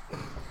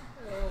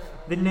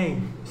 The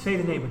name. Say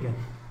the name again.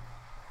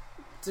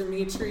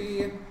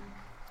 Dimitri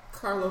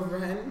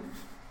Karlovren.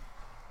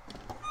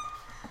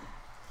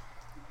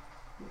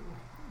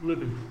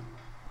 Libby.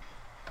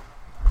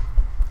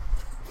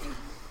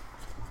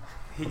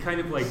 He kind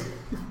of like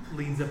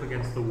leans up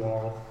against the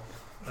wall.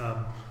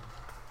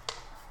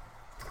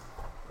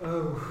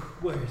 Oh,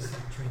 where's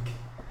that drink?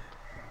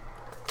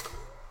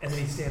 And then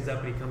he stands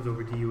up and he comes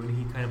over to you and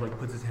he kind of like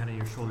puts his hand on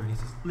your shoulder and he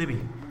says,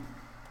 Libby.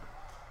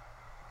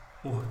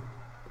 Or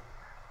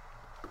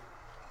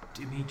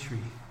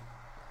Dimitri.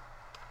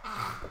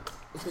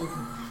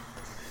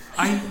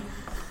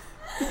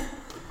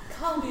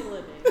 Call me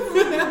Libby.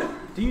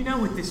 Do you know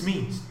what this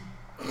means?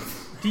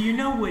 Do you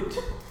know what...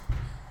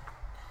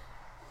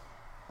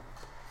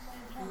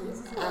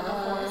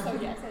 So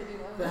yes, I do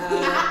know.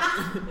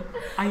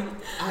 That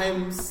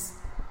I'm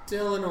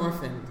still an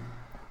orphan.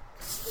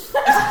 That's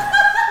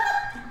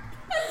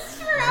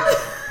true.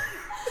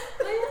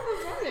 I have a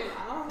brother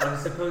now. I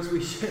suppose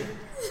we share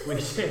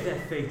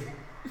that fate.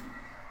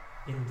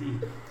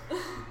 Indeed.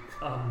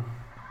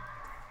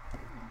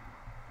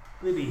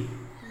 Libby,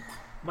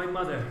 my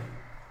mother.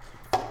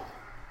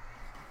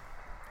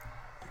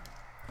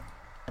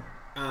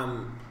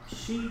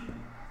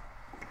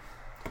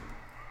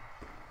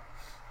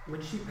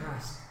 When she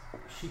passed,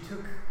 she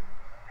took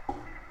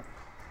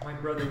my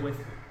brother with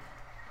her.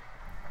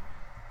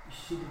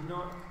 She did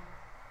not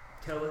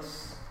tell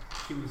us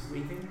she was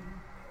leaving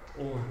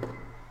or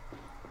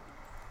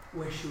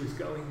where she was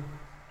going,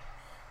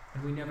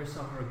 and we never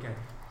saw her again.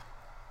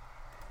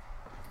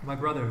 My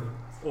brother,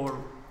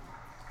 or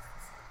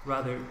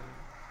rather,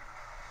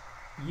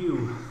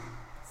 you,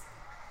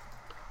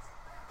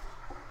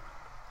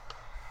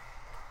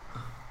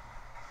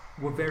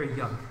 were very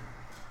young.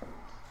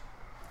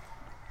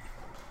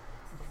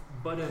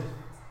 But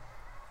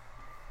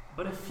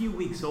a few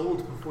weeks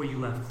old before you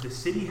left.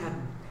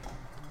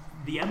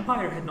 The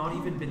Empire had not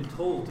even been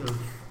told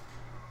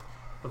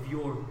of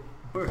your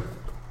birth.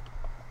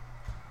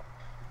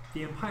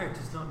 The Empire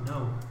does not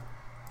know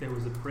there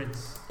was a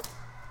prince,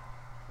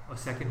 a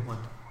second one.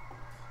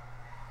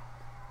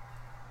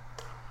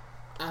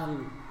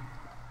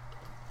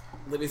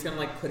 Libby's gonna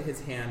like put his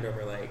hand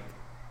over like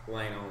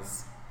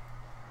Lionel's.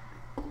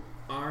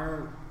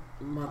 Our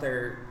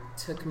mother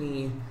took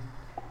me.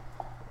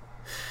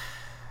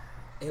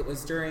 It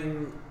was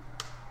during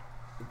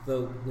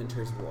the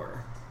Winter's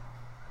War,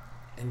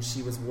 and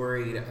she was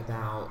worried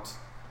about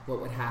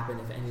what would happen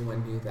if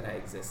anyone knew that I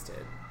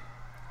existed.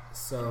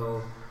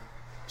 So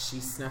she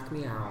snuck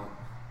me out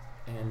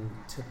and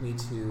took me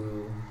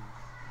to,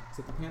 is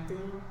it the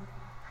Pantheon?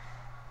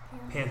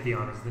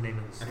 Pantheon is the name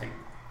of the state. Okay.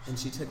 And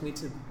she took me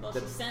to Well, she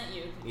sent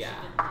you.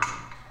 Yeah.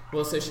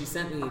 Well, so she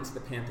sent me to the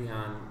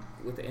Pantheon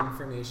with the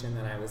information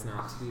that I was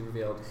not to be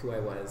revealed who I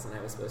was, and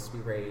I was supposed to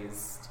be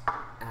raised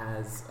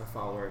as a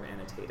follower of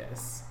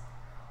Annotatus.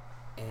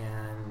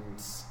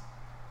 And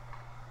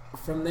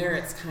from there,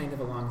 it's kind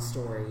of a long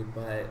story,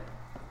 but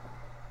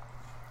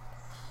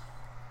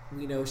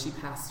we know she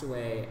passed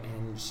away,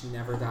 and she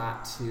never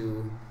got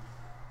to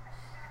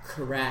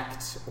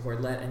correct or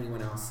let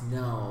anyone else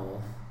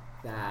know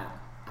that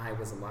I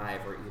was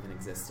alive or even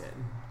existed.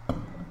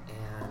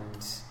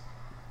 And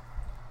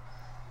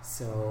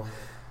so,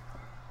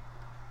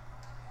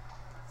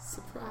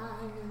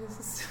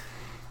 surprise.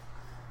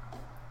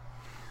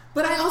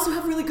 But I also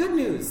have really good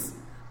news.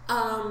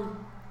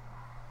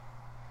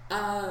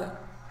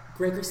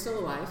 Gregor's still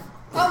alive.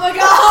 Oh my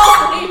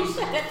god! Holy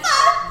shit!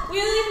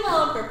 We leave him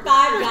alone for 5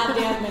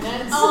 goddamn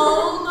minutes.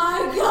 Oh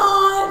my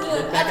god!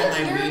 Get back at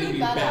my already knee, you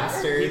better.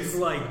 bastards. It's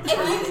like,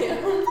 If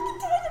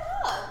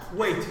you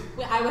wait.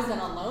 I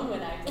wasn't alone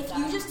when I did If that.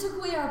 you just took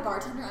away our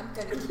bartender, I'm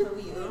gonna kill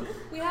you.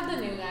 We have the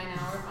new guy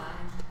now, we're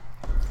fine.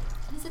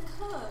 He's a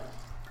cook.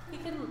 He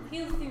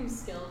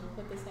seems skilled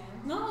with his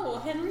hands. No,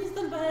 Henry's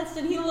the best,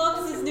 and he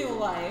loves his new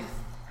life.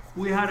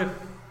 We had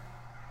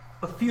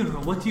a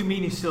funeral. What do you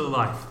mean he's still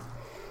alive?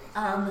 The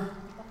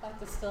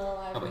fact is still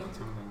alive. Oh wait, means-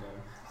 turn the window.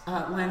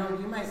 Lionel,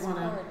 you might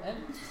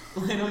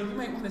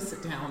want to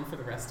sit down for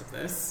the rest of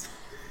this.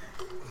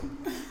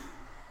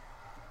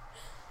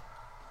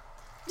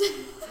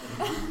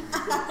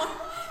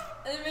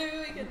 And maybe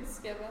we can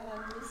skip ahead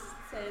and just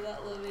say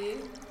that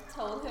Libby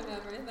told him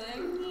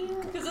everything.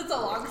 Because it's a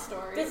long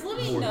story. Does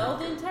Libby More know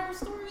than the entire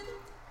story?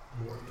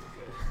 More than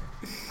good.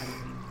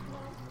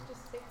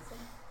 Just take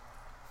some.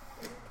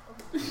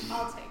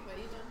 I'll take what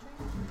you don't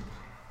drink.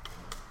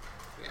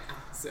 Yeah,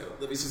 so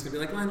Libby's just gonna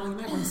be like, Lionel, you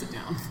might want to sit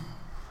down.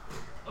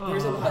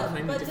 There's a lot of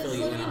time But to does fill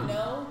you in Libby on.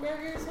 know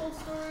Gregor's whole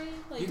story?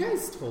 You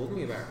guys told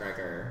me about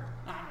Gregor.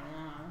 I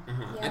don't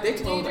know. Yeah, They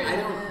told. I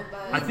don't.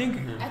 But I think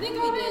I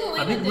think we we did.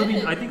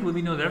 did. I think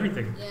Libby knows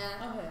everything.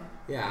 yeah. Okay.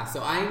 Yeah.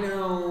 So I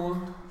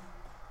know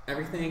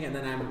everything, and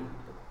then I'm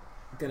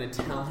gonna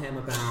tell him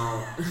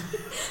about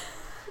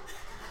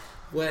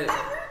what.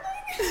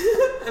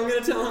 I'm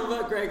gonna tell him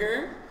about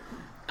Gregor.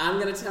 I'm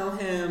gonna tell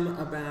him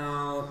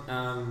about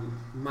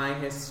my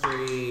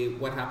history,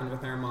 what happened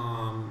with our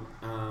mom.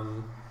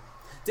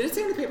 Did it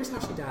say in the papers how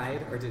she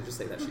died, or did it just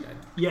say that she died?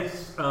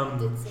 Yes,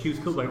 she was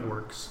killed by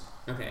orcs.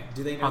 Okay.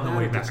 Do they know On the that,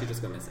 way or back. did she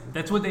just go missing?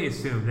 That's what they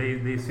assumed.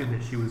 They assumed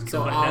that she was So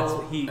killed.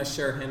 I'll He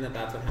assure him that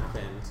that's what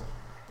happened.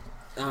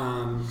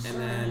 And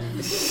then I'll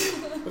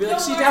be like,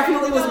 Don't she worry,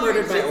 definitely was don't worry,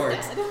 murdered by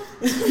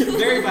she's orcs.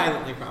 Very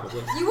violently,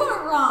 probably. You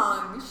weren't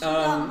wrong. She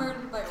got Um,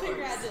 murdered by orcs.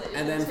 Congratulations.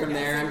 And then from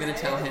there, I'm going to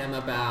tell Right? him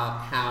about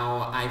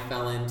how I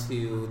fell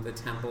into the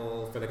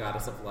temple for the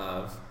goddess of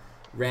love,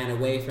 ran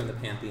away from the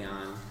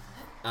pantheon,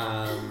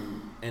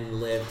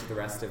 and lived the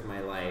rest of my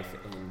life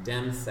in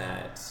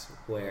Demset,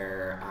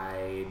 where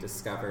I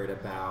discovered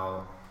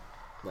about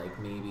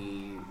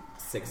maybe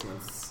 6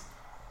 months.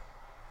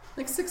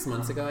 6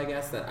 months ago, I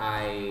guess, that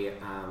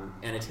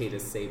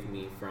Annotatus saved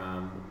me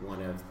from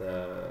one of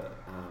the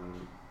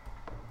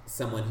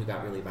someone who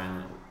got really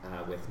violent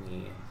with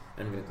me.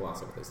 And I'm going to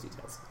gloss over those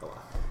details a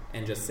lot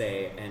and just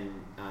say,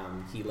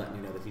 he let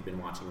me know that he'd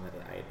been watching and that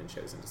I had been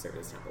chosen to serve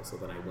his temple. So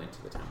then I went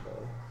to the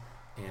temple,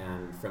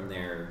 and from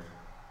there,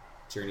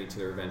 journeyed to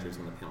the Revengers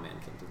when the Pale Man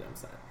came to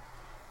Demset.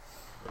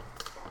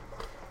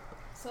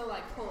 So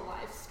whole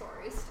life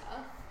story stuff.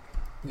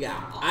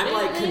 Yeah,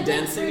 I'm They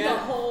condensing went it. through the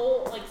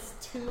whole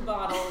 2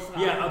 bottles. of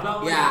yeah,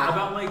 alcohol.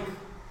 about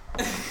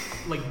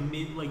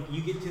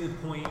you get to the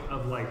point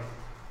of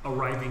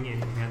arriving in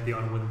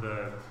Pantheon when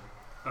the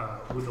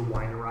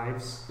wine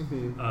arrives,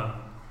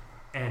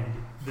 and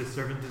the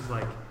servant is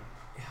like,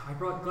 I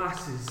brought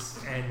glasses,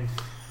 and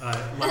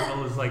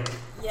Lionel is like,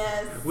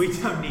 Yes. we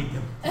don't need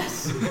them.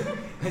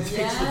 And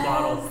takes the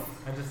bottle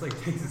and just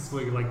takes a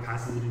swig and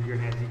passes it into your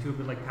hands. You two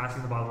have been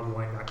passing the bottle of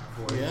wine back and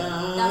forth.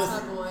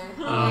 That's my boy.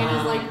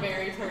 He is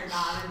very turned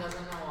on and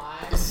doesn't know why.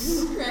 Right?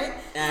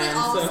 It's And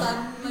all of a so-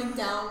 sudden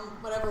down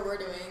whatever we're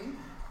doing.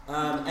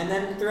 And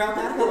then throughout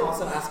that, he'll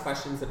also ask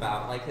questions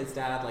about his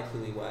dad,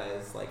 who he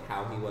was,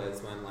 how he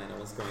was when Lionel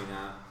was growing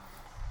up.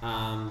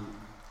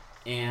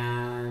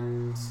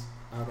 And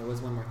there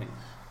was one more thing.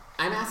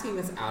 I'm asking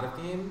this out of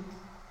game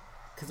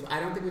because I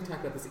don't think we've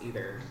talked about this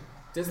either.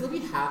 Does Libby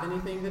have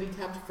anything that he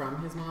kept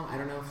from his mom? I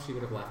don't know if she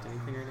would have left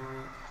anything or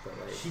not, but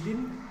She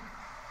didn't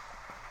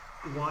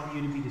want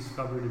you to be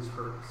discovered as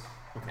hers.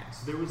 okay.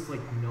 So there was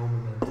no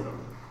memento.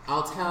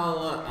 I'll tell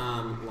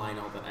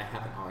Lionel that I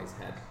haven't always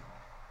had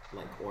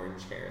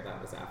orange hair. That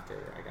was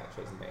after I got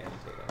chosen by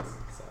Annotatus.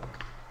 So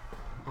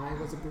I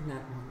was a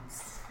brunette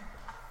once.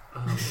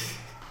 That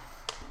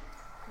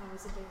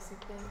was a basic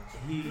bitch.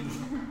 He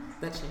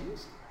That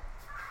changed?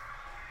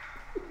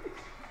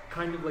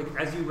 kind of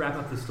as you wrap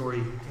up the story,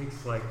 he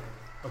takes a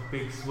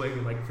big swig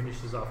and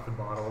finishes off the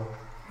bottle,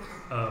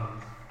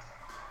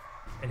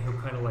 and he'll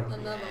kind of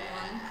Another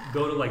one.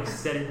 go to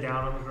set it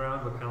down on the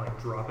ground, but kind of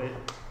drop it,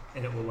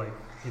 and it will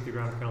hit the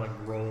ground and kind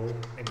of roll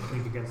and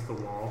clink against the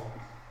wall,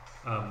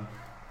 and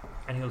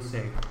he'll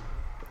say,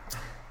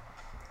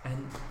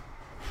 and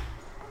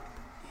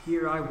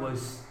here I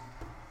was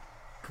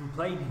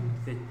complaining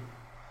that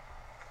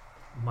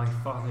my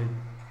father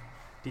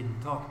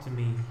didn't talk to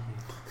me,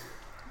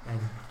 and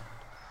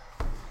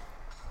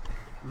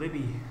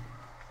Libby,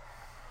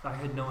 I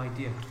had no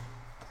idea.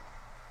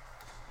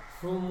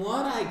 From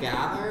what I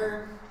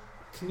gather,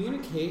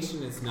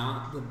 communication is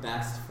not the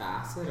best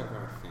facet of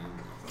our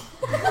family.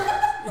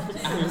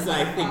 As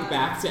I think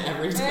back to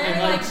every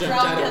time I jumped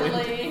out a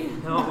window. drunkenly.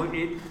 No,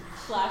 it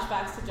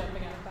Flashbacks to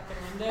jumping out a fucking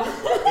window.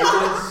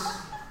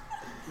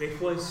 it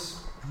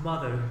was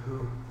Mother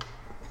who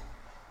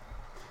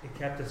it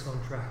kept us on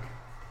track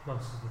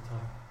most of the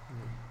time.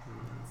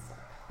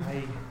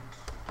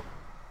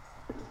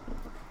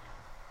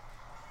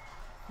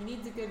 He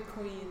needs a good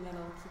queen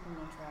that'll keep him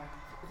on track.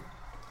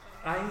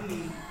 I've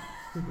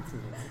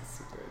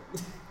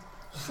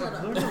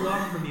learned a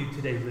lot from you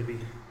today, Libby.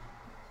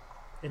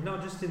 And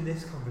not just in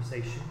this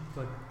conversation,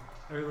 but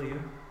earlier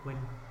when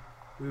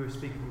we were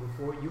speaking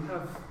before, you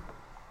have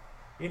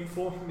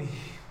informed me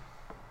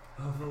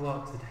of a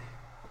lot today.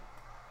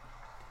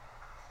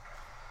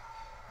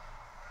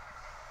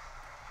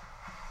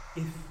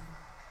 If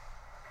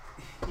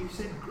you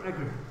said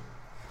Gregor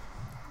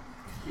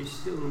is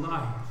still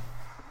alive,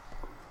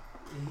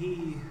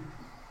 he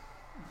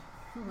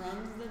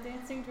Runs the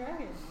dancing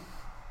dragon.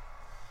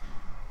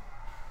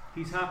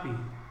 he's happy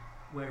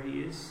where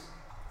he is.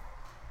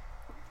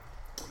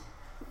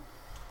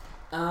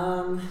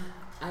 I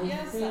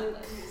Yes, think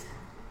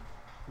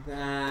He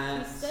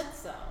that said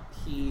so.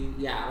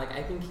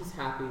 I think he's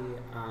happy.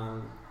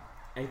 I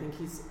think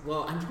he's,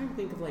 I'm trying to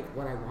think of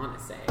what I want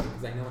to say,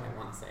 because I know what I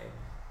want to say.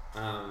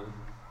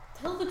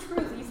 Tell the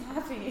truth, he's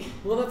happy.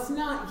 Well, that's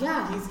not,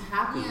 he's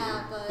happy.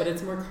 Yeah, but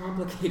it's more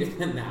complicated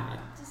than that.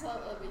 Just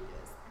let Libby do this.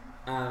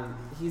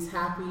 He's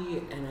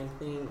happy, and I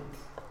think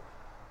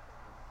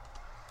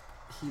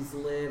he's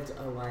lived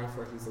a life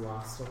where he's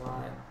lost a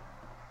lot,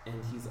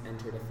 and he's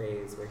entered a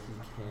phase where he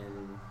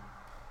can,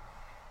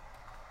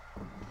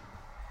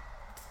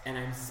 and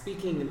I'm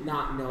speaking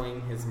not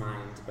knowing his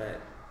mind,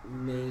 but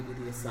maybe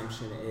the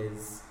assumption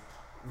is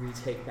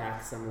retake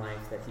back some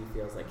life that he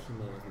feels like he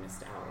may have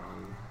missed out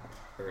on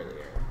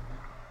earlier.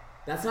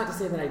 That's not to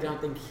say that I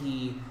don't think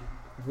he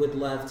would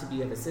love to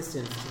be of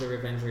assistance to the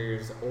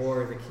Revengers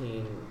or the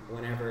King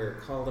whenever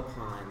called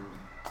upon,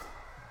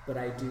 but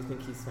I do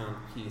think he's found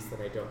peace that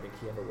I don't think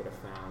he ever would have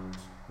found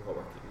while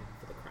working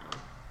for the Crown.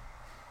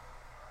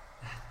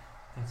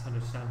 That's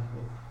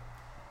understandable.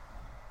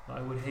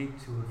 I would hate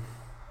to have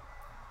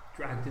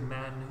dragged a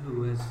man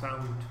who has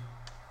found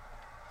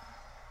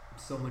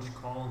so much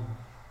calm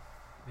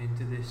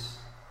into this.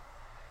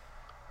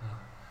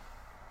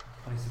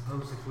 I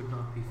suppose it would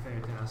not be fair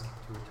to ask him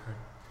to return.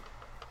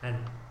 And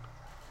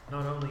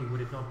not only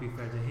would it not be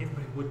fair to him,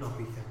 but it would not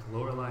be fair to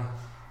Lorelei.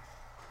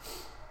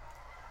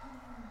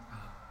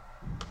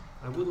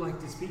 I would like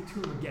to speak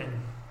to him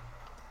again,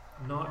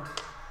 not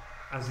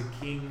as a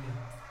king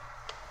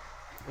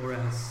or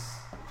as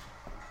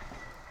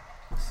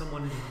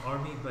someone in the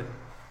army, but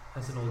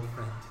as an old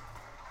friend.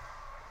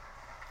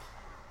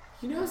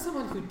 You know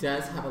someone who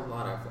does have a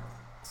lot of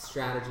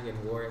strategy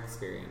and war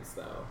experience,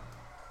 though?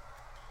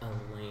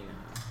 Elena.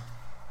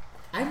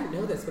 I didn't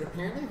know this, but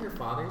apparently her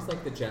father's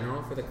like the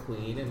general for the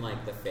Queen in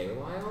like the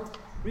Feywild.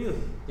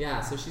 Really?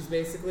 Yeah, so she's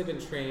basically been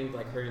trained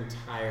like her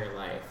entire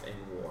life in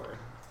war.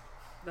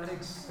 That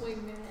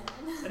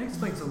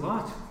explains a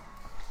lot.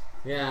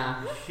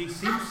 Yeah. She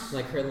seems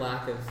like her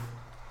lack of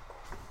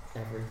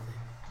everything.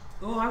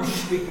 Oh, I was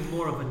speaking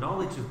more of a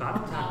knowledge of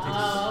battle tactics.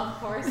 Oh, of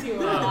course you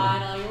were,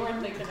 Lionel. You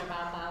weren't thinking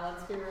about that.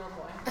 Let's be real,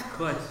 boy.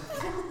 But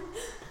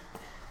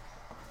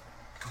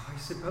I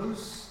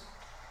suppose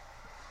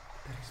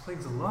that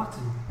explains a lot,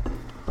 and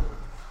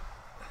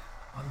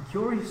I'm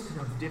curious to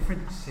know the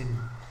difference in.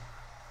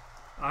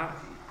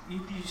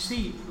 You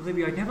see,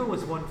 Libby, I never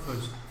was one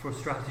for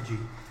strategy.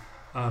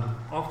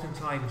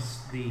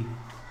 Oftentimes, the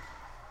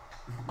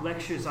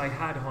lectures I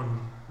had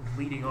on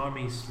leading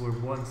armies were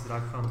ones that I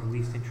found the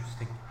least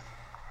interesting.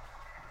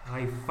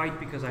 I fight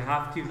because I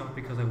have to, not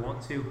because I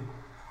want to.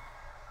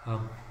 But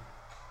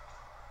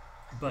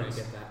I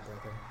get that,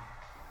 brother.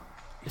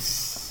 I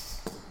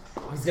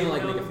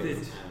didn't know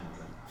that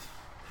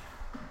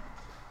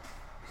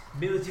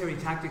military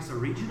tactics are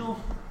regional.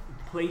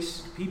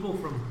 People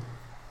from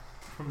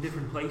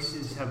different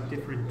places have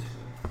different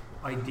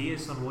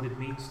ideas on what it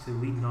means to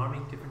lead an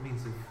army, different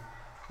means of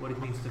what it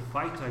means to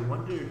fight. I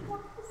wonder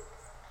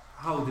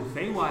how the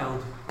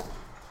Feywild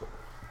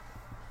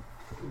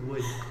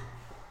would.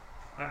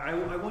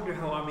 I wonder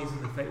how armies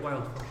in the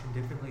Feywild function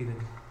differently than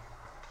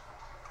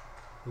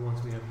the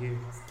ones we have here.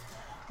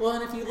 Well,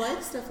 and if you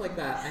like stuff like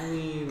that, I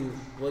mean,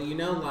 well, you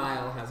know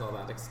Lyle has all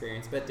that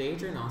experience, but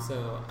Daedrin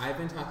also, I've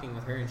been talking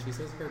with her, and she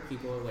says her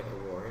people are like a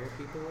warrior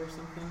people or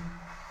something.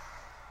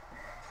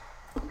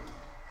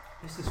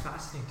 This is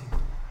fascinating.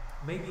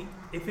 Maybe,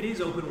 if it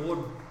is open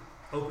war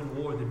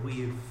that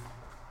we have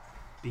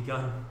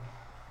begun,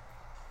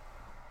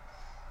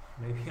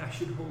 maybe I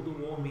should hold a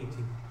war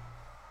meeting.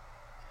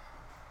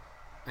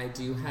 I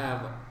do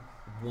have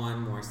one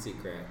more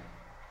secret,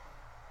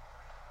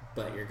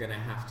 but you're gonna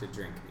have to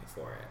drink me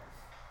for it.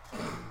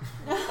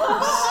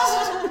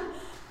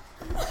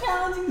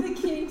 Challenging the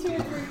king to a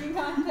drinking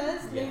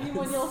contest, maybe Yes.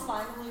 when you'll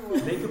finally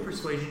win. Make a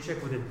persuasion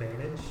check with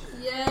advantage.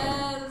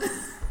 Yes.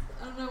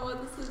 I don't know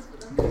what this is,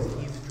 but I'm Because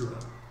he's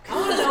drunk. I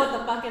want to know what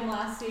the fucking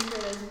last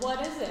secret is. What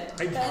is it?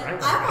 I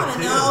want to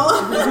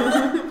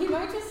know. You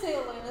might just say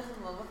Elena's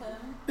in love with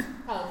him.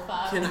 Oh,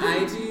 fuck. Can I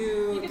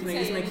use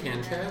say my anything,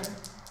 cantrip? right?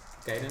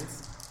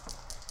 Guidance?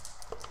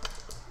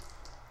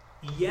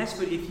 Yes,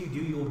 but if you do,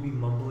 you'll be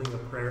mumbling a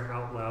prayer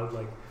out loud,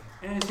 like,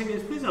 and say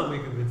this, please help me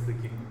convince the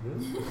king of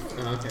this.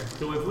 Oh, okay.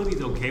 So if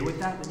Libby's okay with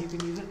that, then you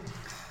can use it.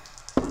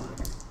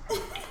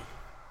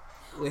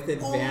 With Oh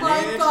advantage?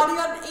 my god, you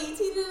got an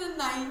 18 and a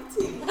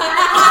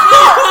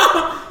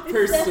 19.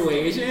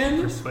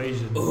 Persuasion?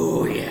 Persuasion.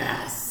 Oh,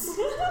 yes.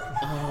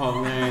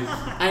 Oh, man.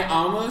 I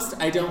almost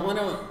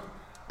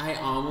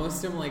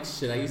am like,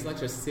 should I use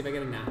electricity to see if I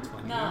get a nat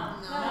 20? No.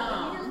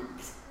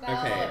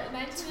 Okay,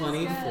 19 is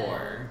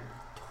 24.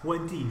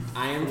 24.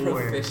 I am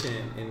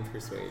proficient in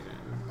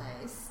persuasion.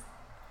 Nice.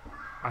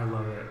 I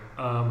love it.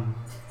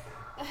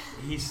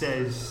 He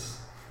says,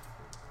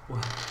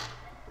 well,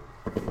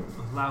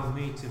 allow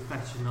me to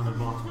fetch another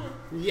bottle.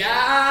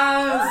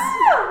 Yes!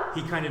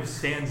 He kind of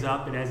stands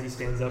up, and as he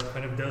stands up,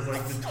 kind of does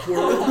like the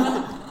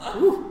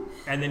twirl.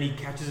 And then he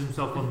catches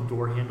himself on the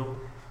door handle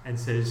and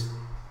says,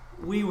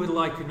 we would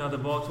like another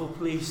bottle,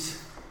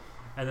 please.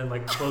 And then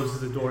like closes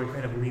the door and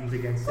kind of leans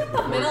against it.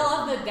 Middle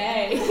of the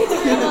day.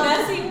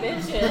 Messy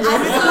bitches.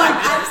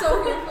 I'm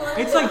so here for it.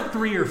 It's like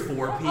 3 or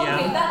 4 p.m.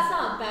 Okay, that's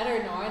not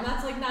better, Norm.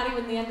 That's like not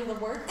even the end of the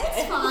work day.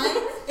 It's fine.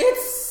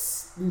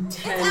 It's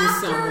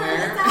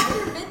somewhere. It's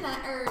after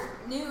midnight or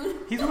noon.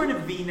 He's wearing a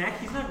V-neck.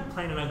 He's not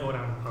planning on going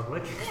out in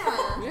public.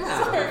 Yeah.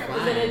 Yeah, we're fine.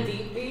 Is it a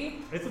deep V?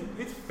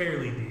 It's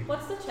fairly deep.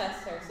 What's the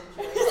chest hair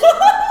situation?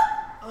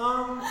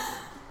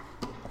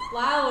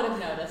 Lyle would have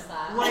noticed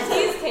that. Like-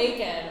 He's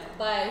taken,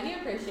 but he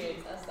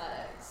appreciates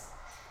aesthetics.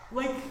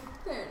 Like,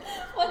 Fair enough.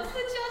 What's the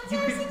chest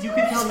hair situation? you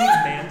can tell he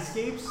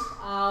manscapes.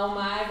 Oh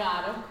my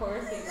god, of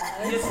course he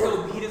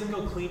does. He doesn't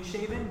go clean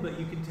shaven, but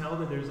you can tell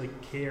that there's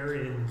like care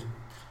in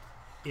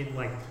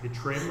like the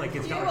trim. Like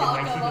it's got You're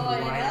like a nice welcome,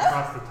 even line Elena.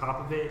 across the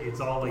top of it. It's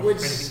all like Which-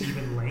 kind of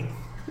even length.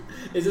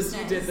 Is this you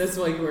Nice. did this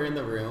while you were in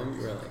the room?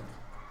 You were like,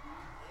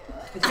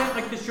 It's got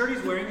like the shirt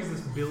he's wearing is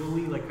this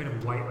billowy like kind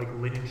of white like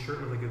linen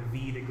shirt with like a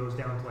V that goes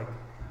down to like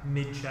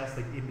mid chest,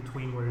 like in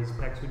between where his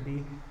pecs would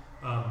be,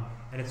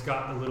 and it's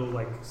got a little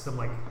like some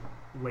like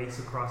lace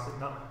across it,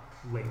 not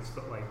lace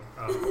but like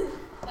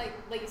Like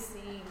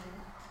lacing.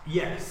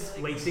 yes,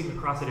 lacing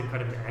across it in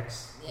kind of an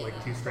X,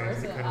 like two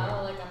strands that kind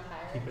of like a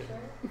pirate keep it. shirt.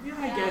 Yeah,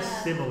 I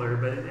guess similar,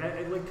 but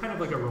like kind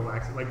of like a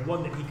relaxing, like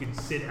one that he could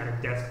sit at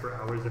a desk for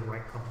hours and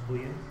write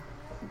comfortably in.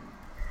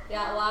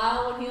 Yeah,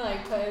 Lyle, when he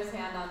like put his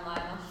hand on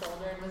Lionel's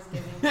shoulder and was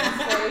giving an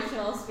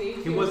inspirational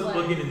speech, He wasn't was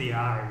looking in the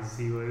eyes.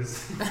 He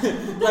was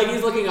like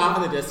he's looking off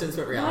in the distance,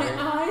 but reality.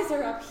 my eyes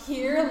are up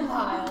here,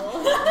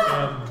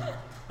 Lyle.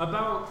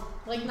 about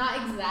Like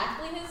not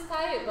exactly his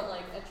type, but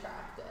like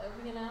attractive,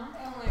 you know?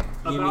 Oh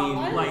my. You about mean-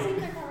 Why like does he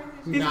make conversation?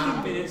 15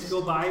 Not- minutes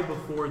go by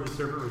before the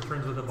server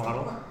returns with a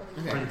bottle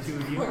Okay. for the two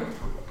of you.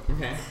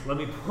 Okay. Let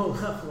me pull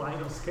up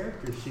Lionel's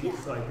character sheet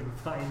so I can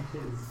find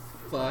his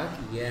Fuck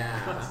yeah.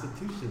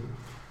 constitution.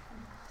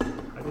 I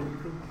didn't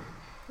think.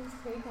 He's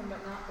taken but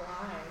not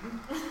blind.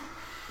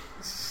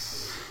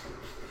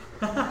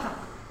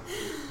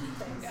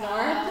 Thanks,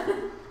 God.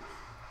 Lauren.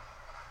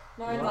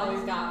 Lauren's What?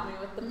 always got me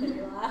with the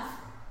pity laugh.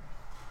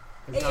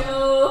 It's not,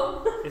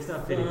 Ayo! it's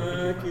not fitting. I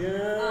think Fuck you're fine.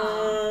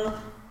 yeah.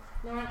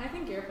 Lauren, I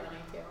think you're funny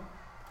too.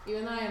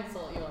 Even though I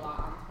insult you a lot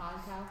on the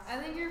podcast. I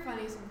think you're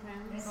funny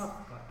sometimes. Oh,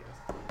 podcast.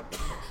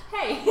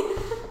 Hey!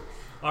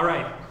 All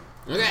right,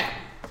 Okay.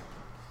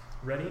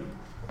 ready?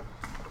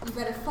 You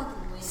better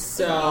fucking win.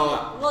 So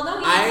Well, no,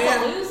 he I needs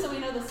to lose so we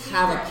know the secret.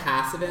 have a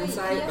passive Wait,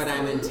 insight, yes, but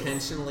I'm lose?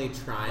 intentionally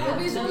trying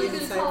Libby's to be only gonna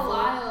tell insightful.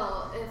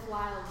 Lyle if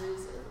Lyle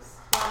loses.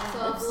 So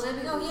if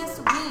Libby No, he has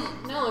loses- to win.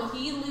 No, if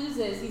he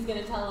loses, he's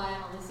gonna tell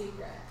Lionel the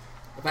secret.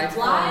 If I If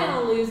tell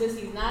Lionel loses,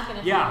 he's not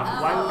gonna Yeah,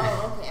 tell why Oh, would-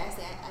 oh, okay, I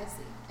see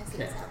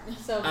Okay. what's happening.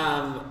 So,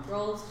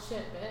 rolls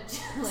shit, bitch.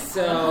 Like,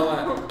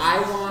 So I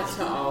want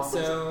to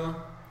also,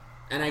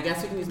 and I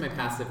guess we can use my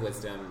passive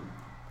wisdom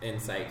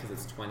insight because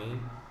it's 20.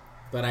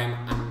 But I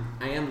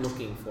am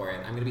looking for it.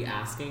 I'm going to be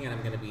asking, and I'm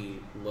going to be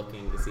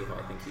looking to see how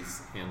I think he's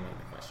handling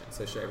the question.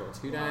 So should I roll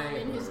 2 die? I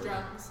mean, he's or-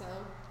 drunk, so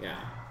Yeah.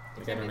 it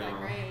Like, I can't don't be that know.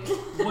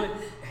 great. What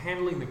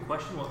handling the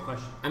question? What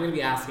question? I'm going to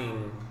be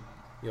asking.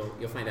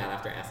 You'll find out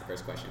after I ask the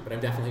first question. But I'm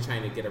definitely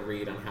trying to get a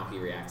read on how he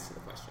reacts to the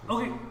question.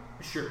 Okay,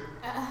 sure.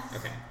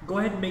 Okay. Go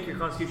ahead and make your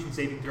Constitution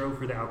saving throw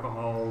for the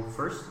alcohol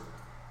first.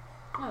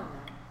 oh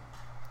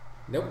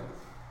no. Nope.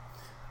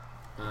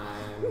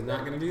 I'm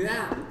not going to do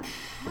that.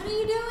 What are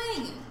you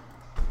doing?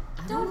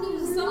 Don't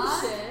use Some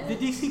that. The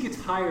shit. DC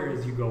gets higher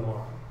as you go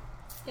on.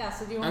 Yeah,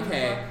 so do you want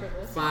Okay, to work for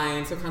this?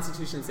 fine. So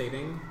Constitution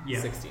saving, Yeah.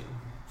 16.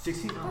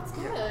 16? Oh, That's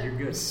yeah, good. you're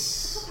good.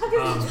 Just Um,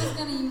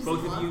 gonna use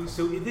both luck. of you.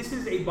 So this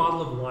is a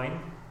bottle of wine,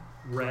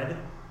 red.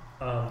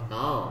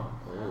 Oh.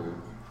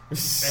 And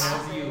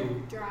as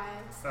you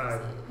Dry.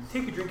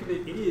 take a drink of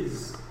it, it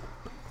is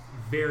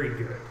very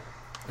good.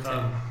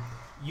 Okay.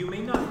 You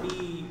may not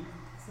be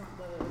It's not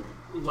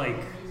the like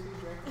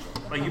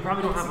you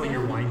probably don't have like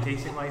your wine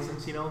tasting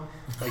license, you know,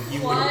 like you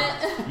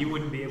What? wouldn't you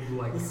wouldn't be able to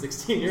like The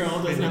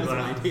 16-year-old doesn't spin have the his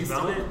glass mind and tasted.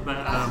 smell it, but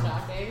That's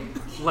shocking.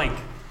 like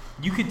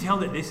you could tell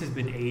that this has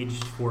been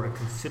aged for a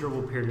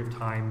considerable period of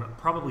time,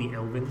 probably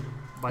elven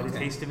by the Okay.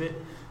 taste of it,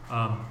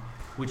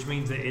 which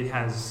means that it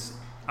has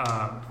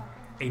a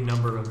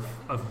number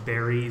of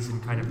berries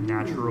and kind of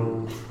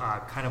natural,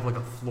 kind of like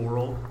a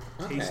floral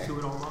taste Okay. to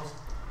it almost.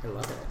 I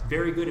love it.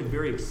 Very good and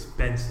very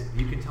expensive.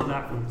 You can tell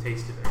that from the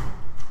taste of it.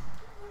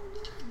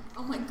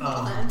 Oh my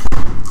god.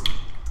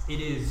 It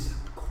is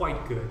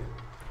quite good.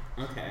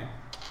 Okay.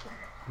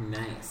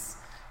 Nice.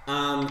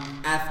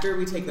 After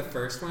we take the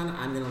first one,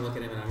 I'm gonna look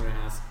at him and I'm gonna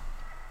ask.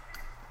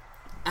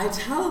 I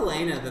tell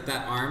Elena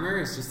that armor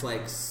is just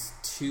like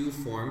too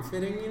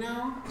form-fitting, you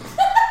know?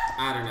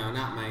 I don't know,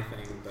 not my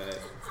thing, but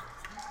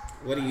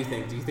what do you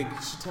think? Do you think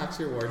you should talk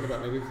to your warden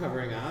about maybe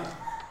covering up?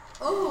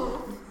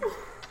 Oh.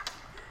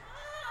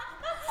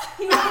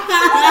 He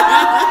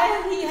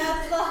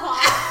has the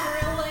hot for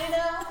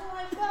Elena. Oh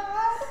my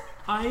god.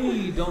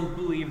 I don't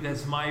believe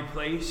that's my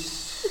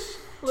place.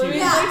 Louis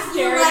Yeah, like you're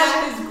staring right,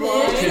 at his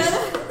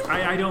bitch. boys.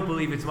 I don't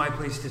believe it's my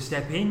place to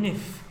step in.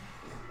 If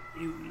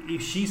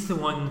she's the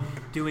one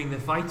doing the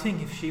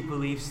fighting, if she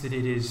believes that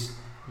it is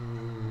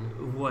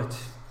what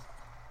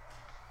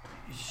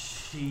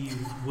she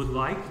would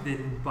like,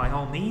 then by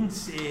all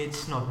means,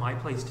 it's not my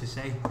place to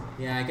say.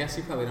 Yeah, I guess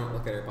you probably don't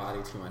look at her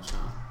body too much,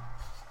 huh?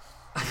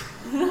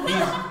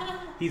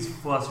 He's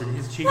flustered.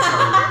 His cheeks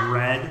are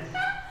red.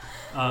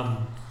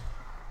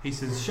 He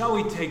says, "Shall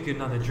we take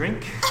another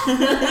drink?"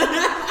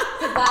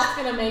 That's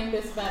gonna make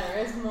this better.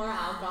 It's more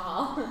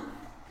alcohol.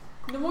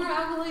 The more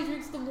alcohol he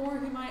drinks, the more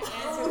he might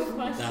answer the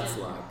question. That's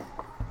luck.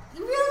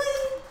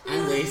 Really?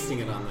 I'm wasting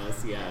it on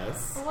this,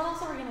 yes. Well, what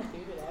else are we gonna do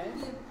today?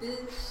 You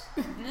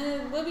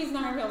bitch. Libby's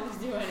not gonna be able to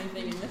do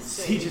anything in this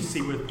Siege stage. of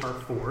Seaworth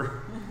Part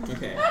 4.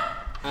 Okay.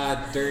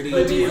 Dirty.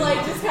 Libby's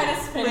like just kind of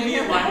spinning. Libby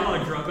and her head.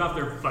 Lionel are drunk off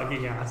their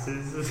fucking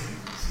asses.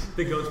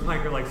 The Ghost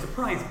Pike are like,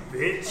 "Surprise,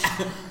 bitch!"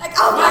 Like,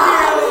 oh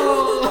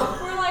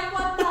my We're like,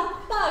 what the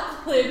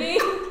fuck, Libby?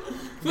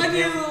 Fuck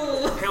you!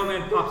 Pale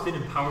Man pops in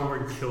and Power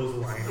Word kills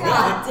Lionel.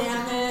 God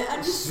damn it.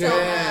 I'm just so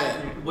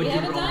mad. What'd We you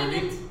have a roll, Libby?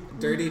 diamond.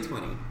 Dirty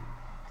 20.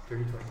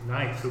 30, 20.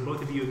 Nice. So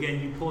both of you, again,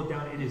 you pull it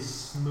down. It is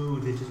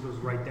smooth. It just goes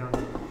right down.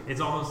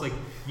 It's almost like,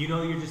 you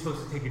know you're just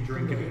supposed to take a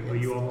drink of it, but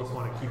you almost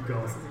want to keep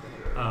going.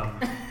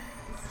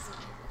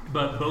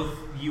 But both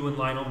you and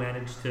Lionel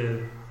managed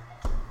to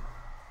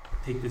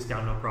take this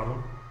down, no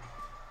problem.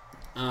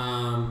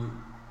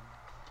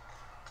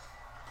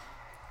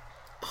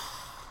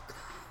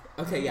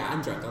 Okay, yeah,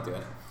 I'm drunk. I'll do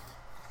it.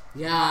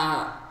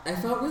 Yeah, I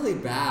felt really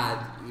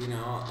bad. You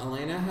know,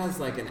 Elena has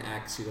like an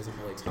ex she doesn't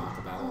really talk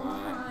about a Oh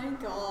lot. my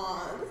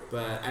god.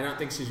 But I don't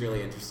think she's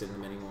really interested in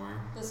him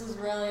anymore. This is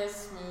really as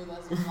smooth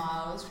as when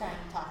Lyle was trying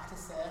to talk to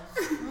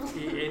Sif.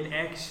 An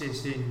ex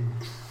is in,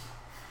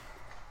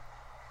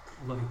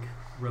 like,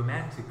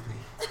 romantically.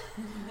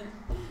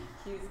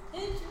 He's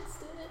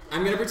interested.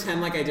 I'm gonna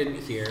pretend like I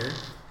didn't hear.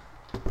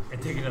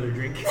 And take another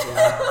drink.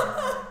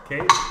 Yeah.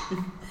 Okay?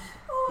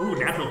 Ooh,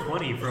 natural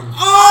 20 from...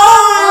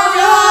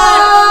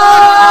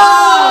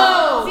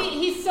 Oh! See,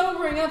 he's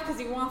sobering up because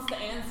he wants to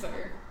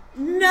answer.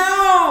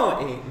 No!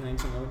 8, 9,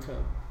 10, 11,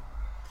 12.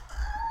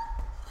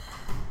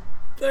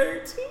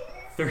 13?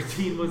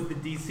 13 was the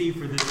DC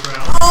for this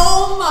round.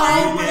 Oh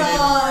my You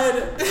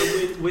god.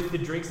 managed- with the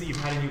drinks that you've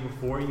had in you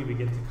before, you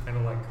begin to kind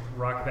of like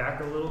rock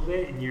back a little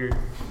bit, and you're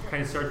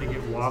kind of starting to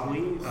get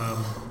wobbly,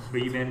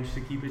 but you managed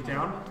to keep it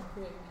down.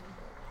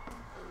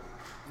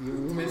 You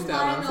missed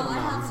out on some I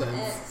have some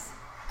nonsense. X.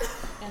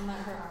 And let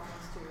her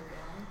almost do her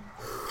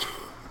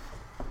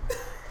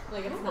feeling.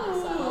 Like, it's not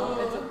subtle.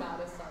 It's about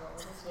as subtle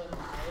as when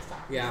I was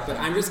talking. Yeah, but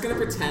I'm just gonna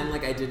pretend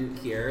like I didn't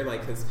hear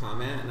like his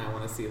comment, and I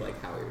want to see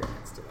like how he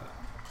reacts to that.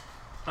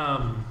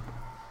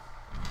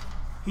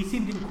 He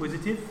seemed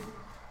inquisitive.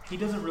 He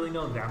doesn't really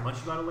know that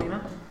much about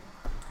Elena.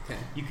 Okay.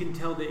 You can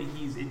tell that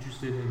he's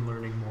interested in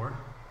learning more.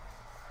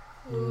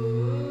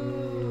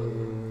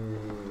 Ooh.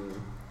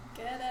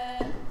 Get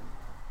it?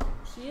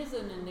 She is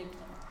an enigma.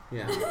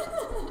 Yeah. She's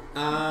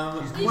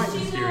quite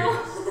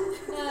mysterious.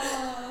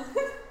 No.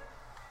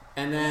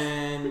 And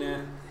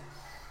then.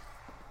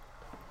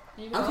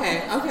 You go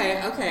Okay.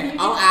 on.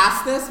 I'll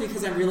ask this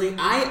because I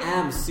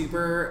am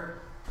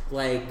super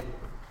like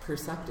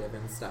perceptive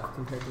and stuff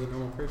compared to the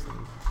normal person.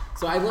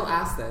 So I will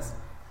ask this.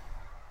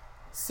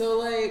 So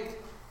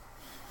like.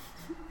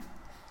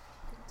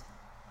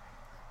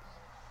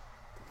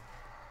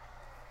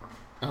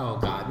 Oh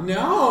God,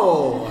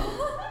 no!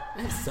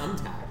 I have some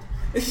tact.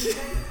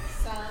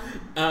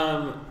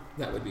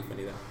 That would be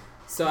funny though.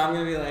 So I'm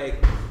gonna be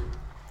like,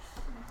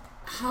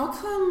 how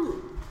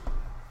come?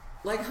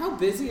 Like, how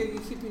busy are you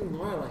keeping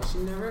Lorelai? She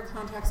never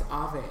contacts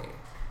Ave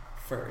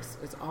first.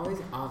 It's always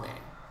Ave.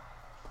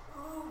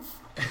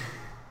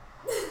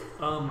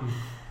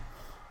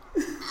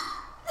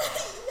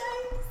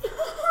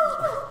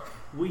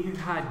 We've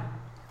had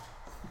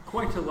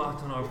quite a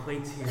lot on our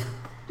plates here.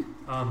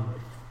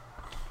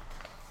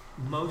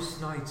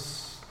 Most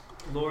nights,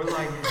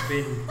 Lorelai has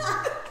been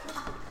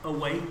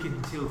awake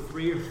until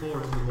 3 or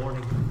 4 in the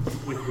morning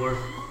with work.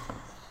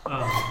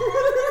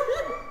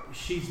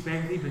 She's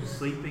barely been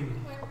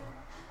sleeping.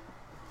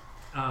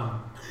 I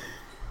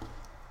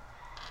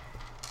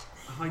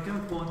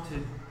don't want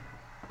to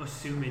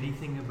assume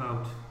anything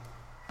about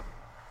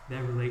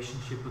their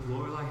relationship, but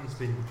Lorelai has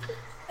been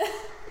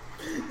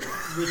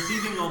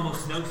receiving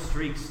almost no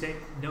sleep, staying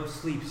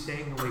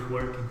awake,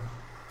 working.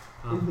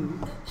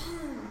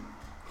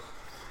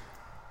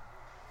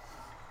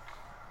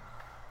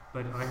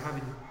 But I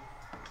haven't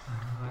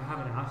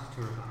asked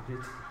her about it.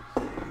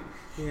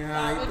 Yeah,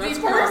 That would that's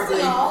be probably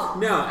personal.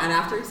 no. And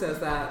after he says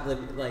that,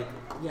 like,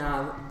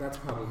 yeah, that's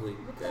probably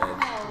the good.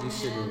 hell, You man?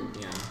 shouldn't.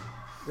 Yeah,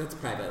 that's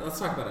private. Let's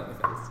talk about other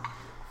things.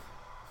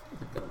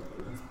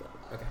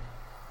 Okay.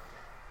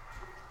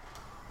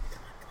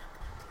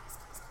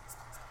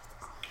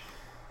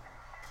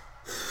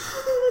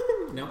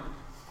 No.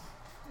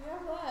 You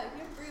have luck.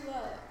 You have 3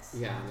 lucks.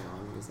 Yeah, no,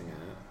 I'm using it.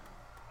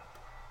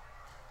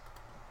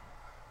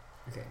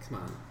 Okay, come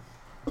on.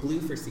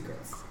 Blue for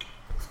secrets.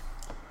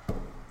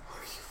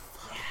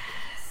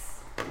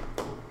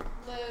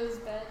 Lose,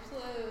 bitch,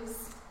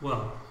 lose.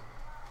 Well,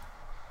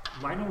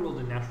 Lionel rolled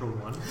a natural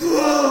 1.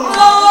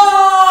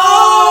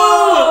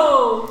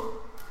 Oh!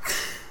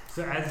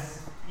 So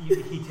as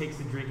he takes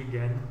a drink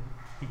again,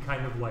 he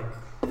kind of like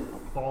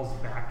falls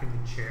back in the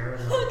chair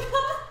and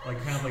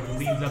like kind of like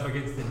leans up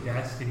against the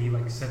desk, and he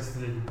like sets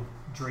the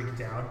drink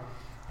down,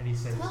 and he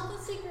says, Tell the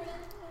secret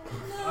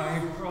I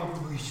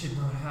probably should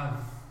not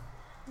have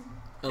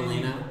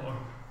Elena? anymore.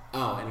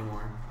 Oh,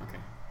 anymore. Okay.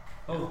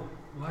 Oh,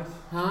 what?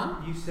 Huh?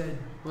 You said,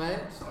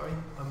 What? sorry,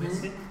 I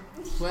missed it.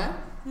 What?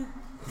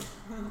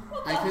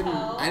 I couldn't.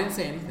 I didn't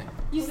say anything.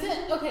 You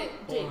said, okay,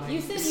 Jake, Why?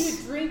 you said you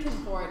would drink him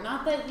for it.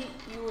 Not that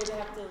you would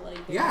have to, like,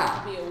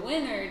 Yeah. be a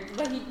winner,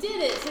 but he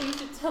did it, so you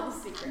should tell the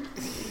secret.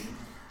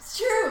 It's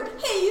true.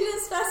 Hey, you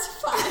didn't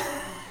specify.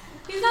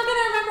 He's not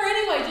gonna remember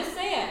anyway. Just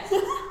say it.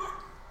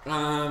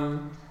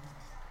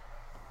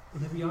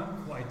 Libby,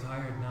 I'm quite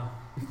tired now.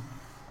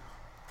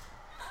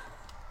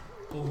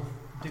 Oh,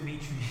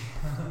 Dimitri.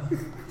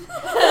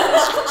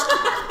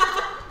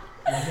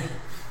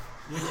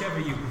 Whichever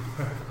you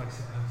prefer, I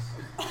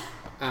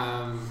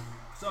suppose.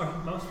 Sorry,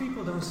 most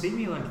people don't see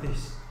me like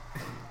this.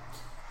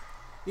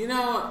 You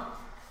know,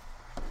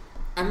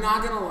 I'm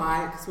not gonna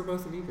lie, because we're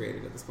both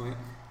inebriated at this point.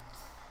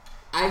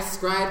 I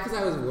scried because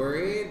I was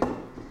worried.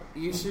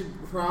 You should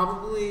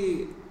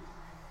probably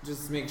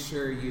just make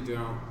sure you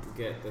don't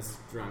get this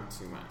drunk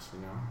too much, you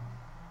know?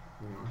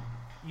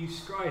 You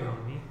scried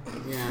on me.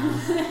 Yeah.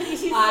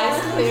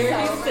 Eyes clear.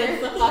 He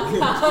sits the fuck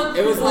down.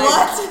 It was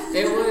like,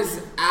 it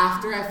was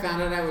after I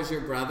found out I was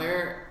your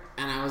brother,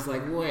 and I was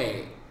like,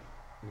 wait,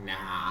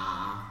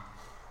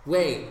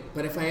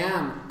 but if I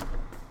am,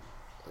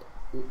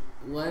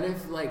 what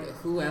if, like,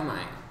 who am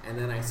I? And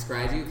then I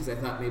scried you because I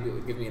thought maybe it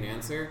would give me an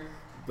answer,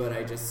 but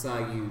I just saw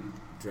you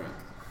drunk.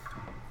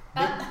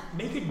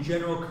 Make a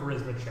general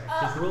charisma check.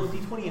 Just roll a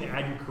d20 and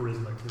add your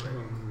charisma to it.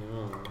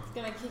 Oh, no. It's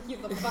gonna kick you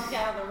the fuck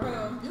out of the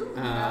room. Pretty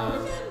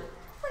good.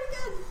 Pretty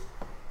good.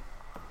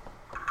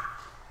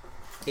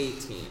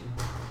 18.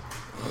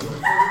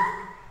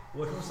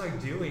 What was I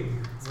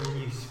doing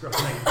when you scried?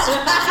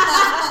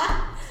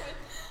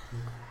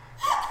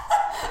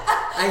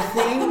 I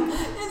think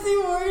Is he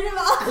worried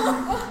about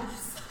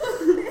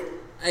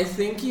I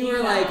think you were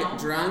like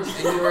drunk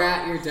and you were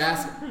at your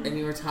desk and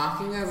you were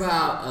talking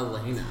about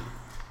Elena.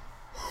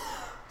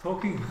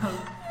 Talking about...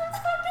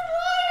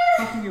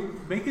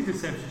 Make a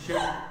deception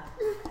check.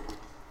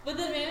 With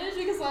advantage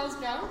because I was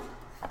drunk.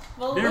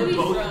 Well, They're Louis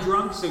both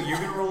drunk, so you're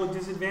gonna roll a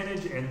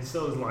disadvantage, and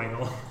so is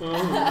Lionel. Oh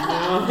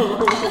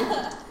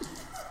no.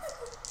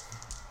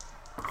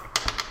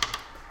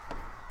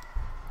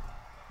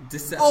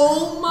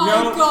 Oh my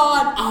No.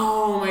 god.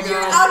 Oh my god.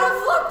 You're out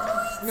of luck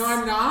points. No,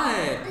 I'm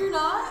not. You're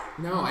not?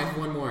 No, I have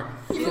one more.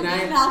 You Can get I?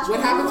 a natural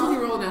What happens one. when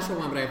you roll a natural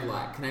one, but I have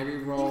luck? Can I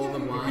re-roll You the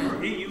can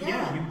one?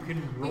 Yeah, you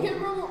can roll. You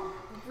can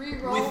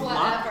re-roll With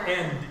luck whatever.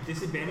 and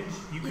disadvantage,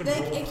 you can It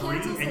roll cancels 3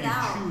 it and you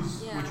out.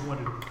 choose Yeah. which one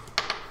to...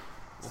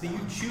 So you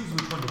choose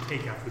which one to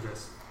take after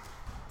this.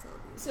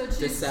 So choose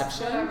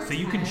Deception. whatever So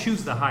you can highest.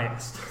 choose the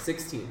highest.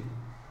 16.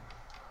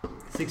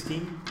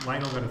 16.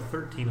 Lionel got a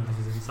 13 on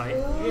his insight.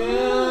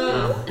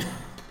 Yeah.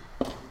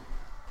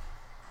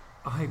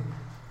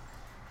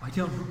 I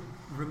don't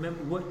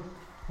remember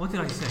what did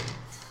I say?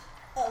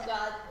 Oh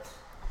God.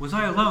 Was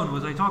I alone?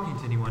 Was I talking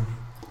to anyone?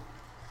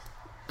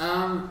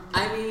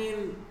 I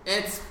mean,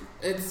 it's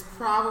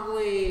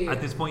probably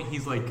At this point,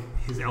 he's like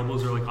his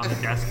elbows are like on the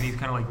desk, and he's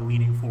kind of like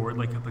leaning forward,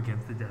 like up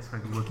against the desk,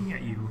 like looking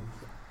at you.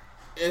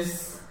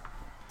 it's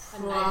A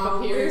knife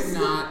probably appears.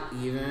 not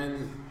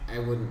even. I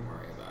wouldn't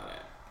worry about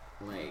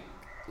it. Like,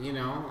 you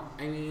know,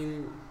 I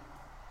mean,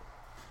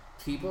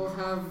 people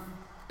have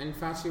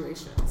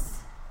infatuations.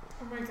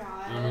 Oh my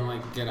god. I'm gonna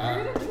like get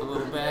up a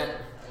little bit.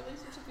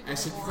 Relationship I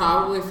should equals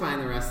probably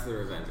find the rest of the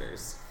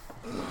Revengers.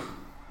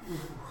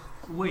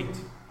 Wait,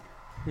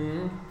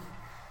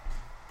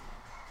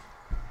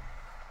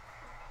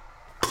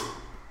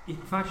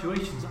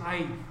 infatuations.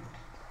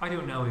 I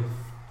don't know if.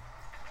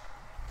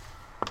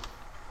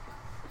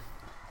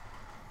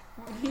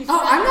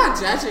 Oh, I'm not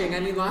judging. I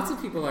mean, lots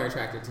of people are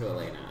attracted to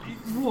Elena.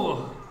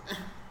 Whoa.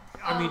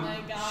 I Oh mean, my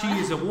God. she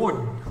is a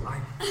warden.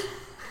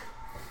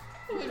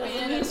 Doesn't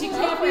mean she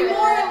can't be more,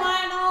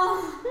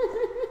 Lionel.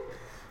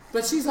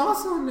 But she's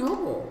also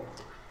noble.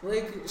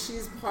 Like,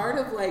 she's part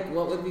of, like,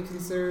 what would be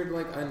considered,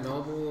 like, a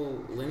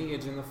noble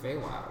lineage in the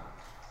Feywild.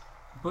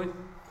 But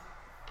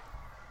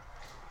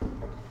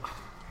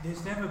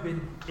there's never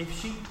been. If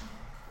she.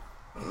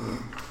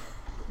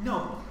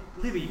 No,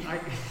 Libby,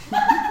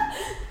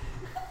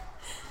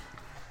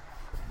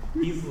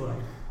 He's like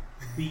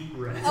beat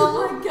red.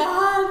 Oh my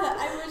god.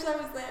 I wish I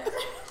was there.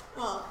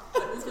 Well,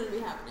 that was going to be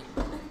happening.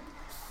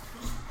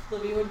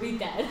 Libby would be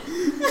dead.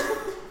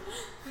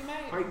 You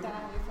might I- die from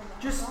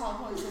that just-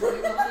 alcohol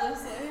poisoning. I'm gonna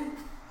say.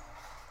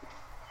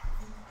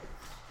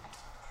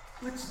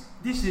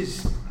 This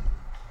is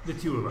the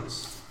two of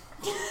us.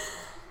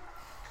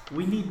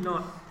 We need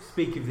not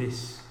speak of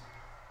this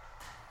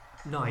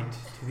night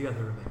to the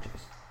other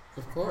Avengers.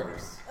 Of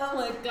course. Oh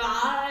my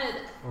God.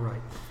 All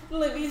right.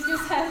 Libby's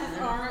just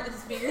has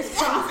his fingers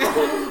crossed on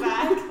his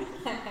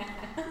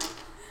back.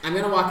 I'm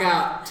gonna walk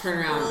out, turn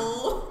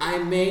around. I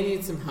may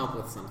need some help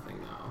with something,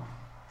 though.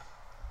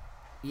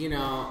 You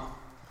know,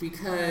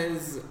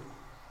 because...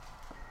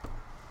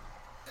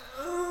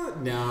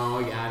 no,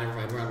 yeah, never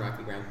mind. We're on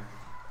rocky ground.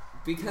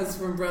 Because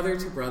from brother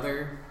to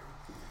brother,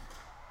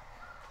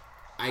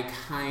 I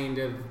kind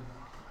of,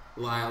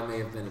 Lyle may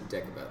have been a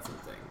dick about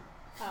something.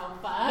 Oh,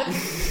 fuck.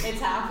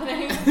 It's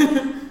happening.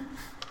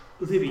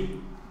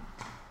 Libby,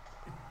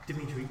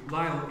 Dimitri,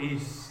 Lyle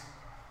is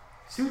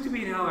soon to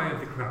be an ally of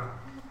the crown.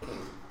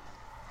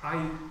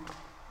 I'm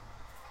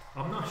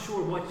not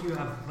sure what you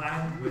have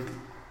planned, but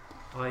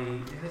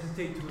I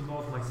hesitate to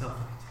involve myself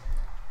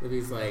in it.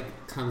 Libby's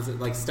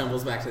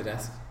stumbles back to the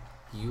desk.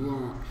 You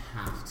won't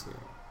have to.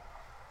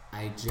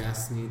 I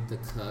just need the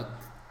cook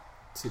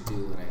to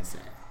do what I say.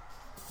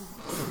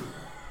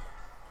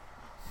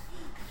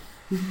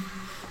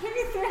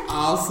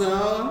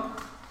 Also,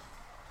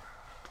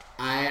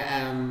 I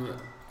am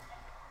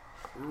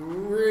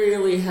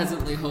really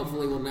hesitantly,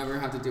 hopefully we'll never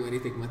have to do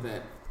anything with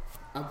it.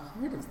 A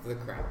part of the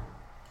crowd.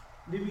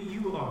 Libby,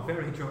 you are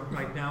very drunk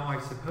right now,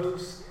 I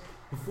suppose.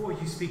 Before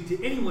you speak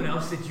to anyone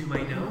else that you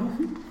may know,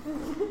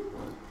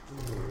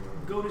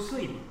 go to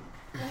sleep.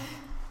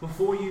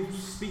 Before you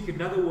speak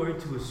another word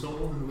to a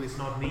soul who is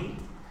not me,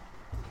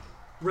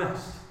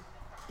 rest.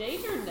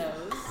 Danger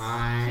knows.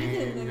 That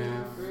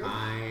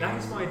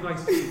is my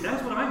advice to you.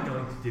 That's what I'm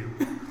going to do.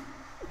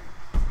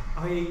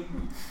 I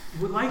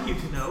would like you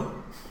to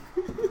know,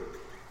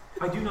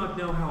 I do not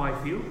know how I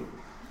feel.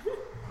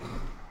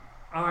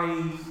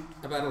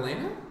 About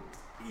Elena?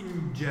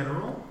 In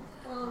general.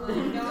 Oh my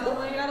god, oh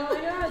my god, oh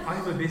my god.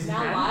 I'm a busy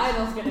man. Now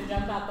Lionel's gonna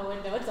jump out the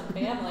window. It's a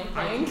family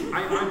thing.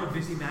 I'm a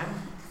busy man.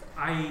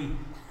 I'm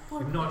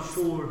not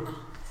sure.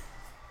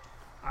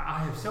 I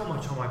have so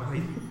much on my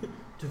plate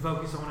to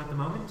focus on at the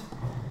moment.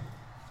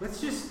 Let's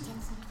just...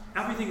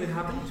 Everything that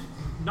happened,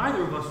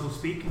 neither of us will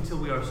speak until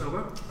we are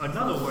sober.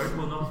 Another word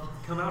will not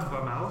come out of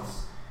our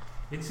mouths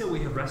until we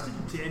have rested,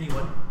 to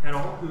anyone at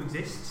all who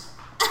exists.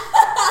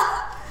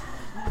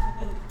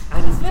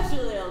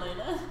 Especially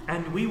Elena.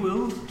 And we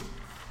will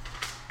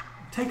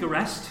take a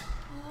rest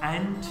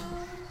and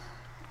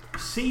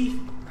see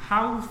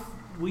how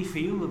we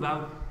feel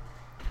about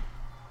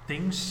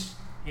things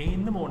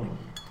in the morning.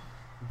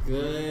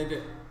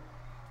 Good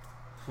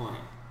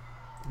point.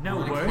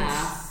 No I words.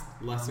 Cast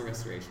Lesser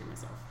Restoration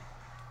myself.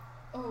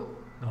 Oh.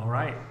 All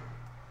right.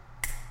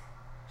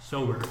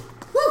 Sober.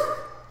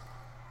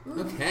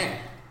 Okay.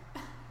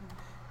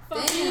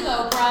 Fuck you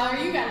though, brother.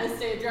 You gotta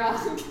stay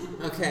drunk.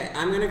 Okay,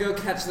 I'm gonna go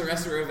catch the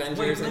rest of our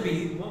Avengers. Wait,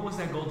 Libby, what was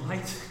that gold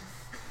light?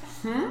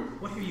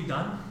 What have you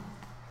done?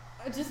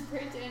 Just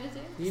pray to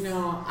Anastasia. You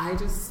know, I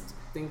just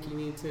think you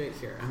need to...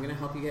 Here, I'm gonna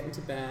help you get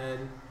into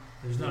bed.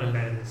 There's not a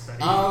bed in this study.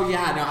 Oh,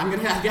 yeah, no,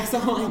 I guess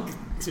I'll,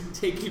 to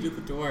take you to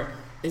the door.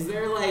 Is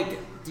there,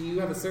 do you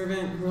have a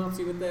servant who helps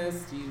you with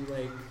this? Do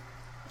you,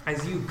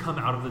 As you come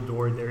out of the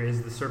door, there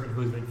is the servant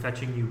who has been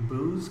fetching you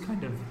booze,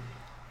 kind of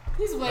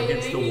He's waiting.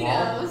 against the He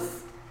wall.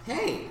 knows.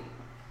 Hey!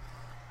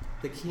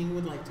 The king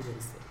would like to go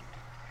to sleep.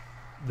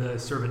 The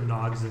servant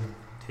nods and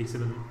takes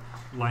it, and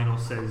Lionel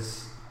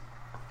says,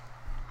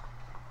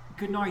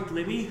 "Good night,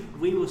 Libby.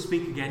 We will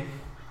speak again."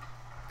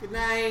 Good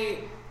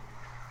night.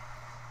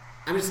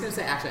 I'm just gonna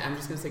say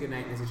good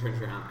night as he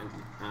turns around.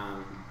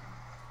 And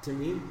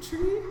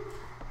Dimitri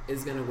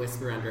is gonna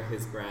whisper under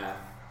his breath,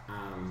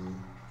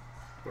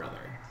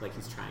 brother, like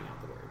he's trying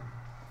out the word.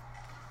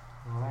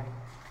 All right.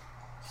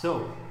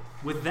 So,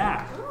 with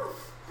that,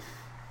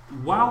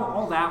 while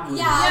all that was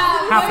Where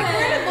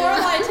happening, did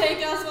Lorelai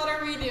take us? What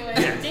are we doing?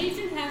 Yes.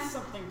 Jason has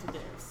something to do,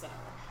 so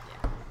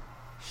yeah.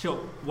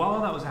 So, while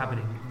all that was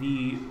happening,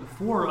 the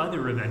 4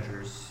 other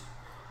Avengers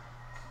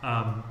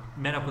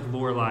met up with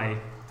Lorelai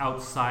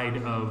outside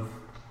of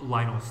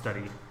Lionel's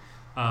study.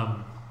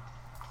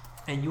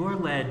 And you're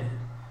led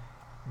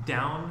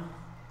down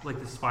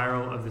the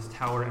spiral of this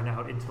tower and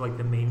out into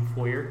the main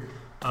foyer.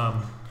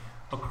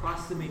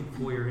 Across the main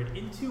foyer and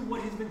into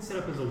what has been set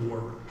up as a war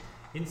room.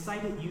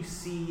 Inside it you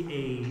see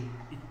a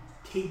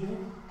table,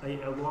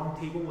 a long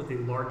table with a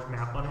large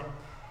map on it,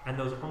 and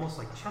those almost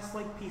like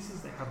chest-like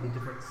pieces that have the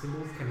different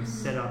symbols kind of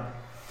set up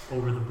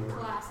over the board.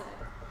 Classic.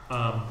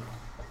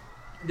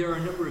 There are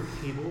a number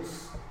of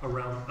tables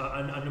around,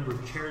 a number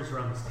of chairs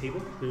around this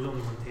table. There's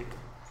only one table.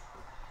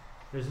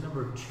 There's a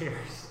number of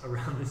chairs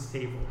around this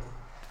table.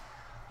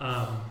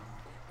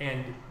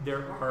 And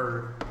there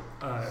are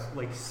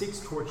 6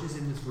 torches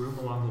in this room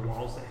along the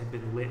walls that have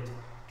been lit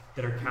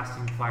that are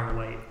casting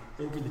firelight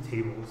over the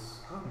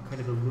tables,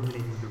 kind of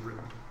illuminating the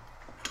room.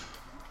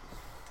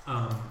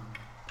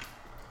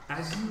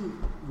 As you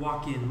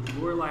walk in,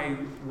 Lorelai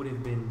would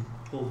have been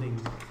holding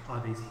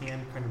Ave's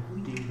hand, kind of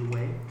leading the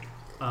way.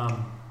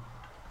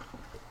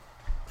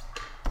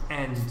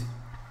 And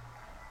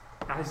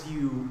as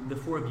the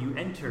 4 of you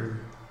enter,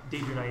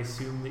 Daedra and I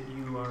assume that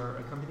you are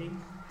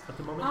accompanying at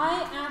the moment?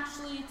 I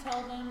actually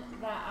tell them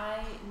that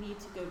I need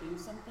to go do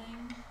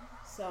something,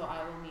 so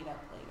I will meet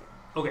up later.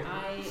 Okay.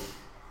 I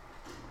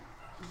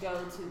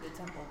go to the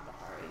Temple of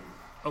Bahari.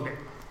 Okay.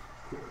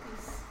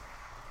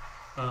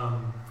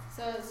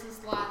 So it's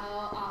just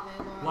Lyle, Ave,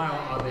 Lorelai, Lyle,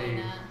 Ave,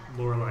 Elena.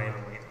 Lorelai, and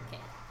Elena.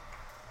 Okay.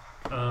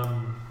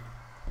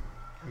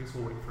 I guess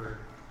we'll wait for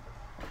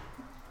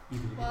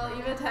Eva to get Well, back.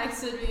 Eva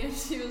texted me and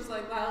she was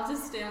like, Lyle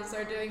just stay and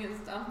start doing his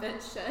dumb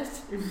bitch shit.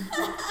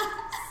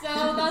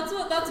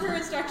 So that's her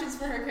instructions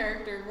for her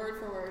character, word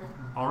for word.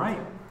 All right.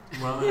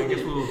 Well, I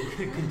guess we'll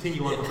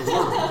continue on with the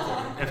war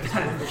room. If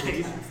that is the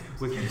case,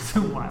 we can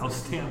assume Lyle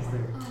stands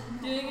there.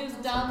 Doing his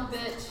dumb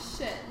bitch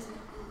shit.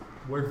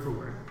 Word for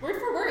word. Word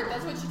for word.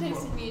 That's what she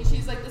texted me. And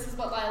she's like, "This is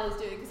what Lyle is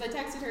doing." Because I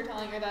texted her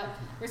telling her that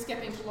we're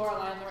skipping to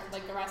Lorelai and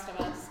like the rest of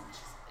us,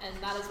 and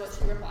that is what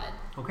she replied.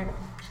 Okay.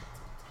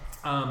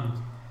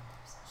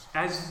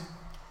 As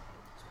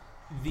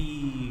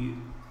the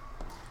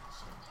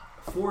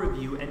four of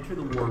you enter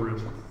the war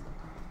room,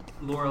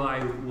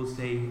 Lorelai will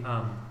say,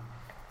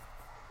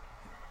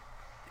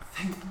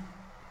 "Thank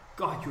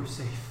God you're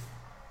safe.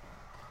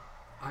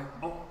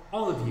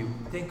 All of you.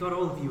 Thank God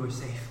all of you are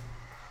safe."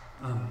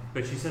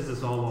 But she says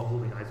this all while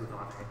holding eyes with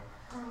Ave.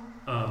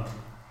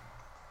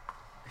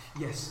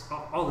 Yes,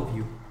 all of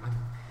you. I'm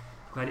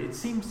glad. It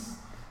seems,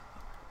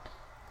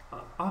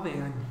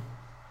 Ave,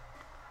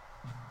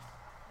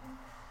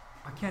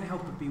 I can't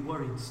help but be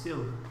worried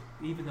still,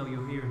 even though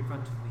you're here in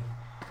front of me.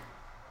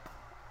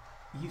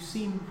 You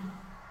seem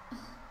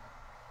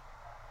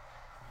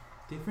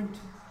different,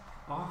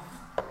 off.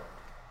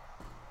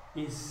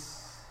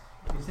 Is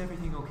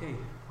everything okay,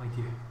 my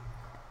dear?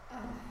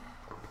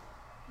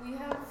 We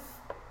have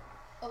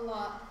a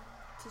lot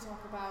to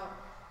talk about.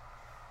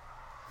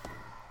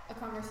 A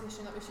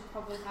conversation that we should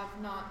probably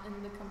have not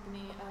in the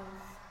company of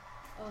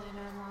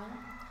Elena and Lyle.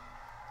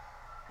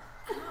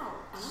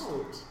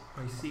 Ouch.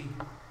 I see.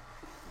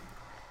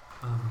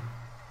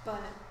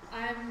 But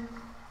I'm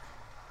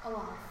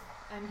alive.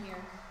 I'm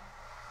here.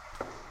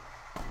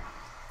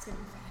 It's gonna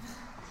be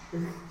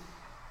fine.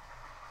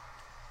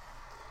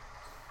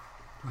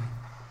 Right.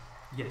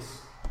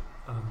 Yes.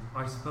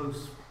 I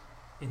suppose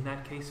in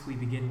that case we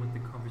begin with the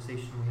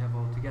conversation we have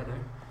all together.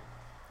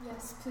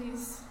 Yes,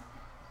 please.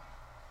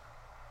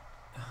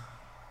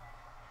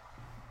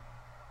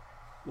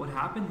 What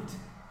happened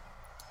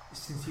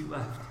since you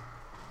left?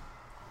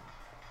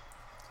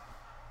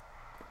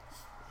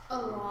 A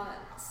lot.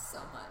 So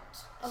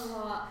much. A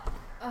lot.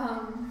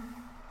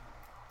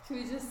 Can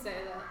we just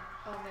say that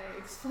Ave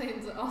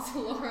explains it all to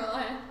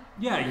Lorelai?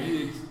 Yeah,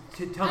 you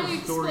tell I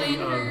the story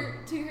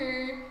explained to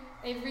her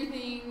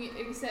everything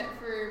except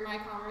for my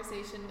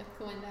conversation with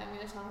Coinda. I'm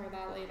going to tell her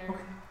that later.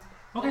 Okay.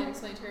 But I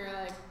explained to her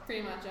like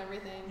pretty much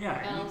everything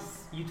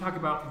else. You talk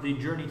about the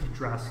journey to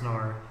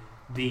Drasnar,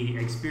 the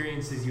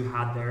experiences you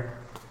had there.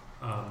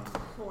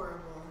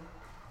 Horrible.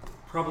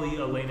 Probably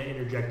Elena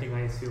interjecting,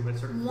 I assume, at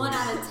certain 1 points.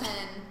 out of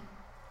 10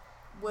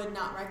 would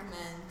not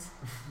recommend.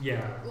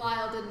 Yeah.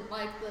 Lyle didn't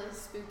like the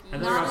spooky.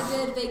 And Not a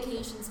good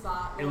vacation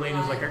spot.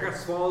 Elena's like, I got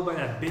swallowed by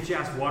that bitch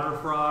ass water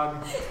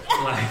frog.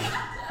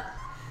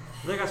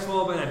 I got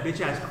swallowed by that bitch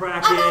ass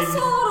kraken. I got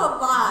swallowed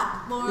a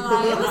lot,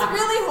 Lorelai. It was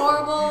really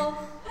horrible,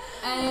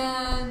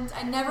 and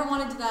I never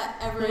want to do that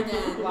ever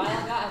again.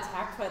 Lyle got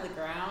attacked by the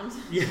ground.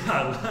 Yeah,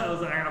 I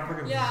was like, I got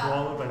fucking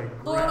swallowed by the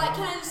ground. Lorelai,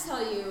 can I just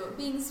tell you,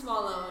 being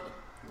swallowed,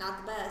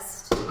 not the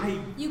best.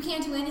 You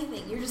can't do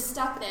anything. You're just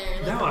stuck there.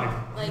 Like, no,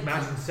 I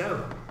imagine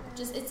so.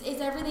 Just it's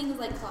everything is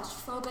like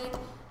claustrophobic,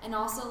 and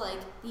also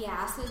like the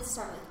acids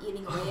start like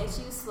eating away at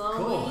you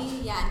slowly.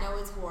 God. Yeah, no,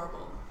 it's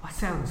horrible. That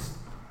sounds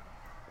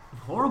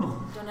horrible.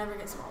 Don't ever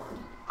get swallowed.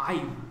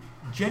 I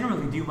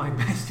generally do my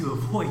best to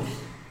avoid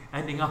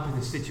ending up in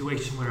a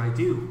situation where I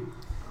do.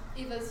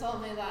 Eva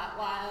told me that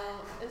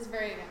Lyle is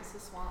very against the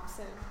swamp,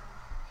 so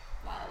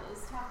Lyle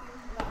is talking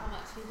about how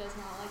much he does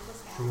not like the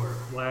swamp.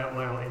 Sure.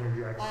 Lyle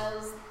interjects.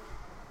 Lyle's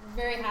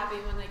very happy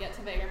when they get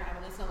to Vagerheim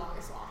and it's no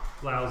longer swamp.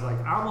 Lyle's like,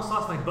 I almost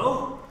lost my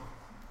boat.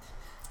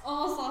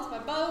 Almost lost my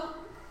boat,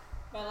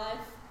 my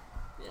life,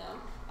 you know,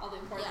 all the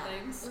important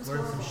things.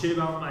 Learned some shit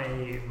about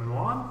my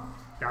mom.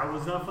 That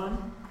was not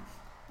fun.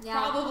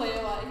 Yeah. Probably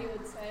what he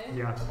would say.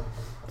 Yeah.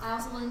 I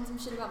also learned some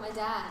shit about my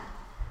dad.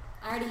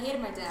 I already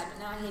hated my dad, but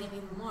now I hate him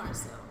even more,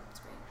 so it's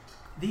great.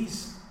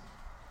 These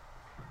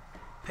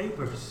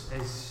papers,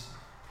 as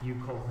you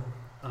call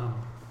them,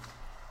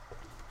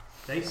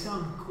 they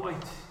sound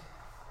quite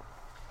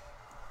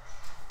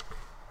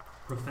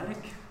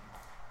prophetic.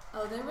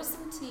 Oh, there was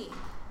some tea.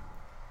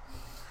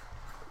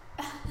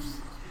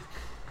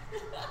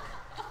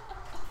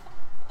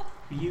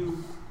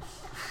 You.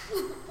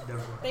 Never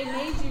mind. They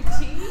made you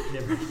tea?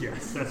 Never.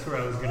 Yes, that's where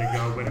I was gonna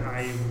go, but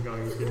I am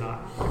going to not.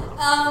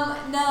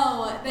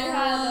 No, there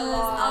had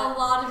was a a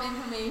lot of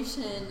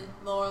information,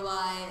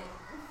 Lorelai.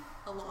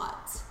 A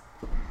lot.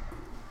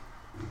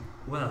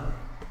 Well,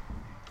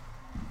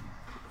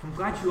 I'm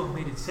glad you all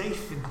made it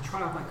safe in the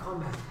trial by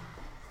combat.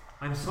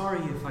 I'm sorry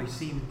if I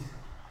seemed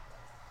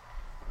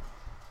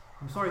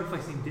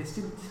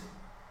distant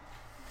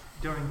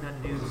during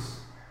that news.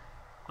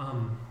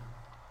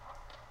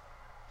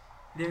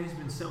 There has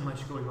been so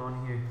much going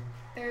on here.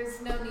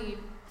 There's no need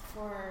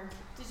for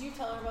Did you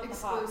tell her about the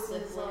hot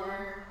excuses Sif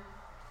or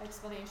or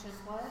explanations.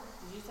 What?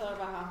 Did you tell her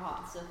about how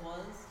hot Sif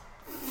was?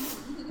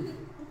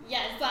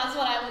 Yes, that's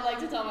what I would like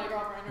to tell my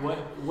girlfriend.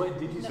 What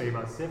did you say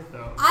about Sif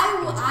though?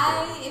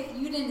 If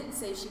you didn't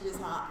say she was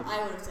hot,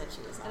 I would have said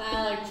she was hot. And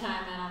I like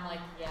chime in, I'm like,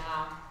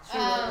 yeah, she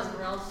was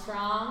real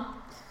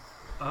strong.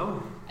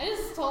 Oh. I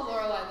just told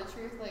Lorelai the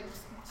truth. Like,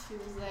 she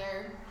was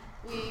there.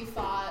 We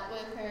fought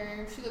with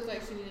her. She looked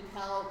like she needed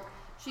help.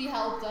 She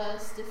helped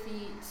us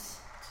defeat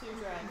 2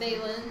 dragons.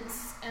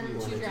 Valence and We 2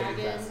 wanted to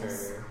dragons.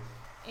 impress her.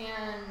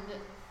 And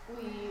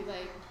we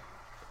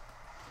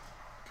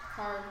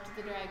carved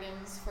the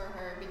dragons for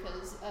her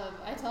because of,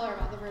 I tell her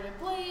about the verdant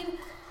blade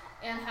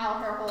and how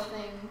her whole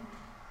thing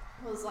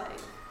was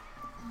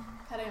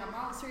cutting on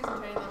monsters and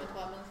turning them into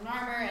weapons and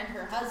armor, and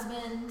her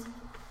husband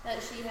that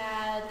she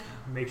had.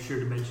 Make sure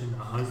to mention the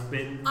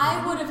husband.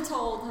 I would have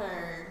told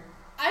her.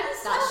 I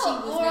just That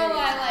told she was very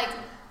Lorelai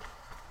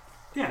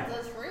Yeah.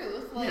 the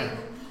truth. Yeah.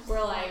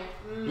 We're like,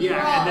 We're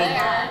all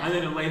there. And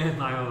then Elena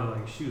and I were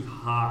like, she was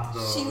hot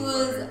though. She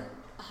was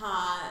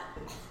hot.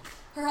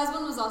 Her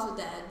husband was also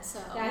dead, so.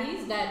 yeah,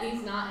 he's dead.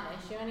 He's not an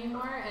issue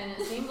anymore, and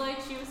it seemed like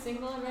she was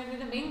single and ready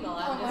to mingle.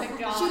 Oh my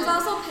god. She was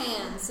also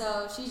Pan,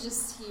 so she's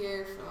just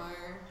here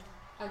for,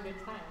 a good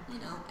time.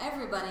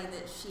 everybody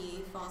that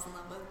she falls in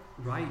love with.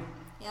 Right.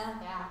 Yeah.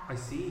 Yeah. I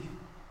see.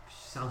 She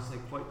sounds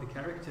like quite the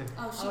character.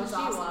 Oh, she Oh, was she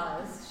awesome.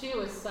 was. She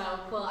was so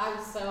cool. I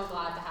was so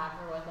glad to have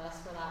her with us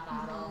for that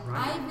battle.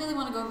 Right. I really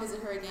want to go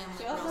visit her again.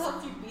 She like, also real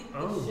helped soon. you beat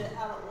Oh. the shit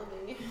out of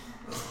Libby.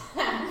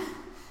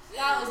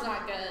 That was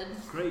not good.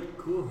 Great,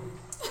 cool.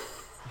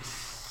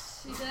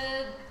 She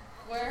did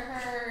wear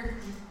her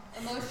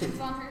emotions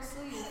on her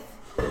sleeve.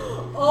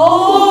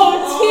 Oh,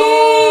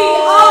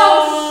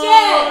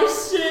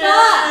 shit!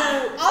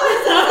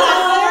 Obviously,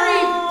 not very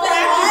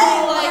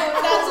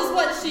practical. That's just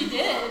what she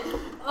did.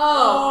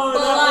 Oh,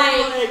 but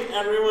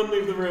everyone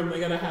leave the room. They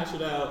gotta hash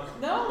it out.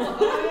 No, oh my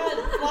god.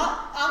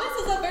 Obviously,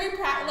 it's not very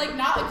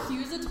not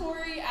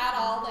accusatory at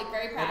all.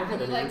 Very practical.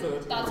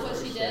 That's what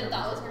she did.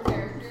 That was her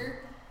character.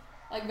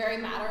 Very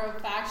matter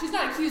of fact. She's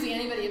not accusing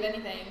anybody of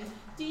anything.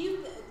 Do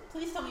you?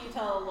 Please tell me you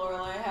tell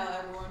Lorelai how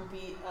everyone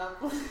beat up.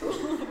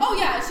 Oh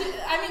yeah,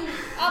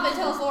 Ave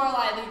tells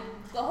Lorelai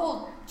the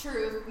whole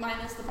truth,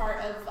 minus the part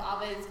of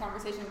Ave's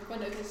conversation with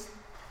Quinto, because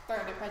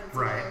burned her presence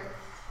Right. with her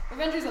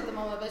Avengers at the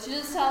moment. But she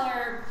does tell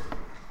her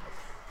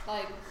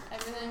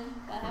everything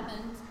that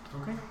happened.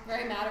 Okay.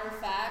 Very matter of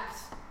fact.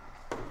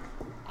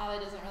 Ave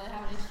doesn't really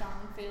have any strong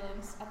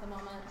feelings at the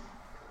moment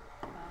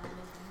about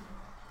anything.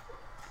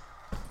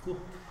 Cool.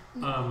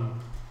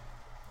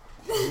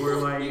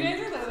 Lorelai. You guys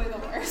are literally the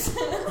worst.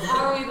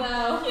 are we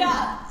though?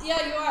 Yeah,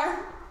 you are.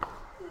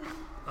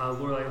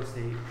 Lorelai will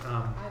say, I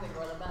think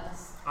we're the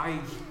best. I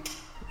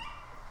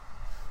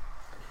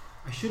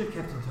should have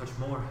kept in touch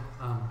more.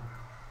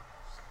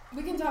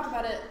 We can talk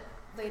about it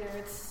later.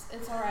 It's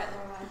alright,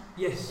 Lorelai.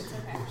 Yes, It's of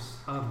okay. course.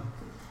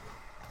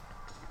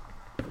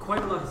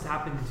 Quite a lot has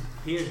happened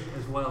here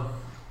as well.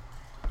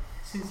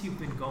 Since you've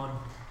been gone,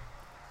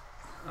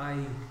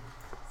 I'm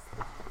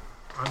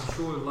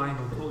sure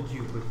Lionel told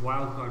you, but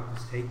Wildcard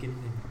was taken,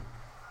 and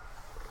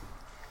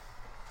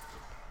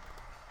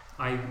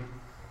I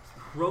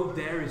rode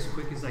there as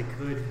quick as I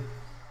could.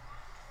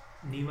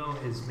 Nemo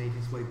has made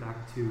his way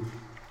back to.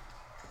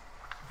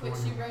 Which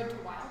you rode to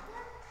Wildcard?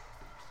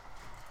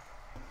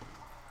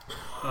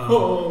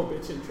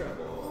 Bitch in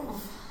trouble.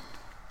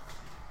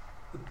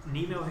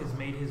 Nemo has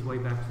made his way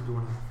back to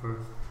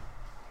Dornfirth.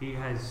 He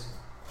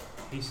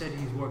said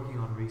he's working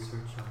on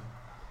research.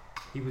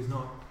 He was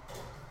not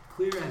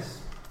clear as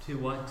to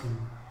what, and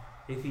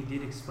if he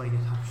did explain it,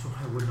 I'm sure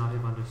I would not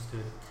have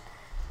understood.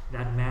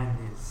 That man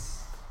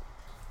is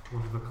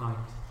one of a kind.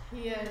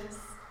 He is.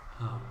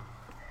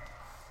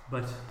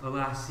 But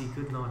alas, he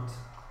could not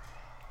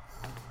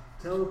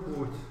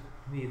teleport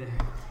me there.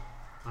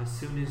 As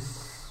soon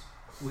as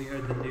we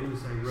heard the news,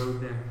 I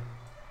rode there.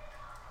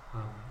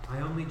 I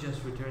only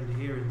just returned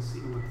here in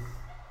Seaworth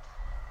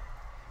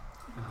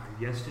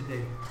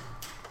yesterday.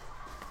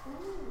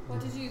 What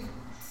did you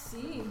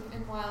see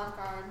in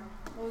Wildcard?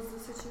 What was the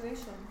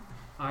situation?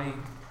 I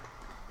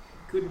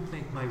couldn't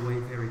make my way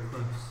very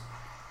close.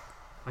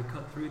 I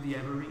cut through the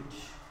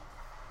Everreach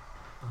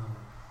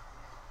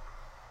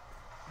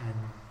and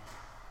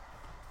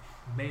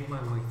made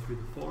my way through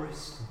the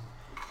forest.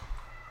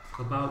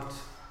 About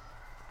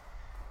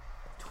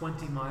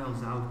 20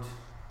 miles out,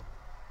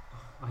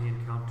 I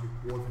encountered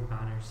dwarven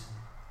banners.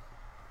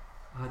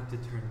 I had to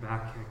turn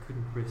back. I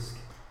couldn't risk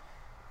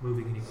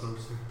moving any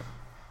closer.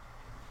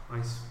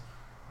 I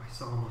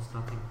saw almost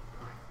nothing.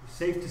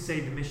 Safe to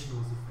say the mission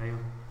was a fail.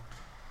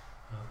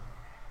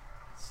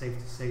 Safe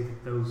to say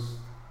that those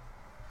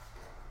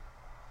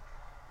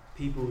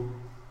people,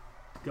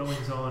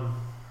 goings on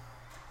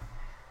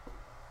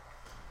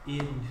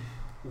in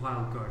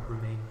Wildguard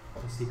remain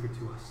a secret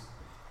to us.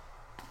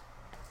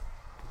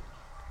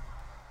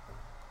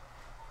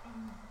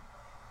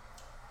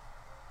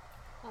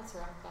 That's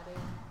rough, buddy.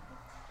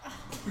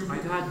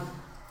 I've had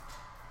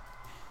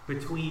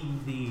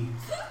between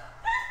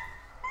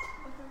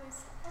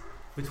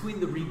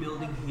the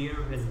rebuilding here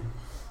and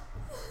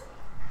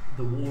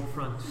the war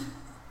front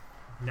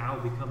now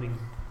becoming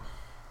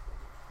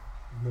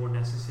more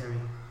necessary,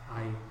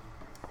 I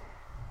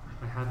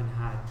haven't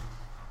had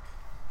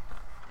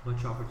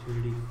much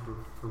opportunity for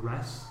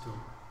rest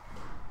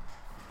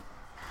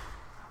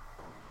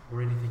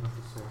or anything of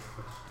the sort,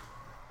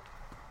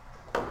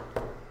 but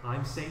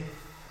I'm safe.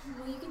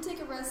 Well, you can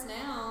take a rest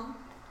now.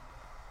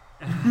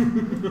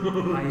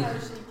 No,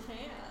 she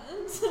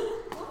can't.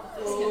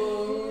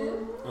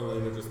 Oh,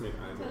 they just made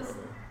eyes over there.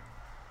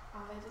 Oh,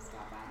 they just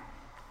got back.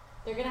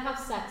 They're gonna have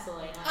sex,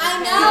 Elena. I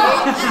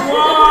know!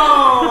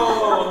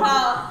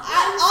 Well,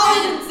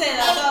 I didn't say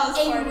that. That was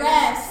A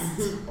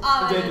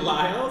rest. Did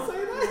Lyle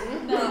say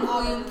that? No,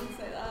 Ollie didn't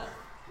say that.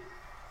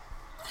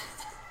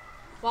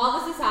 While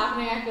this is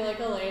happening, I feel like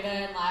Elena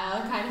and Lyle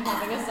are kind of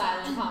having a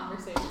silent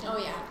conversation. Oh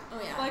yeah.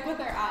 Like with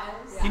their eyes.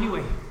 Yeah.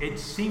 Anyway, it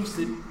seems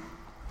that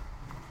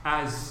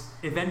as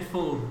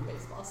eventful,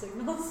 Baseball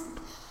signals.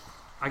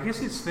 I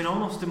guess it's been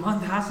almost a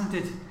month, hasn't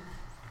it?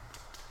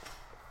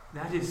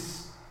 That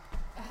is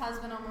It has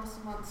been almost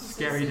a month since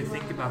scary we've to seen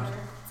think one about. another.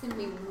 It's gonna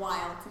be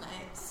wild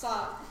tonight.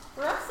 Stop.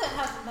 For us, it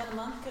hasn't been a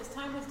month because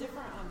time was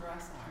different on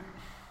Dressnar.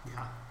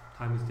 Yeah,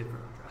 time is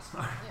different on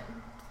Dressnar.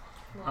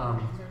 Yeah.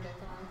 Things are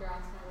different on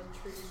grass now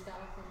with trees down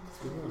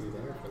We were only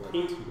there for like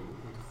It- 2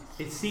 days.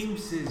 It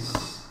seems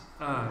as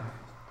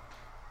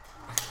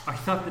I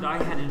thought that I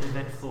had an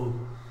eventful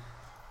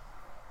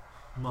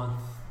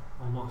month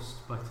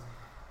almost, but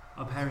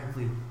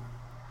apparently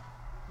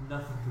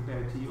nothing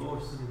compared to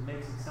yours, and it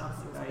makes it sound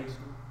like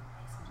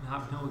I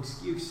have no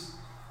excuse.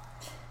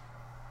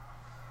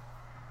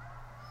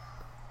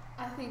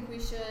 I think we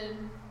should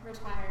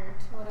retire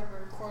to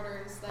whatever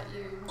quarters that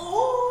you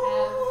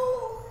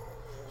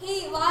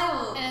Hey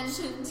Lyle, have and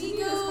should we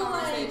continue this go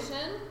like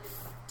conversation.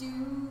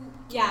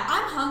 Yeah.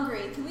 I'm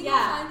hungry. Can we Yeah.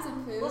 go find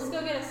some food? Let's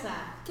go get a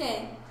snack.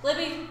 Okay.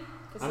 Libby.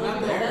 Is I'm Libby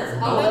not with there. us?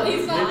 No, Oh,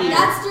 Libby's not Libby- there.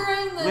 That's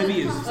during the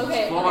Libby is conversation.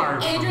 Okay, far.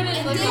 okay. Adrian from- is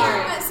And like, David sorry.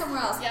 went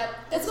somewhere else. Yep.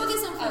 Let's go get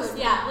some food.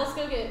 Yeah, let's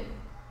go get.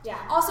 Yeah.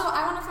 Also,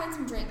 I want to find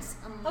some drinks.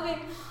 I'm Okay.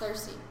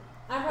 thirsty.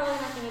 I'm probably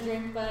not gonna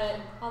drink, but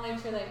I'll make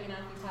sure that if you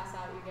pass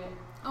out, you get.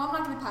 Oh, I'm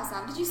not gonna pass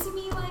out. Did you see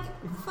me like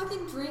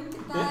fucking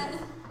drink that?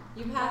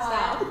 You passed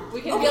Wow. out.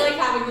 We can Okay. be like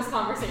having this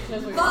conversation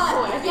as we walk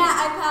away. But yeah,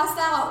 I passed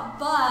out.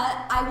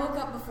 But I woke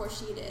up before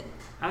she did.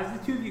 As the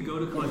two of you go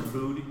to collect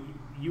food,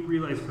 you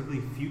realize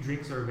quickly few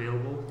drinks are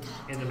available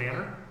in the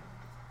manor.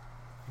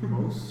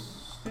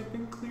 Most have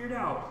been cleared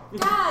out.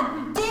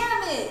 God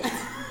damn it!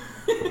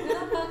 Who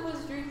the fuck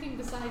was drinking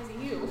besides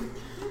you?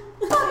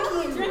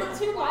 You drink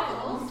 2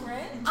 bottles,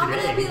 right? I'm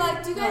gonna Today. be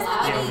like, do you guys No,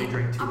 have I any? only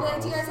drink 2 I'll be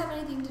like, do you bottles. guys have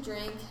anything to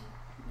drink?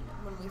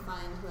 When we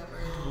find whoever.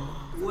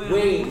 Well,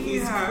 Wait,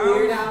 he's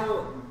cleared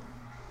out.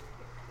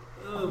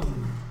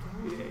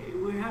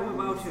 We have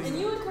about And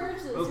you encourage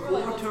this. a You're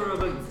like, let's quarter get of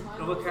drinks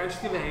and a wine.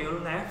 cask of ale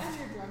left. And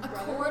your drunk A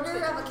brother.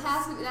 quarter of a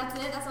cask. That's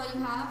it. That's all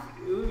you have.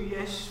 Oh,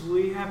 yes,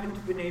 we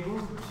haven't been able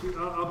to.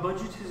 Our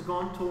budget has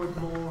gone toward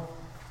more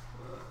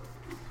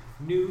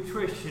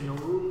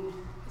nutritional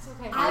It's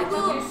okay. I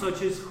will- items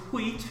such as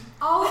wheat.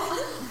 I'll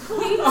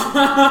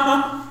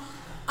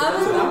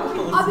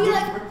be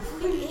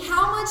like,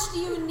 how much do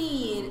you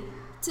need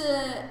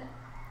to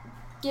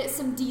get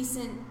some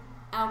decent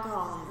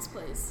alcohol in this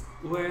place?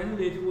 Well,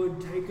 it would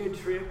take a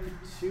trip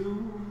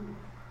to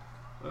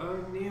a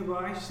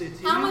nearby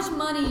city. How much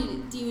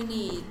money do you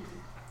need?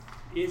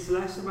 It's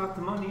less about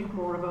the money,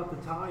 more about the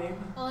time.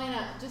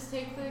 Elena, just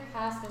take the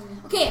cask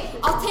and. Okay,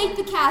 I'll take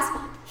the cask.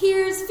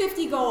 Here's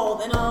 50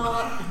 gold, and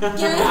I'll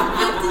give him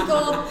 50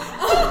 gold.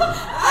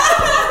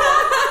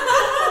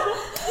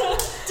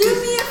 Do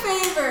me a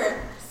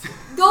favor.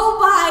 Go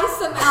buy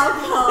some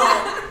alcohol,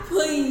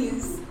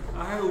 please.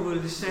 I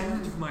will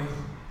send my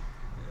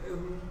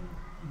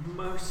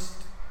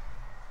most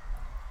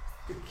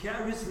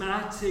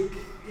charismatic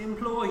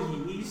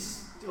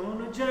employees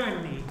on a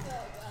journey.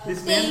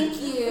 This man,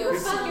 Thank you Who the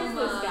so fuck is this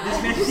much.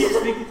 guy?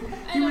 this man,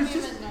 I he don't was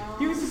just even know.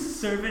 he was just a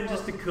servant,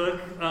 just a cook.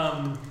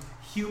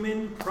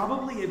 Human,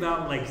 probably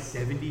about like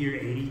 70 or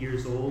 80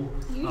 years old.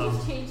 You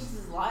just changed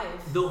his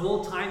life. The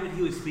whole time that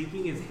he was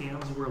speaking, his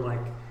hands were like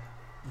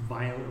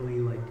violently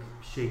like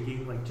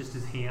shaking, like just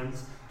his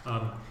hands.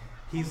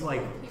 He's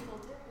like People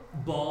do.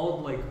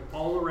 bald, like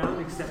all around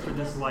except for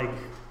this like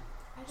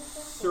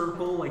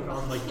circle, like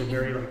on like the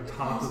very like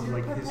top of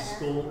like his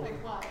skull.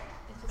 Like what?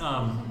 It's just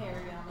Um,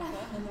 hair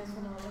yarmulke, and there's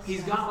vanilla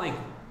He's got like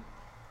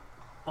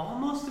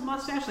almost a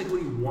mustache, like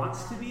what he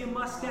wants to be a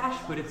mustache,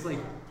 but it's like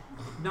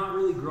not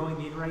really growing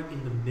in right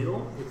in the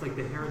middle. It's like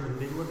the hair in the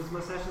middle of his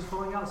mustache is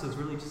falling out, so it's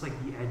really just like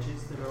the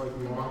edges that are like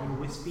long and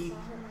wispy.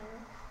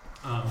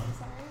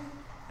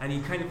 And he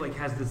kind of like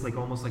has this like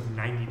almost like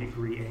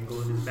 90-degree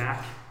angle in his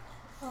back.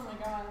 Oh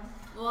my god.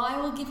 Well, I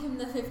will give him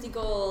the 50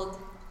 gold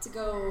to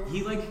go.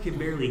 He like can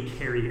barely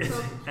carry it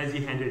as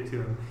you hand it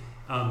to him,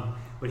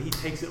 but he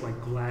takes it like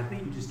gladly.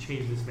 You just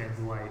changed this man's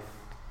life.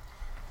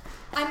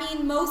 I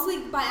mean, mostly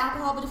buy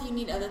alcohol, but if you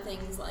need other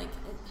things, like,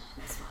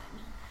 it's fine.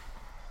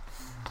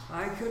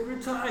 I could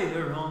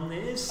retire on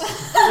this.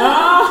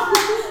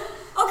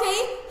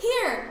 Okay,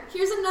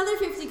 here's another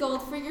 50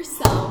 gold for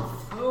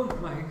yourself. Oh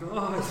my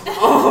god.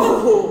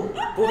 Oh,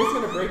 boy's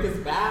gonna break his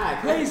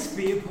back. Grace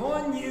be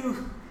upon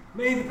you.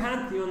 May the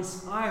Pantheon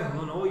smile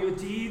on all your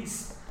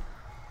deeds.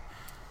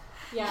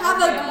 Yeah.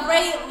 Have okay. a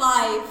great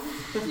life.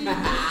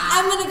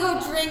 I'm gonna go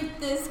drink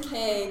this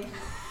keg.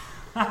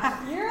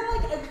 You're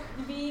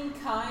like being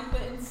kind,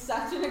 but in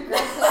such an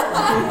aggressive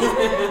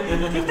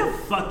way. Take the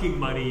fucking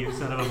money, you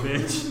son of a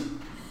bitch.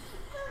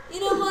 You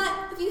know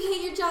what? If you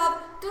hate your job,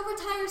 go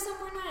retire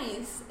somewhere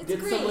nice. It's Get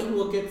great. someone who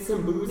will get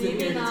some booze in Maybe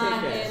here to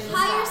not take it. in-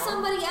 Hire South.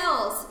 somebody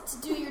else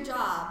to do your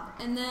job,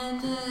 and then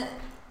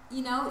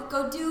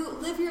go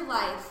live your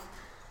life.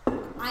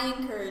 I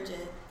encourage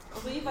it.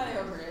 Levi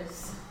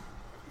Ogris.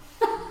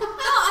 No,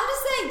 I'm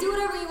just saying, do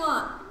whatever you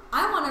want.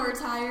 I want to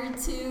retire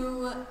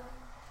to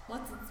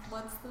what's his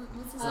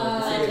name?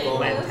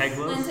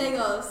 Lanteglos.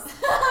 Lanteglos.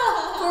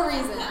 For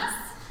reasons.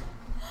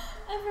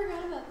 I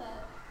forgot about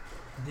that.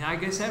 Yeah, I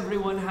guess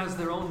everyone has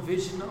their own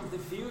vision of the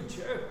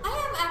future.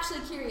 I am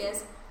actually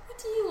curious. What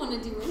do you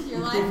want to do with your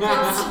life, Chris?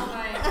 Oh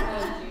my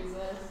God,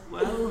 Jesus.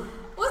 Well,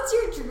 What's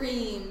your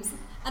dreams?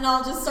 And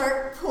I'll just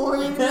start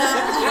pouring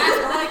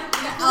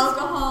that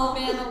alcohol.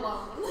 Man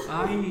alone.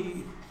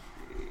 I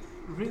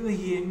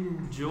really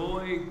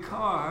enjoy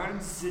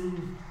cards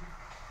and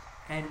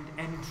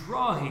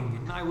drawing,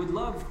 and I would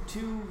love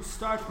to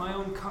start my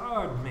own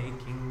card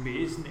making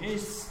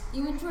business.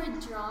 You enjoy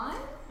drawing?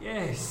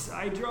 Yes,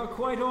 I draw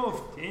quite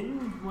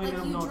often when Like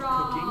I'm you not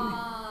draw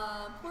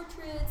cooking.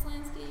 portraits,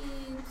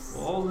 landscapes.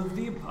 All of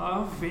the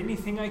above,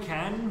 anything I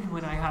can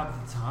when I have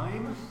the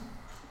time.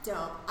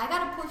 Dope. I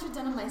got a portrait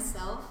done of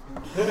myself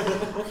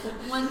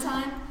one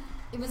time.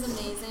 It was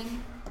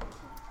amazing.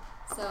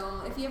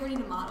 So if you ever need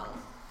a model,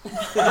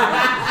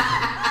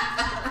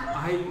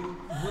 I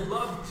would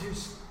love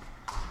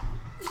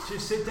to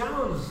sit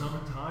down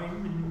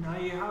sometime, and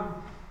I have,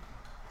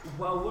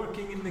 while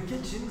working in the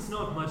kitchens,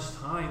 not much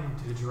time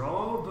to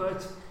draw,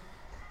 but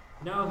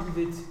now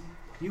that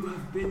you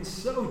have been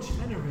so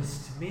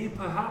generous to me,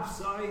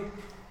 perhaps I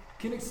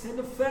can extend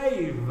a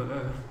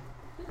favor.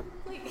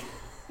 Like,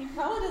 he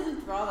probably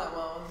doesn't draw that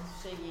well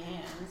with shaky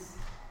hands.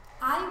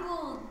 I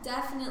will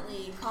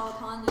definitely call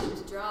upon you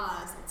to draw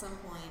us at some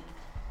point.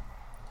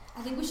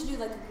 I think we should do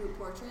like a group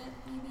portrait,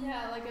 maybe.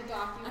 Yeah, like a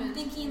document. I'm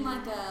thinking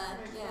like a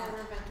yeah.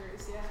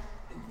 Reventers, yeah.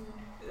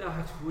 Mhm.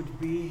 That would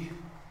be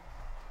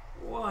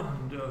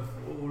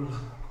wonderful.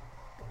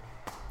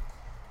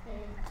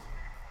 Okay.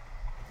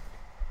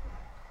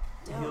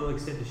 He'll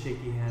extend a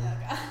shaky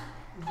hand.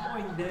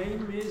 My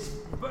name is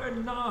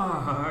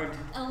Bernard.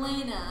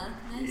 Elena,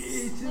 It nice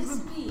is to a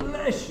meet you.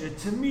 pleasure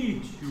to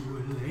meet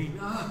you,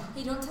 Elena.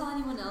 Hey, don't tell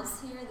anyone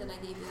else here that I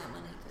gave you that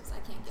money because I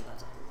can't give that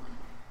to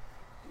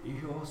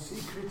everyone. Your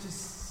secret is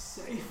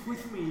safe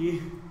with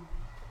me.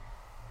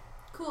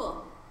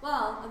 Cool.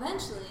 Well,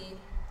 eventually,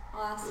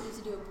 I'll ask you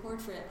to do a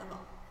portrait of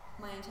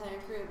my entire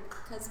group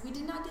because we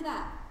did not do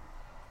that.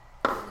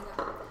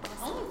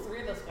 Only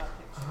 3 of us got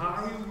pictures.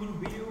 I will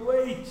be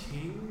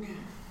awaiting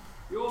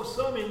your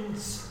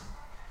summons.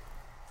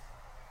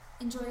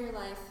 Enjoy your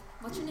life.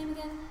 What's your name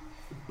again?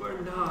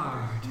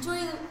 Bernard, Enjoy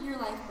your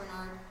life,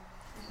 Bernard.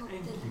 I hope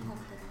Thank that you you. have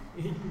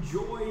a good one.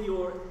 enjoy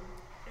your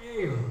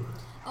ale.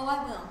 Oh,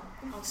 I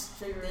will. I'll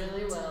straight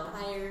really the will.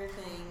 entire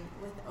thing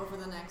over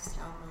the next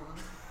however long.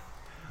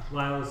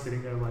 Lyle's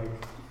sitting there like,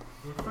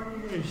 we're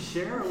fucking gonna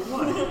share or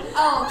what?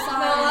 Oh, No,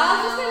 sorry.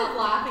 I was just Lyle. kind of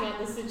laughing at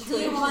the Do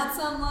situation. you want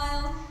some,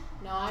 Lyle?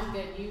 No, I'm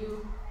good.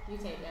 You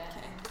take it.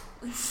 Okay.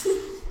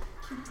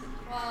 Continue.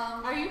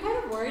 Well, Are you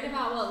kind of worried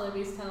about what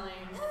Libby's telling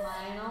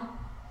Lionel?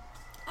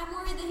 I'm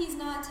worried that he's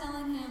not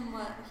telling him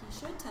what he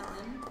should tell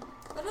him.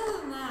 But other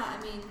than that,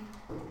 I mean,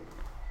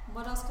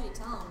 what else could he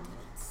tell him?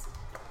 It's,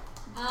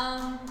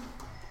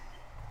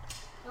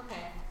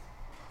 Okay.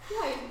 Yeah,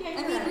 I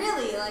you're mean, right.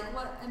 really, like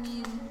what? I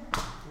mean,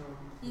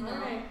 you know,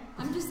 Alright.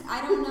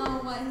 I don't know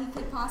what he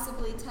could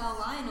possibly tell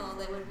Lionel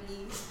that would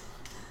be.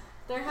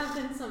 There have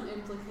been some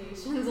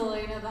implications,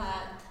 Elena,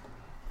 that...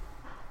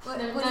 What,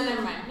 No, what do you,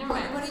 never mind, never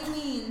mind. What do you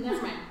mean?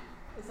 Never mind.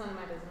 It's none of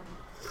my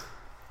business.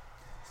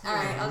 All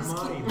right,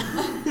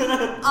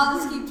 Mine. I'll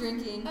just keep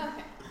drinking.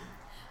 okay.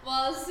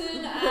 Well, as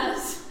soon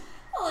as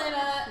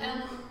Elena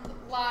and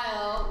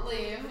Lyle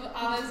leave,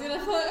 Anna's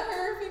gonna put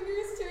her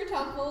fingers to her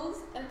temples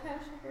and kind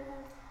of shake her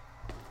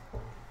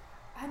head.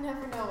 I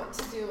never know what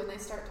to do when they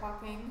start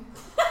talking.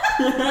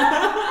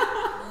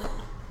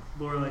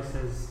 Lorelai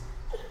says,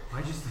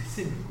 I just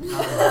listen.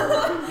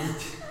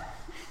 It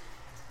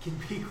can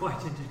be quite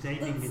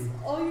entertaining, That's and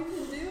all you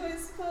can do, I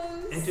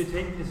suppose.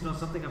 entertainment is not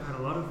something I've had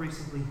a lot of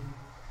recently.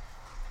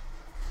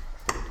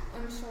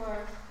 I'm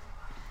sure.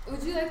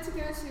 Would you like to go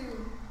to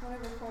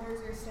whatever quarters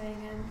you're staying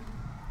in?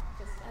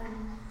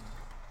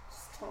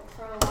 Just talk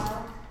for a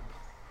while.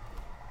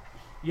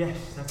 Yes,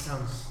 that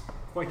sounds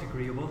quite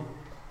agreeable.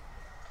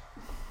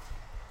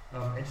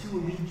 And she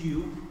will lead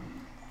you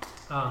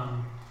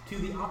to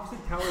the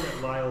opposite tower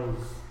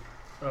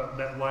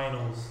that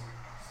Lionel's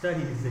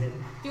studies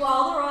in. Do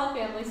all the royal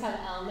families have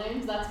L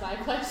names? That's my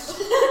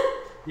question.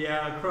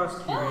 Yeah,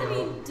 across Well, I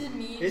Kiriel. mean,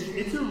 Dimitri.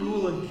 It's a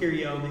rule in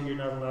Kiriel that you're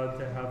not allowed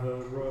to have a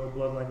royal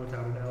bloodline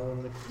without an L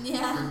in the.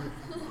 Yeah,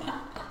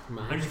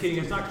 I'm just kidding.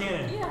 It's not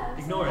canon. Yeah,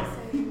 Ignore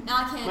it.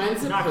 not canon.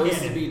 Mine's Not supposed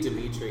canon. to be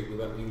Dimitri,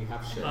 but we have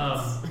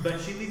shits.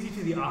 But she leads you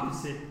to the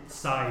opposite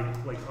side,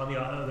 like on the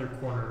other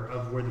corner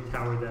of where the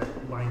tower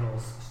that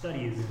Lionel's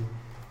study is in,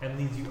 and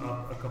leads you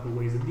up a couple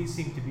ways. And these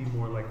seem to be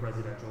more like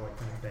residential, like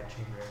kind of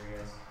bedchamber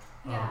areas.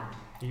 Yeah.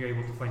 And you're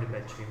able to find a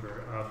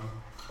bedchamber,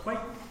 quite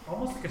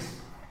almost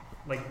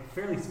like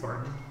fairly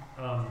Spartan.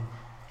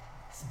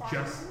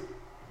 Spartan? just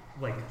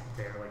like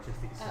there, like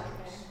just these Oh,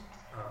 symbols.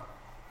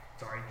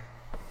 Sorry.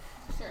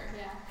 Sure,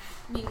 yeah.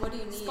 I mean, what do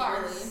you need,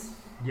 Sparks. really?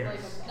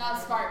 Yes. Like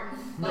Not Spartan.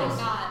 No. Like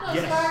not. No,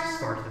 Yes,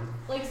 Spartan.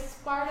 Like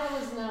Sparta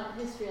was known,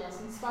 history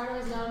lesson. Sparta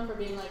was known for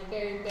being like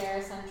very bare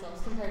essentials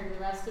compared to the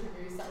rest of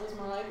Greece. That was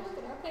more like, look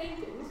at our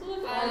paintings,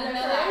 look at I our don't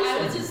know that. I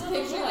decorations. was just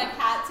picturing like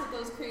hats with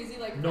those crazy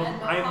like No, red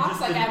I'm mohawks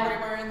just like a-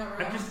 everywhere in the room.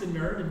 I'm just a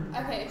nerd and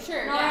Okay,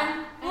 sure, No,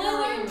 yeah. I Well, know I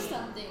what you learned mean.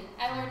 something.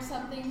 I learned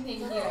something. Thank It's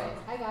you. okay,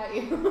 I got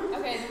you.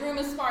 Okay, the room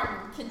is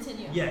Spartan.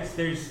 Continue. yes,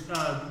 there's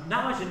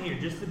not much in here,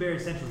 just the bare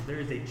essentials. There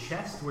is a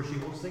chest where she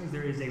holds things.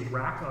 There is a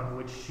rack on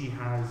which she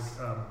has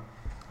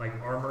like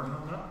armor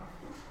hung up.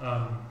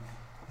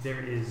 There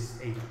is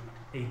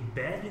a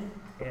bed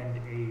and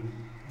a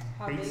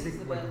How big is basic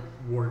the like bed?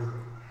 wardrobe.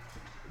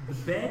 The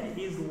bed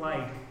is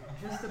like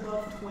just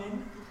above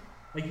twin.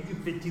 Like you could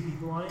fit 2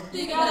 people on it.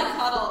 You gotta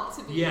cuddle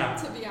to be Yeah.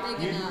 to be honest.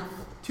 Big enough.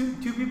 Two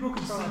people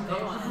can For sleep what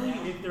they want,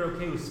 comfortably yeah. if they're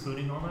okay with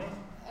spooning all night.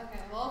 Okay,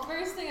 well,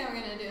 first thing I'm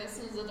gonna do as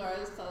soon as the door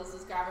is closed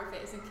is grab her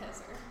face and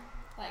kiss her,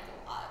 like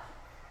a lot.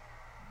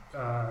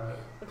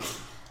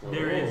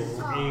 There is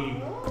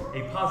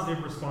a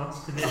positive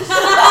response to this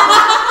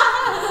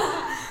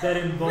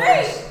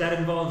that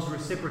involves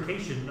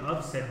reciprocation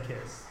of said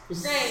kiss.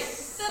 Great.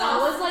 That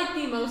was like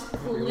the most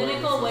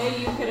political way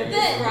you could have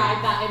Then-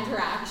 described that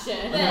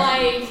interaction. Then-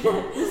 Like,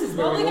 This is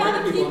Well, where we we warn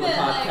gotta the people on the keep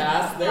it, like,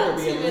 podcast. There will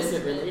be not too illicit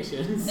intimate.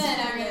 relations. Then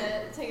I'm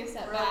gonna take a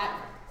step back.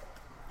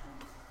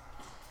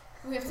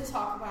 We have to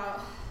talk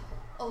about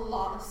a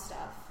lot of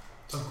stuff.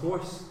 Of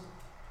course,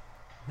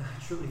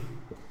 naturally,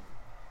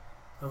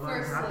 a lot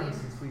has Firstly- happened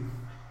since we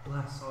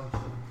last saw each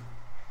other.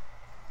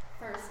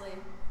 Firstly,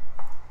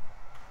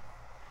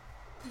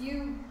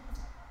 you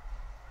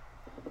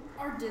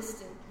are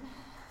distant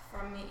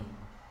from me.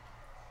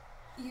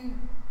 You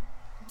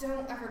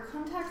don't ever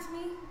contact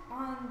me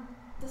on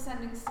the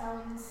sending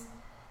stones.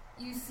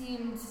 You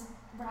seemed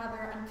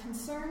rather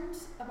unconcerned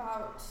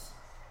about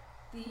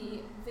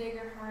the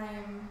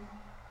Vagerheim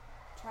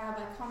trial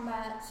by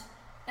combat,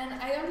 and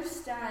I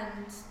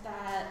understand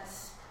that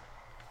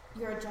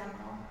you're a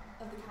general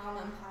of the Calm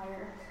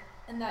Empire,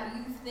 and that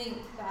you think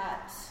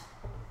that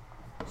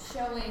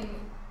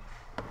showing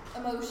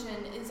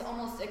emotion is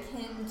almost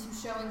akin to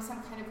showing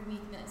some kind of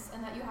weakness,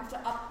 and that you have to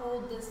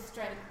uphold this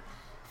strength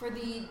for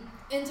the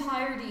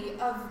entirety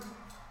of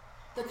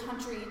the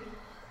country.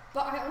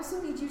 But I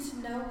also need you to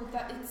know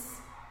that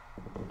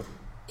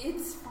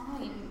it's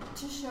fine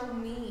to show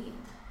me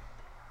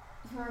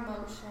your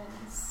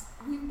emotions.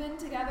 We've been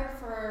together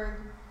for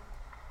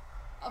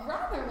a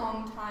rather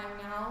long time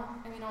now.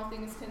 I mean, all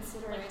things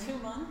considering. Like 2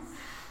 months?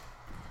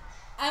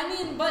 I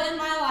mean, but in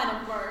my line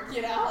of work,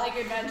 you know, like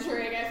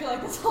adventuring, I feel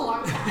like that's a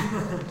long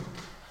time.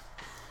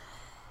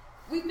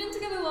 We've been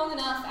together long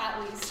enough,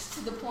 at least,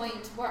 to the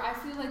point where I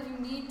feel like you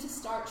need to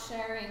start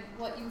sharing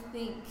what you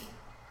think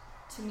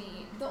to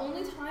me. The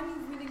only time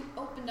you really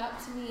opened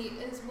up to me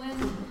is when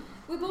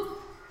we both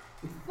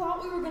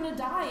thought we were gonna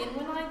die, and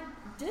when I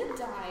did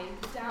die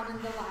down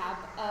in the lab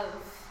of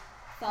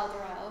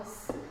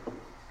Felderels.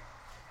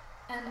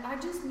 And I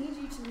just need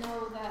you to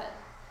know that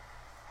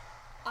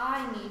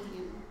I need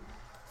you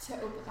to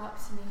open up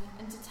to me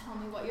and to tell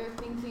me what you're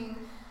thinking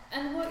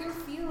and what you're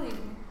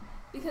feeling,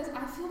 because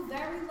I feel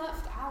very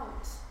left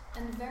out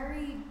and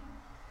very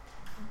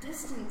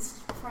distanced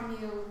from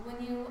you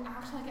when you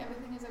act like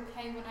everything is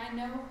okay, when I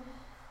know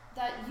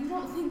that you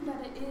don't think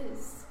that it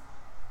is.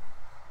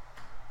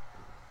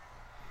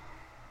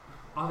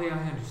 Avi, I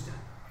understand,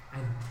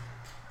 and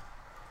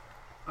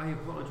I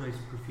apologize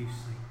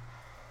profusely.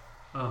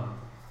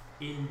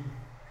 In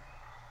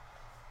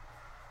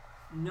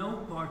no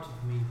part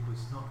of me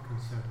was not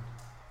concerned.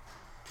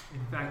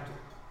 In fact,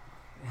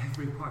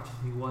 every part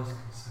of me was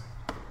concerned.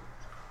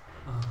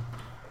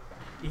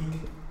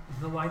 In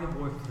the line of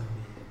work that I'm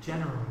in, a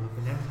general of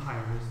an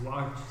empire as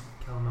large as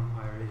the Kelm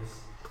Empire is,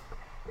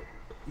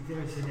 there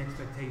is an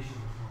expectation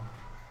of honor.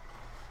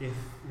 If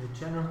the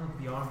general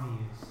of the army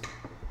is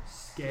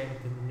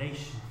scared, then the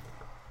nation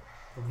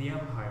of the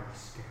empire is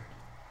scared.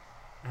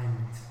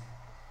 And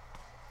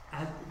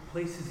it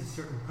places a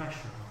certain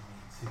pressure on me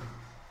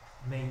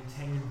to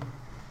maintain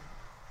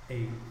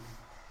a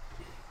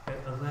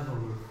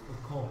level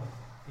of calm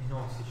in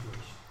all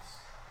situations.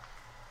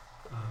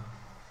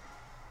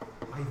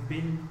 I've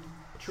been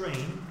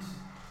trained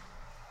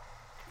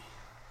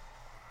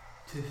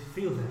to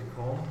feel that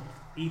calm,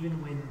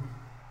 even when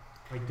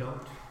I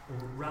don't, or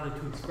rather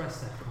to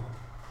express that calm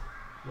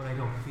when I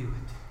don't feel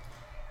it.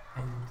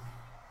 And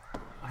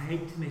I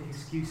hate to make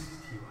excuses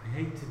to you. I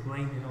hate to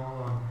blame it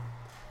all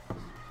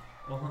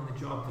on the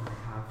job that I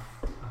have.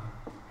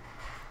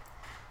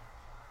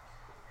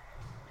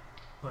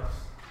 But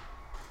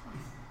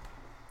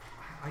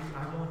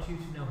I want you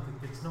to know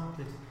that it's not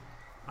that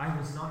I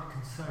was not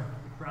concerned,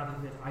 but rather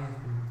that I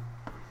have been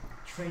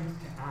trained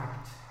to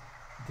act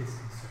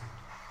disconcerted.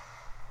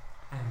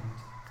 And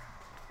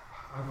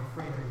I'm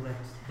afraid I let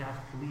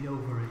that bleed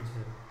over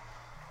into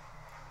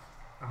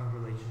our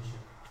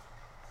relationship.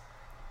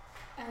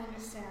 I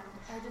understand.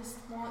 I just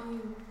want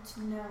you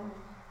to know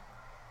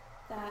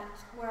that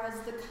whereas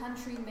the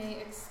country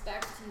may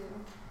expect you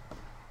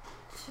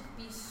to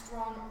be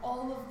strong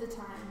all of the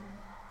time,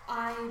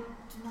 I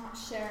do not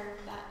share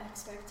that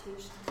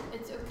expectation.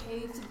 It's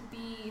okay to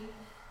be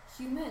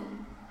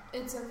human.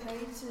 It's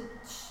okay to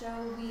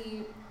show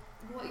me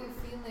what you're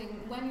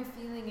feeling, when you're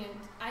feeling it.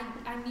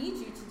 I need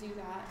you to do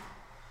that,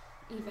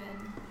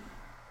 even.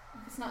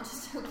 It's not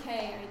just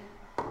okay,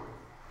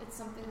 it's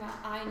something that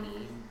I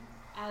need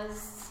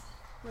as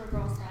your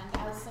girlfriend,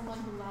 as someone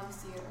who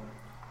loves you.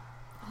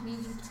 I need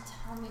you to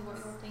tell me what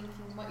you're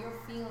thinking, what you're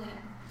feeling.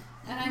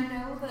 And I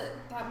know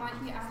that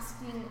might be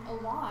asking a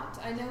lot.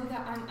 I know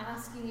that I'm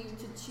asking you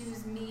to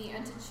choose me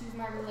and to choose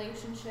my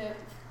relationship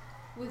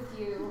with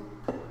you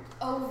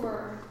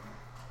over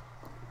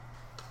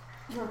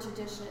your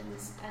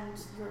traditions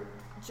and your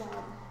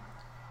job.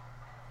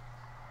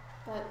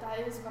 But that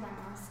is what I'm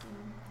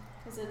asking,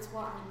 because it's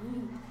what I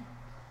need.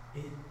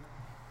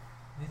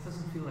 It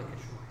doesn't feel like a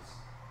choice.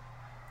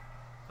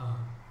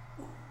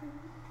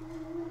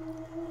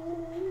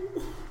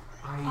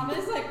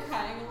 Anna's like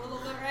crying a little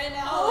bit right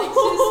now. Like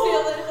she's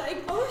feeling like,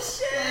 oh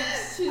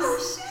shit! Like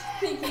she's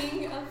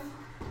thinking of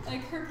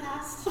like her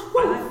past. I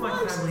left my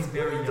family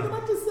very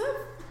young. Sif.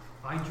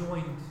 I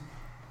joined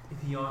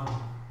the army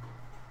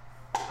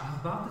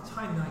about the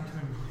time that I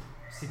turned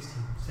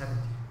 16, 17.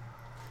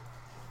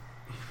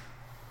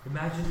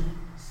 Imagine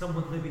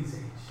someone Libby's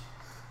age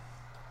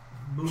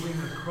moving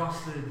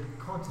across the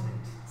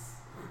continent,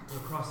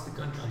 across the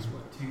country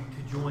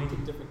to join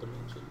different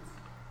dimensions.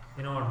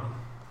 An army.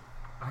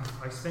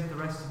 I spent the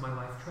rest of my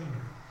life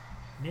training.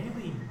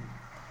 Nearly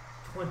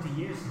 20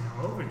 years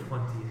now, over 20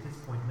 at this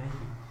point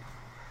maybe.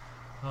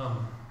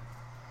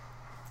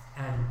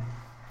 And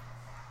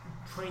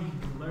training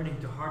and learning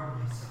to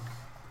harden myself.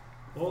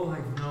 All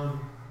I've known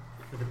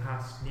for the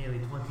past nearly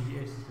 20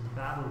 years has been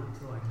battle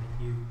until I met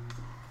you.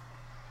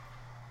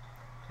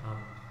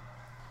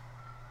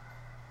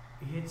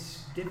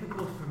 It's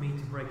difficult for me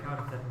to break out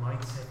of that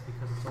mindset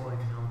because it's all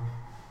I've known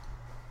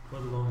for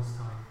the longest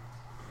time.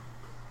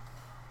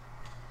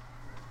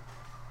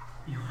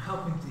 You're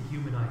helping to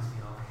humanize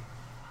me, Ollie.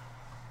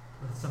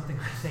 That's something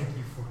I thank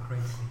you for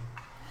greatly.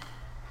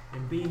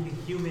 And being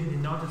a human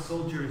and not a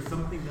soldier is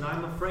something that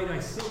I'm afraid I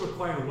still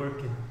require work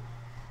in.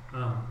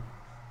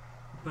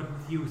 But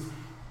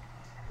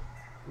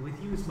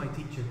with you as my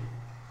teacher,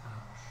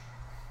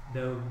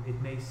 though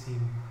it may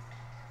seem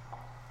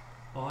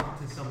odd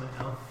to someone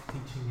else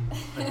teaching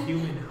a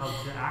human how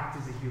to act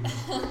as a human,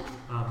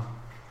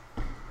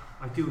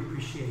 I do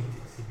appreciate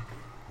it.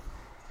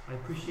 I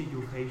appreciate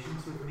your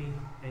patience with me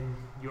and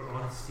your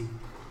honesty,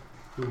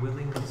 your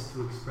willingness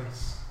to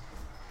express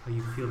how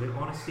you feel. That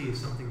honesty is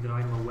something that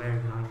I'm aware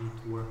that I need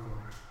to work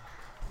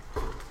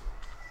on.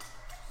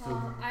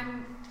 Well,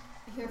 I'm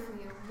here for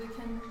you. We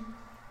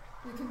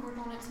can work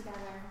on it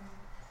together.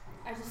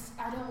 I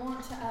don't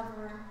want to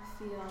ever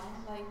feel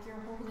like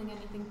you're holding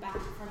anything back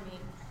from me,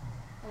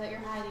 or that you're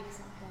hiding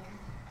something.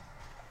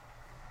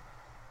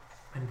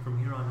 And from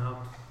here on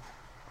out,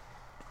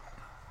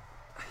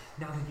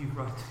 now that you've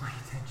brought it to my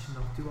attention,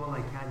 I'll do all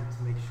I can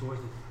to make sure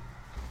that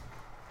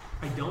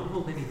I don't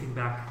hold anything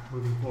back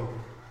moving forward.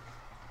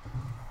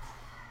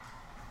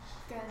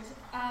 Good.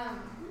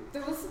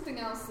 There was something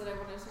else that I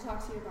wanted to talk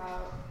to you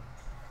about.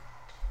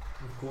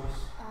 Of course.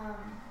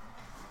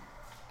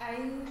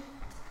 I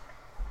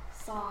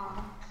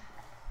saw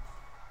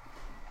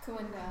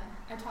Kawinda.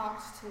 I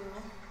talked to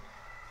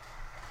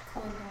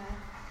Kawinda.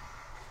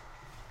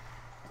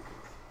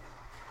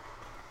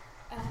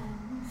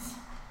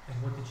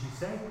 And what did she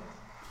say?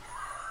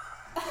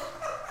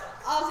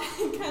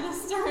 Ollie kind of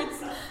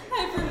starts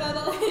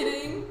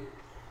hyperventilating.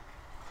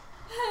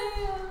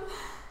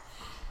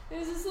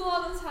 There's just a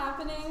lot that's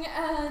happening,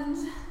 and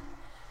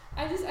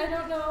I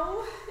don't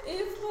know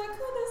if what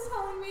Kunda's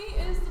telling me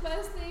is the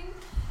best thing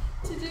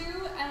to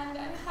do, and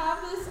I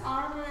have this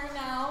armor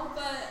now,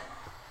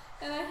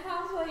 and I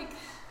have like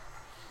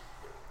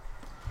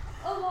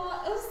a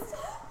lot of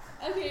stuff.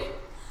 Okay,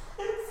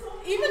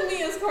 even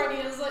me as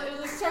Courtney is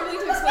like struggling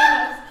to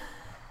explain this.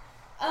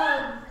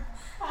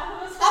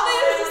 Abby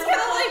is just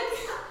kind of like,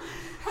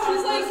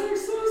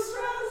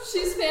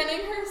 she's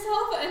fanning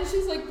herself, and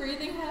she's like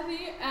breathing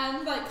heavy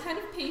and like kind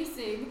of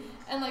pacing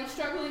and like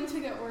struggling to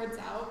get words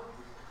out.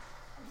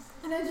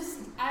 And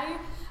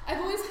I've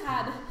always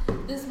had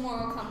this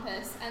moral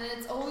compass, and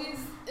it's always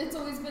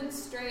been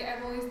straight.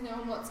 I've always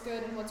known what's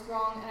good and what's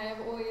wrong, and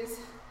I've always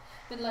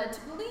been led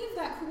to believe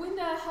that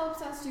Kawinda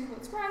helps us do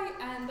what's right,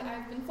 and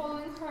I've been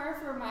following her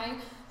for my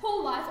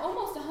whole life,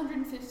 almost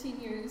 115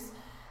 years.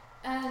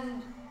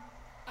 And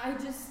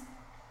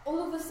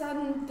all of a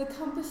sudden, the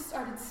compass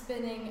started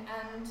spinning,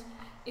 and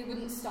it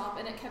wouldn't stop,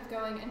 and it kept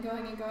going and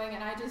going and going,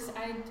 and I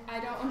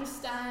don't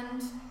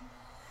understand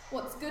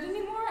what's good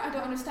anymore. I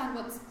don't understand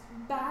what's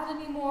bad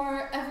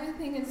anymore.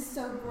 Everything is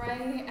so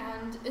gray,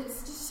 and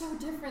it's just so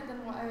different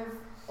than what I've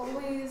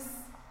always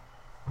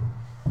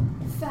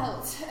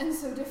felt, and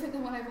so different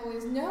than what I've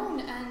always known.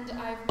 And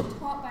I've been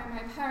taught by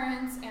my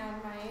parents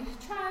and my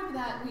tribe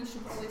that we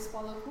should always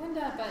follow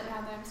Kawinda, but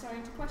now that I'm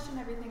starting to question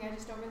everything, I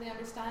just don't really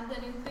understand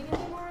anything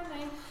anymore,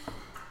 and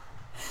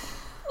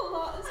A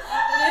lot is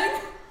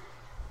happening.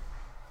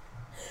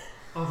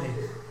 Okay.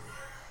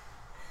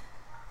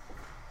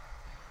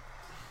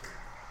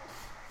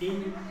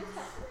 In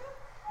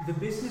the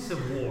business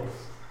of war,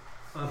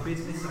 a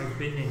business I've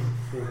been in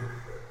for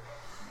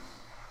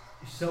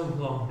so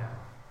long now,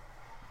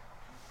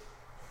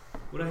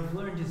 what I've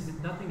learned is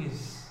that nothing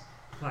is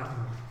black and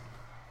white.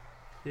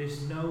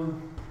 There's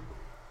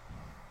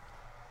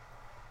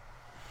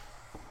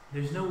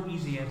no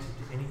easy answer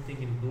to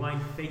anything, and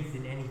blind faith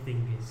in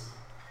anything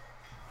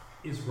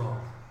is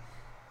wrong.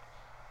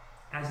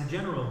 As a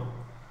general,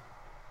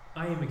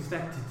 I am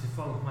expected to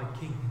follow my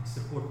king and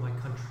support my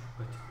country,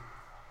 but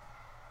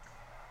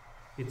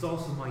it's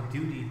also my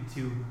duty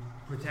to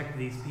protect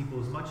these people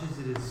as much as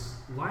it is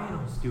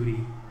Lionel's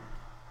duty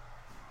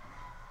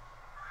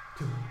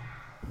to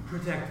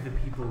protect the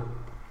people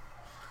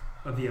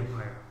of the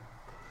Empire.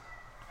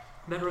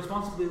 That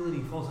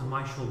responsibility falls on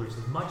my shoulders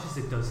as much as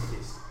it does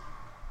his.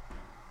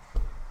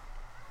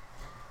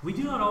 We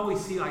do not always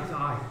see eye to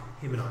eye,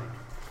 him and I.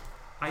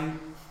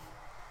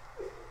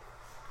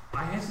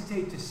 I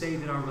hesitate to say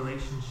that our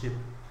relationship,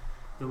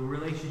 the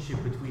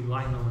relationship between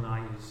Lionel and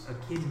I, is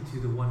akin to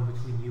the one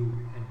between you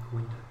and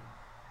Coinda.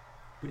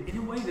 But in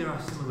a way there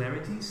are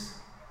similarities.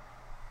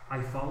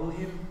 I follow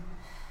him.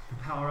 The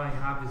power I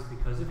have is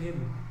because of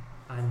him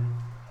and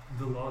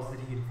the laws that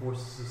he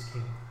enforces as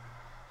king.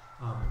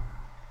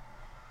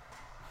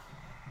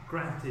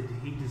 Granted,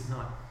 he does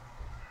not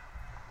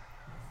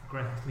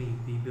grant me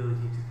the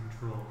ability to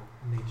control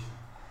nature.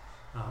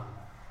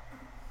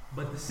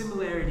 But the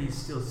similarities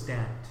still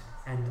stand,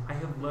 and I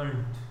have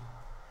learned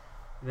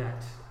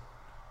that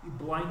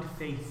blind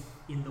faith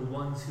in the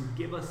ones who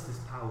give us this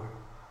power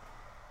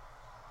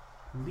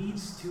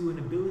leads to an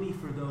ability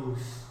for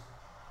those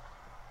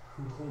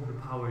who hold the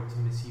power to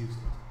misuse it.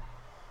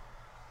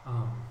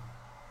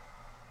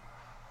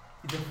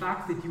 The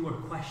fact that you are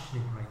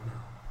questioning right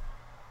now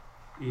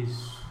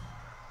is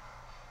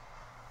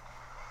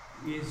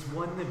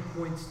one that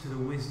points to the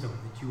wisdom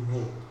that you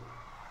hold.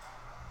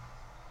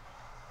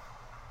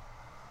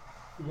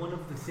 One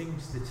of the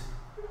things that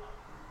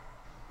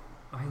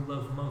I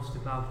love most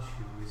about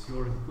you is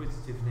your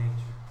inquisitive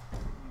nature.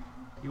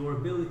 Your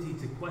ability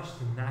to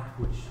question that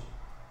which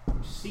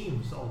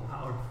seems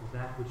all-powerful,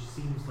 that which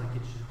seems like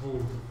it should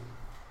hold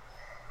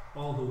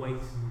all the weight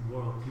in the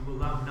world. You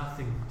allow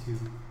nothing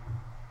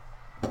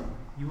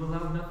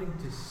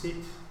to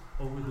sit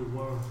over the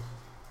world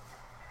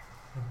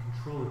and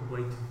control it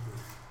blatantly.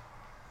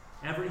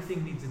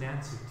 Everything needs an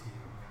answer to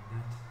you,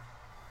 and that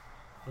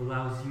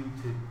allows you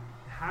to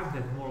have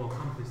that moral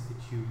compass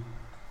that you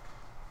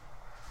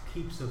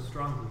keep so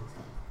strongly.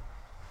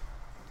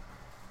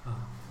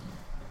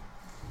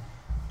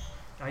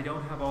 I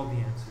don't have all the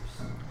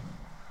answers.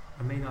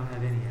 I may not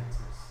have any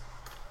answers.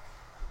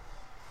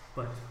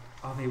 But,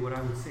 Ave, what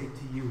I would say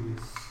to you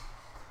is,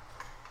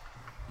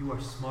 you are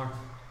smart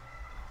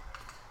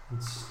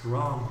and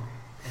strong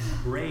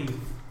and brave.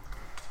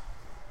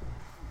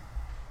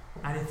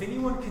 And if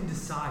anyone can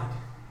decide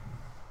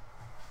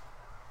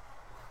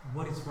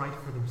what is right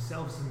for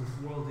themselves in this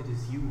world, it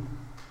is you.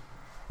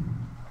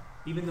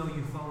 Even though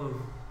you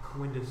follow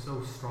Coinda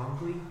so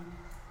strongly,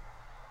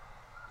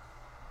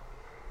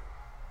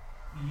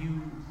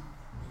 you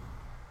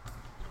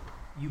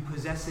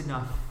possess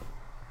enough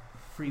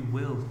free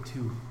will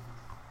to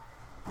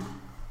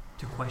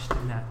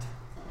question that.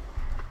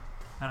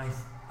 And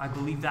I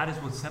believe that is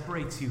what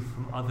separates you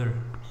from other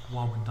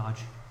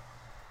Wawandaji,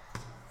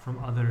 from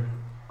other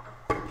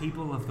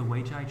people of the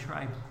Wajai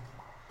tribe,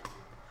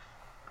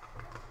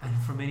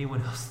 and from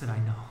anyone else that I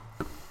know.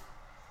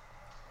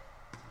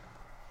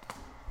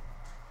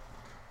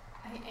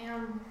 I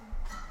am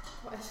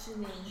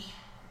questioning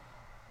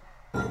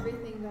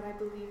everything that I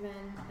believe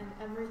in and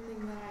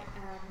everything that I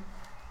am.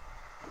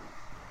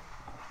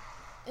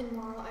 And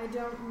while I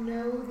don't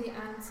know the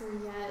answer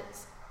yet,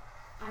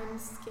 I'm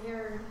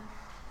scared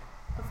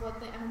of what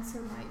the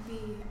answer might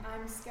be.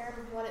 I'm scared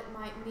of what it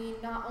might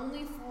mean, not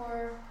only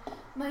for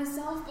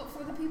myself, but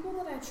for the people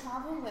that I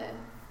travel with.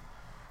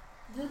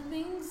 The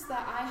things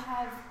that I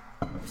have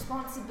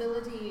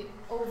responsibility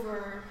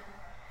over,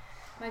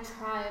 my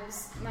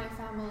tribes, my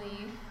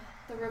family,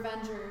 the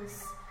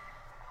Revengers,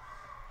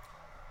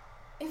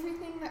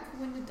 everything that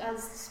Coinda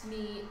does to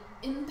me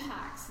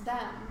impacts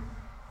them,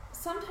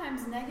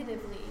 sometimes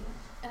negatively,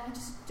 and I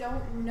just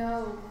don't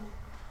know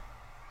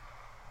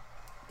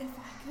if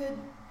I could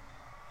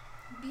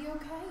be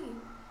okay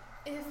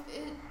if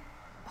it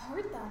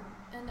hurt them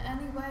in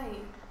any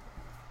way.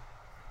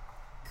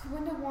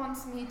 Coinda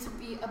wants me to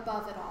be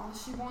above it all.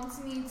 She wants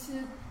me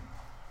to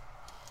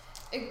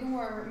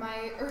ignore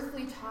my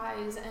earthly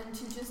ties and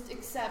to just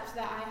accept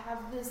that I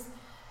have this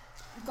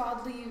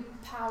godly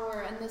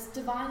power and this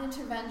divine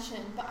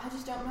intervention, but I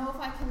just don't know if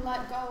I can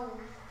let go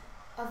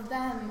of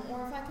them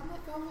or if I can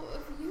let go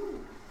of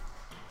you.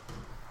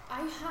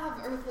 I have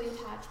earthly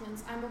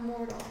attachments. I'm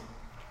immortal.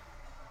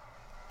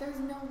 There's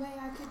no way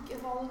I could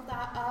give all of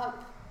that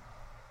up,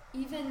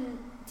 even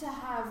to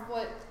have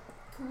what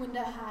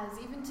Coinda has,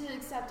 even to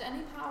accept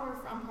any power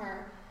from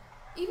her.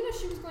 Even if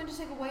she was going to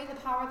take away the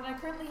power that I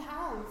currently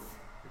have,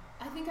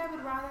 I think I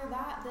would rather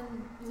that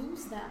than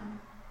lose them.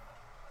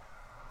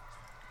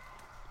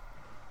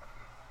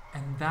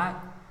 And that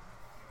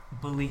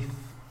belief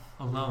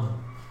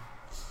alone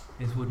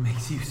is what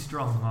makes you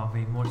strong,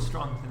 Ave, more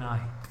strong than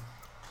I.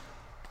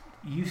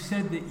 You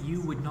said that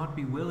you would not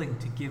be willing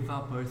to give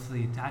up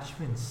earthly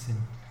attachments,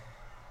 and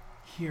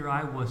here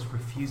I was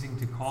refusing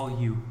to call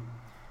you,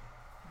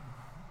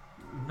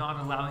 not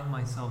allowing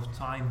myself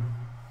time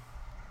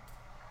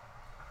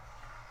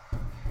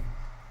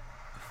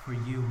for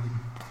you,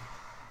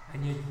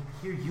 and yet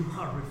here you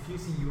are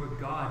refusing your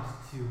God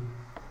to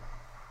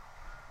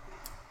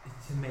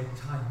make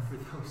time for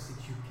those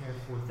that you care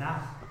for.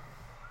 That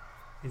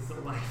is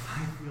the life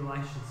I feel I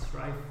should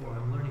strive for.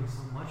 I'm learning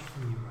so much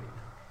from you right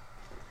now.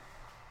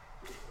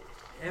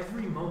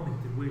 Every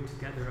moment that we're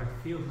together, I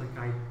feel like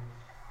I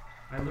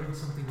learned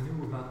something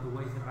new about the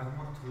way that I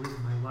want to live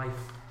my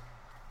life.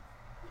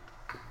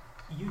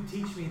 You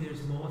teach me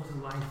there's more to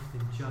life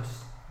than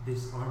just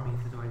this army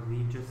that I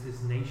lead, just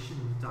this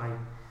nation that I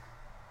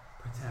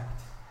protect.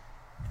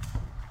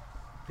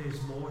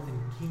 There's more than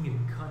king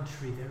and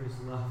country, there is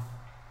love.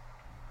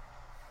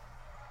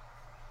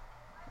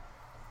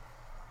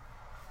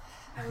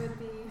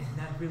 And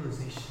that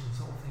realization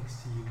is all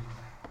thanks to you.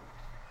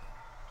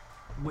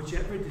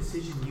 Whichever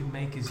decision you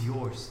make is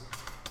yours.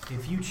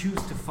 If you choose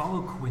to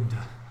follow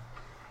Quinda,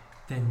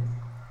 then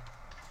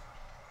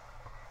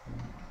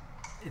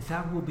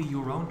that will be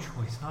your own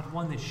choice, not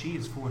one that she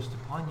is forced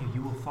upon you.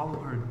 You will follow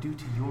her due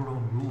to your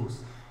own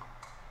rules,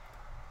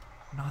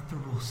 not the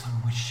rules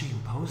on which she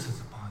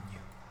imposes upon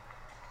you.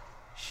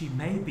 She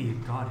may be a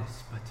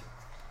goddess, but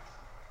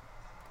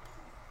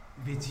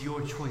it's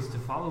your choice to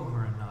follow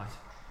her or not.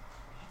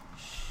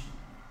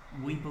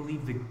 We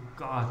believe the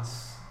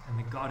gods and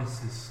the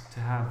goddesses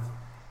to have,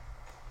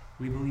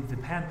 we believe the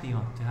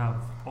pantheon to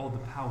have all the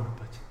power,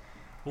 but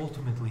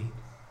ultimately,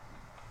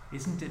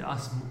 isn't it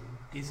us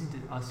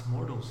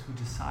mortals who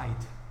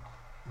decide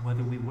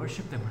whether we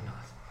worship them or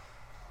not?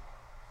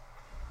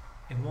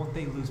 And won't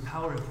they lose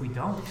power if we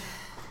don't?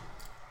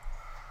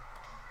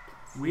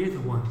 We're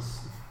the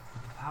ones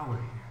with the power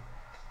here,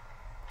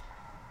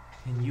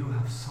 and you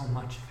have so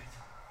much of it.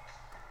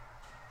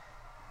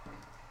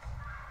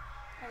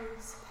 I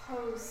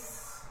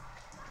suppose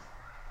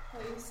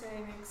what you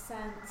say makes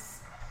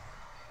sense.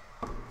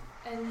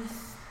 And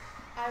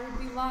I would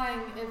be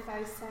lying if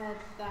I said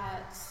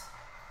that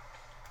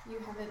you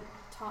haven't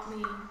taught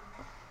me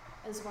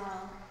as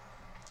well.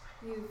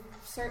 You've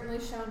certainly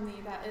shown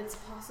me that it's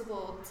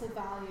possible to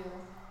value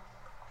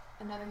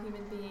another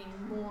human being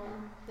more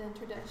than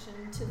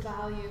tradition, to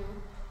value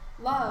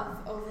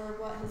love over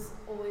what has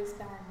always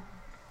been.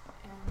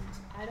 And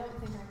I don't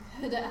think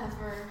I could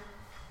ever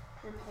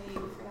repay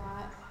you for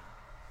that.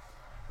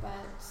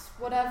 But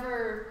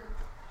whatever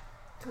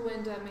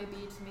Kawinda may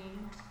be to me,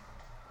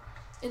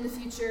 in the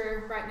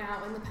future, right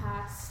now, in the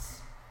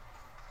past,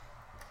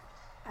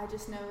 I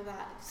just know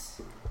that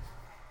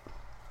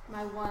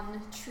my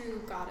one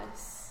true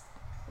goddess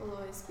will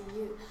always be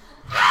you.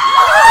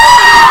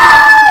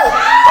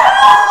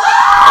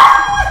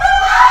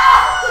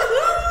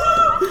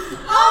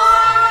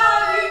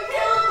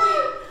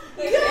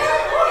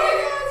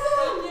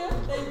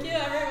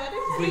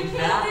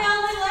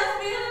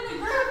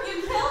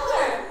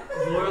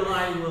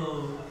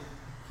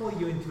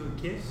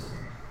 Kiss.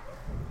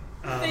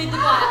 Fade to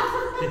black.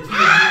 The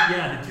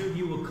two of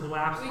you will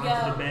collapse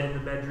onto the bed in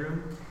the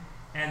bedroom,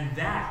 and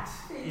that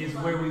is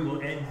where we will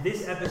end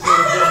this episode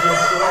of Bedroom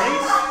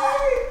Stories.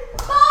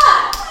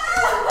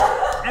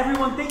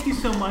 Everyone, thank you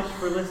so much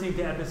for listening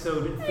to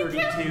episode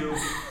 32.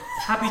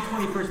 Happy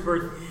 21st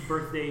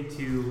birthday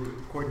to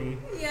Courtney.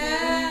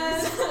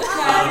 Yes.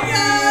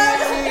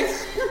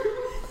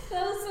 That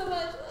was so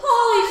much.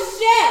 Holy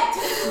shit!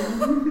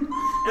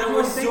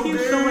 Everyone, thank you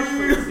so much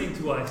for listening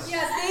to us.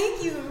 Yeah,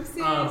 thank you.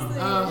 Seriously.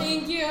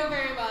 Thank you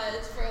very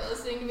much for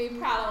listening to me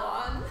prattle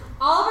on.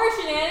 All of our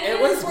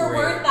shenanigans were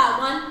worth that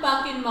one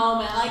fucking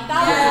moment. Like,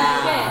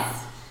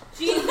 that was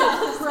shit.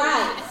 Jesus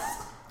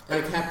Christ.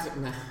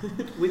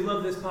 We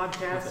love this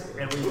podcast,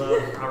 and we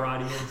love our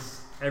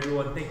audience.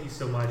 Everyone, thank you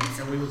so much,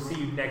 and we will see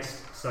you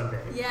next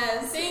Sunday.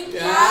 Yes. Thank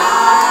you.